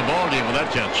Franco in the ballgame with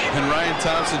that catch. And Ryan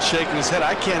Thompson shaking his head.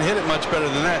 I can't hit it much better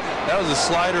than that. That was a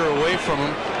slider away from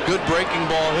him. Good breaking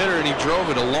ball hitter, and he drove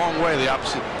it a long way the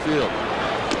opposite field.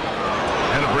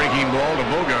 And a breaking ball to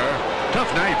Bogart.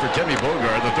 Tough night for Timmy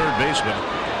Bogart, the third baseman.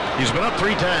 He's been up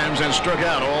 3 times and struck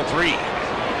out all 3.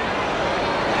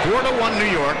 4-1 New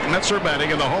York. Mets are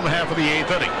batting in the home half of the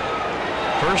 8th inning.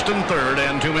 First and third,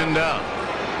 and 2 men down.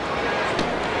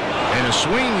 And a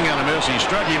swing and a miss. He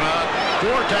struck him out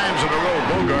 4 times in a row.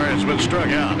 Bogart has been struck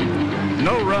out.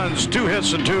 No runs, 2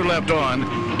 hits, and 2 left on.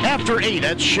 After 8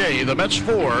 at Shea, the Mets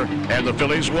 4 and the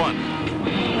Phillies 1.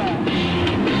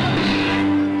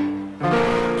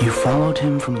 You followed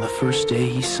him from the first day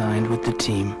he signed with the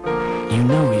team. You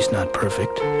know he's not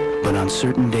perfect, but on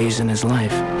certain days in his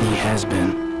life, he has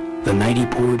been. The night he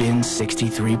poured in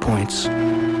 63 points.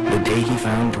 The day he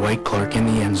found Dwight Clark in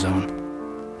the end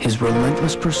zone. His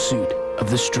relentless pursuit of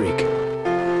the streak.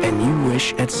 And you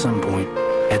wish at some point,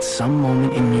 at some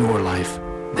moment in your life,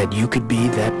 that you could be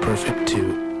that perfect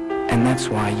too. And that's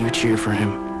why you cheer for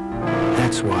him.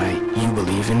 That's why you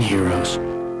believe in heroes.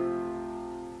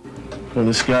 Well,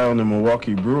 this guy on the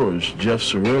Milwaukee Brewers, Jeff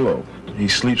Cirillo, he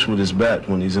sleeps with his bat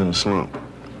when he's in a slump.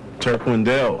 Turk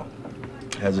Wendell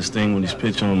has this thing when he's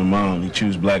pitching on the mound. He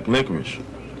chews black licorice.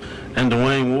 And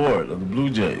Dwayne Ward of the Blue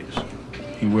Jays,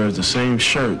 he wears the same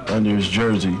shirt under his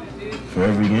jersey for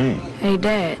every game. Hey,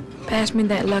 Dad, pass me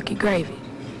that Lucky Gravy.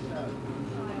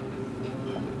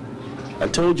 I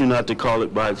told you not to call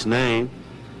it by its name,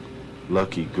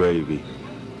 Lucky Gravy.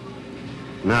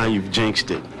 Now you've jinxed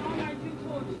it.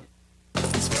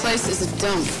 This place is a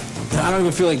dump. I don't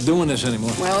even feel like doing this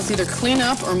anymore. Well, it's either clean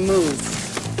up or move.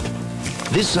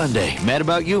 This Sunday, Mad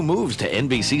About You moves to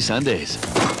NBC Sundays.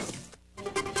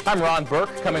 I'm Ron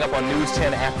Burke. Coming up on News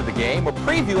 10 after the game, a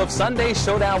preview of Sunday's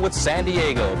showdown with San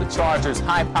Diego. The Chargers'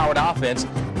 high-powered offense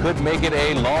could make it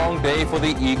a long day for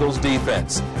the Eagles'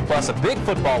 defense. Plus, a big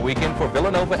football weekend for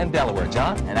Villanova and Delaware.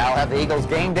 John? And I'll have the Eagles'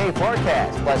 game day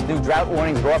forecast. Plus, new drought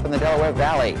warnings go up in the Delaware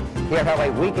Valley. Hear how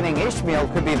a weakening Ishmael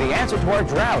could be the answer to our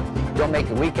drought. Don't make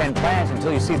your weekend plans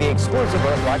until you see the exclusive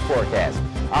Earthwatch forecast.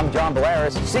 I'm John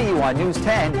Belaris. See you on News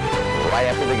 10 right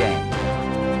after the game.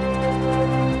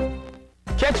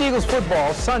 Catch Eagles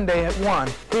football Sunday at 1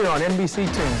 here on NBC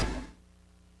 2.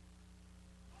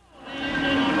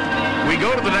 We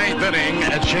go to the 9th inning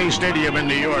at Shea Stadium in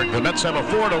New York. The Mets have a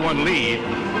 4-1 lead.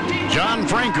 John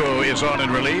Franco is on in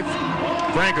relief.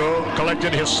 Franco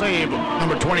collected his save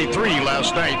number 23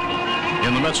 last night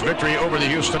in the Mets' victory over the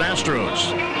Houston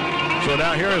Astros. So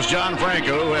now here is John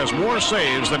Franco, who has more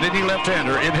saves than any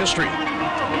left-hander in history,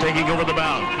 taking over the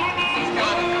mound.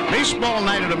 Baseball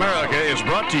Night in America is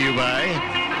brought to you by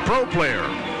Pro Player.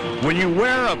 When you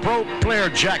wear a Pro Player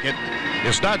jacket,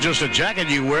 it's not just a jacket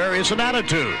you wear, it's an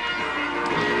attitude.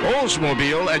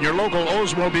 Oldsmobile and your local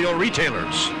Oldsmobile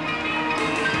retailers.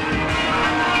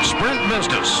 Sprint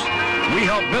Business. We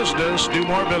help business do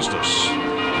more business.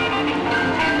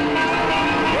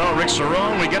 Well, Rick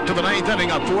Cerone, we get to the 9th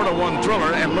inning, a 4-1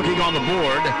 thriller, and looking on the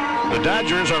board, the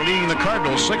Dodgers are leading the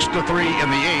Cardinals 6-3 in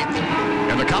the 8th,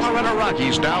 and the Colorado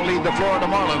Rockies now lead the Florida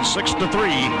Marlins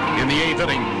 6-3 in the 8th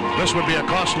inning. This would be a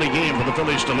costly game for the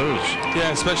Phillies to lose.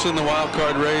 Yeah, especially in the wild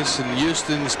card race, and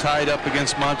Houston's tied up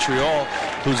against Montreal,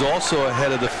 who's also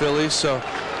ahead of the Phillies, so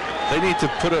they need to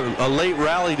put a late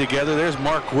rally together. There's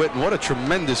Mark Whitten. What a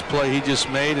tremendous play he just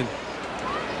made. And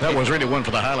that was really one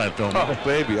for the highlight film. Oh,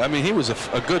 baby. I mean, he was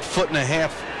a good 1.5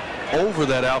 feet over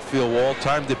that outfield wall,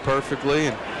 timed it perfectly.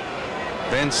 And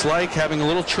Van Slyke having a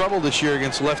little trouble this year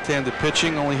against left-handed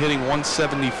pitching, only hitting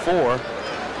 174.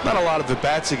 Not a lot of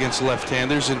at-bats against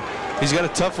left-handers, and he's got a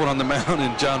tough one on the mound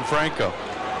in John Franco.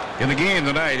 In the game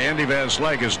tonight, Andy Van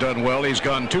Slyke has done well. He's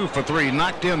gone 2 for 3,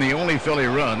 knocked in the only Philly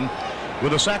run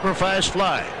with a sacrifice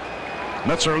fly.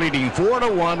 Mets are leading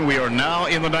 4-1. We are now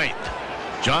in the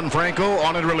 9th. John Franco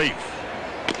on in relief.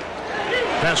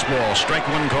 Fastball, strike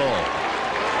one call.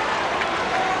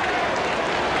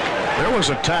 There was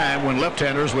a time when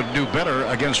left-handers would do better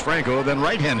against Franco than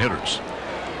right-hand hitters.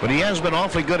 But he has been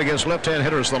awfully good against left-hand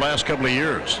hitters the last couple of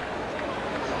years.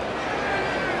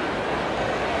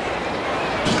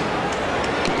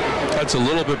 That's a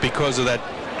little bit because of that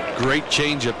great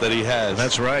changeup that he has.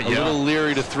 That's right, yeah. A little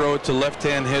leery to throw it to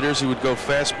left-hand hitters. He would go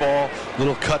fastball,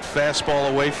 little cut fastball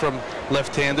away from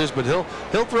left-handers, but he'll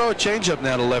throw a changeup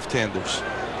now to left-handers.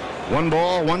 1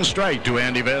 ball, 1 strike to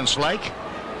Andy Van Slyke.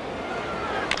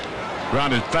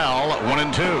 Grounded foul,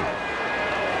 1-2.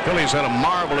 Phillies had a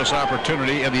marvelous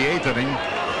opportunity in the 8th inning.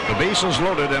 The bases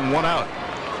loaded and 1 out.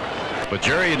 But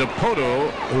Jerry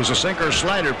DiPoto, who's a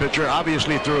sinker-slider pitcher,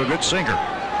 obviously threw a good sinker.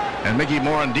 And Mickey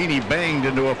Morandini banged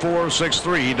into a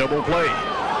 4-6-3 double play.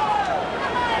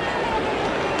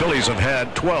 Phillies have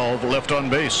had 12 left on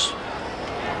base.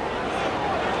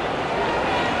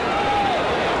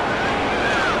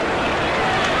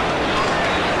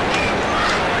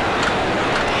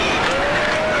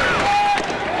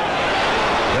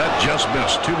 That just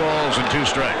missed. 2 balls and 2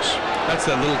 strikes. That's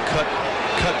that little cut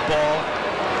ball,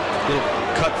 little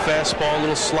cut fastball,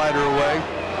 little slider away.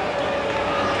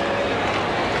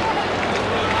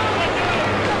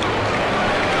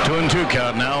 Two and 2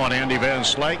 count now on Andy Van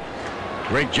Slyke.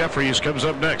 Gregg Jeffries comes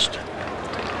up next.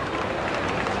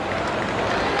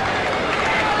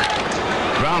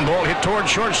 Ground ball hit toward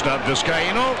shortstop.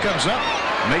 Vizcaino comes up,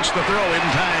 makes the throw in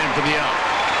time for the out.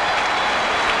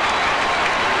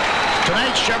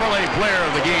 Tonight's Chevrolet player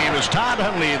of the game is Todd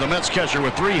Hundley, the Mets catcher,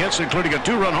 with 3 hits, including a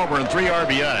 2-run homer and 3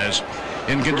 RBIs.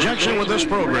 In conjunction with this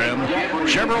program,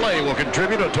 Chevrolet will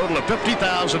contribute a total of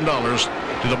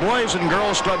 $50,000 to the Boys and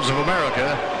Girls Clubs of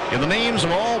America in the names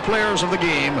of all players of the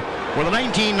game for the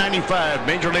 1995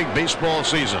 Major League Baseball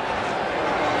season.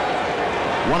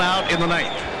 1 out in the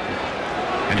 9th.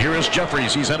 And here is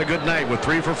Jeffries. He's had a good night with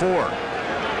 3 for 4.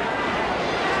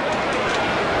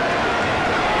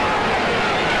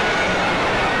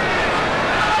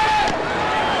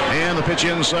 And the pitch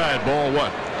inside, ball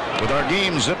 1. With our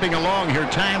game zipping along here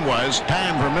time-wise,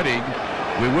 time permitting,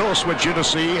 we will switch you to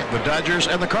see the Dodgers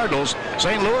and the Cardinals.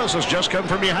 St. Louis has just come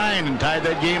from behind and tied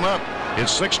that game up.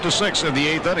 It's 6-6 in the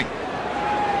 8th inning.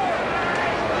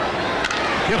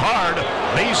 Hit hard,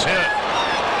 base hit.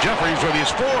 Jeffries with his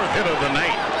 4th hit of the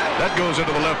night. That goes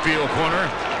into the left field corner,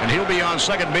 and he'll be on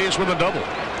second base with a double.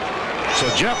 So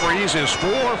Jeffries is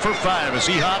 4 for 5. Is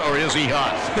he hot or is he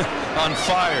hot? On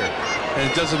fire. And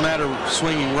it doesn't matter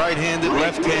swinging right-handed,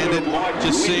 left-handed,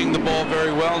 just seeing the ball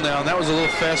very well now. And that was a little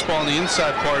fastball on the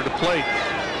inside part of the plate.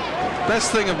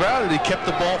 Best thing about it, he kept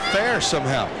the ball fair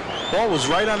somehow. Ball was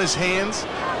right on his hands.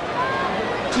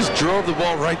 Just drove the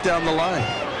ball right down the line.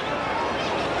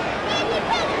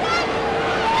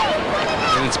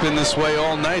 And it's been this way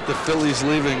all night. The Phillies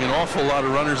leaving an awful lot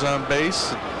of runners on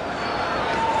base.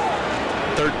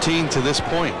 13 to this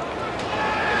point.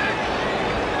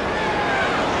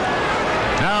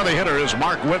 Now the hitter is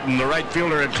Mark Whitten, the right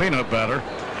fielder and cleanup batter.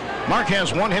 Mark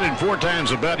has 1 hit and 4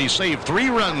 times at bat. He saved 3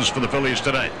 runs for the Phillies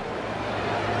tonight.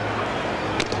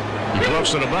 He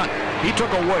bluffs at a bunt. He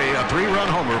took away a 3-run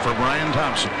homer for Brian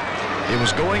Thompson. It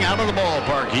was going out of the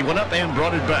ballpark. He went up and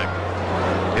brought it back.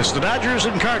 It's the Dodgers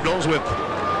and Cardinals with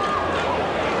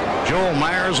Joel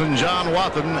Myers and John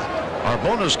Wathen. Our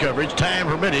bonus coverage, time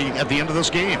permitting, at the end of this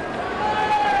game.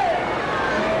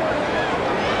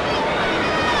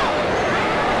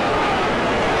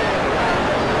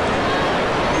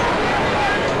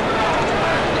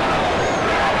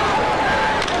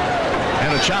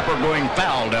 Chopper going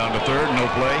foul down to third, no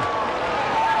play.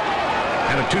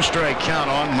 And a 2-strike count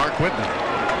on Mark Whitten.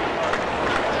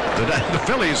 The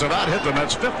Phillies have out-hit the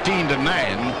Mets 15-9,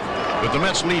 but the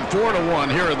Mets lead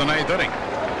 4-1 here in the 9th inning.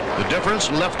 The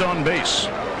difference, left on base.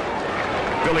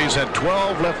 Phillies had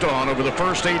 12 left on over the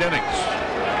first 8 innings.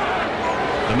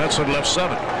 The Mets had left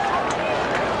 7.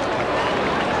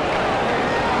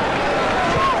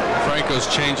 Franco's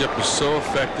changeup is so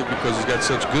effective because he's got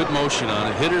such good motion on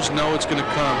it. Hitters know it's going to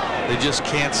come. They just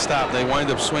can't stop. They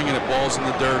wind up swinging at balls in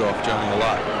the dirt off Johnny a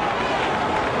lot.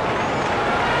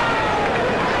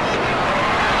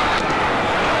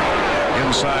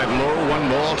 Inside low, 1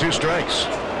 ball, 2 strikes.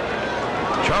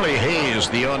 Charlie Hayes,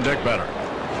 the on-deck batter.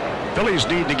 Phillies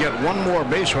need to get 1 more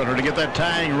base runner to get that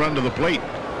tying run to the plate.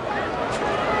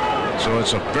 So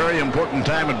it's a very important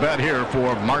time at bat here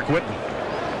for Mark Whitten.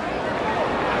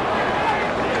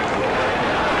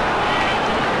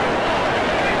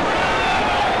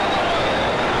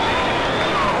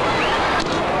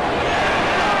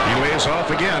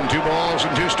 Off again, 2 balls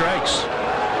and 2 strikes.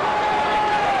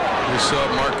 We saw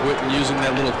Mark Whitten using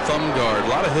that little thumb guard. A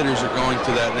lot of hitters are going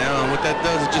to that now, and what that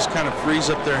does, it just kind of frees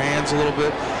up their hands a little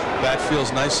bit. Bat feels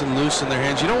nice and loose in their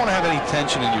hands. You don't want to have any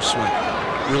tension in your swing.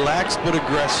 Relaxed but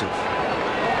aggressive.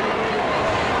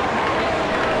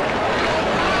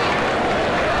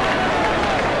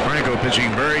 Franco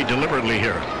pitching very deliberately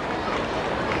here.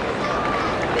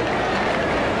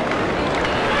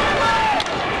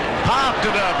 Popped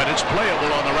it up, and it's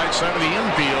playable on the right side of the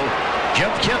infield.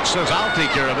 Jeff Kent says, I'll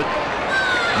take care of it.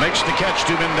 Makes the catch,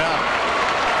 2 men down.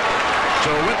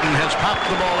 So Whitten has popped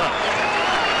the ball up.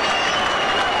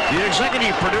 The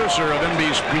executive producer of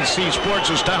NBC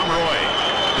Sports is Tom Roy.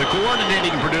 The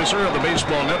coordinating producer of the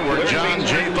Baseball Network, John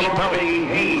J.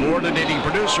 Filippelli. Coordinating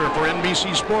producer for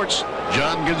NBC Sports,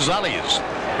 John Gonzalez.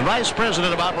 The Vice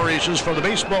President of Operations for the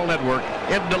Baseball Network,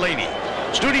 Ed Delaney.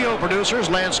 Studio producers,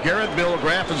 Lance Garrett, Bill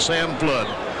Graff, and Sam Flood.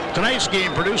 Tonight's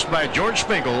game produced by George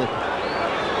Finkel.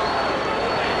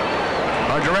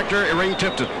 Our director, Ray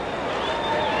Tipton.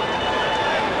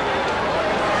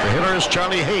 The hitter is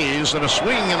Charlie Hayes, and a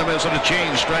swing and a miss and a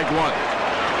change, strike one.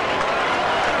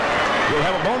 We'll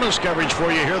have a bonus coverage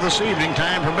for you here this evening,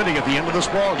 time permitting, at the end of this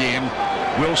ball game.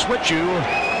 We'll switch you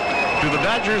to the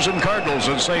Dodgers and Cardinals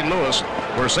in St. Louis,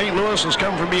 where St. Louis has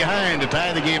come from behind to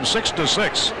tie the game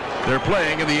 6-6. They're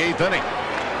playing in the 8th inning.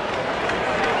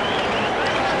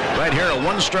 Right here, a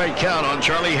one-strike count on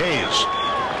Charlie Hayes.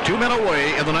 2 men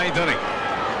away in the 9th inning.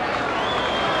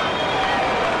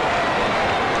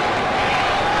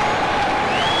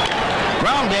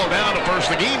 Ground ball down to first.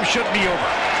 The game should be over.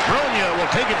 Phenia will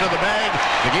take it to the bag.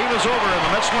 The game is over, and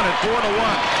the Mets win it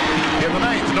 4-1. In the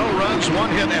 9th, no runs, 1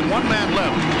 hit, and 1 man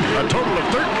left. A total of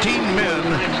 13 men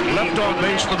left on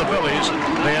base for the Phillies.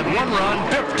 They had 1 run,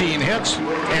 15 hits,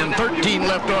 and 13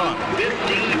 left on.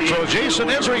 So Jason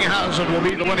Isringhausen will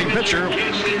be the winning pitcher.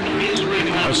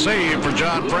 A save for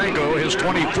John Franco, his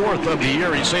 24th of the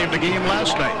year. He saved a game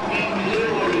last night.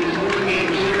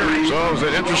 So it was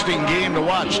an interesting game to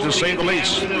watch, to say the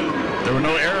least. There were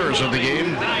no errors in the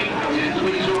game.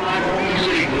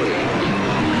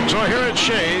 So here at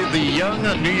Shea, the young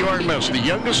New York Mets, the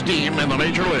youngest team in the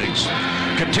major leagues,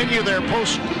 continue their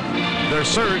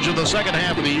surge in the second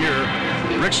half of the year.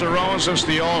 Rick Cerone, since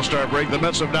the All-Star break, the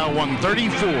Mets have now won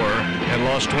 34 and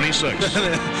lost 26.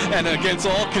 And against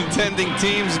all contending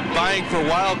teams vying for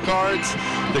wild cards,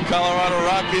 the Colorado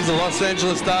Rockies, the Los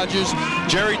Angeles Dodgers,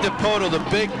 Jerry DiPoto, the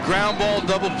big ground ball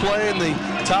double play in the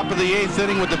top of the 8th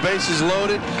inning with the bases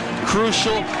loaded.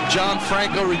 Crucial. John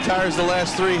Franco retires the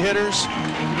last 3 hitters.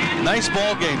 Nice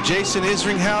ball game. Jason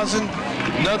Isringhausen,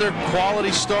 another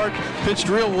quality start. Pitched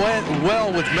real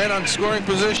well with men on scoring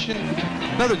position.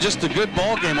 Another just a good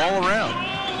ball game all around.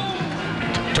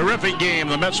 Terrific game.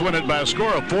 The Mets win it by a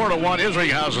score of 4-1.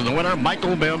 Isringhausen the winner.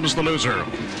 Michael Mimbs the loser.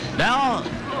 Now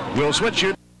we'll switch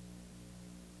you.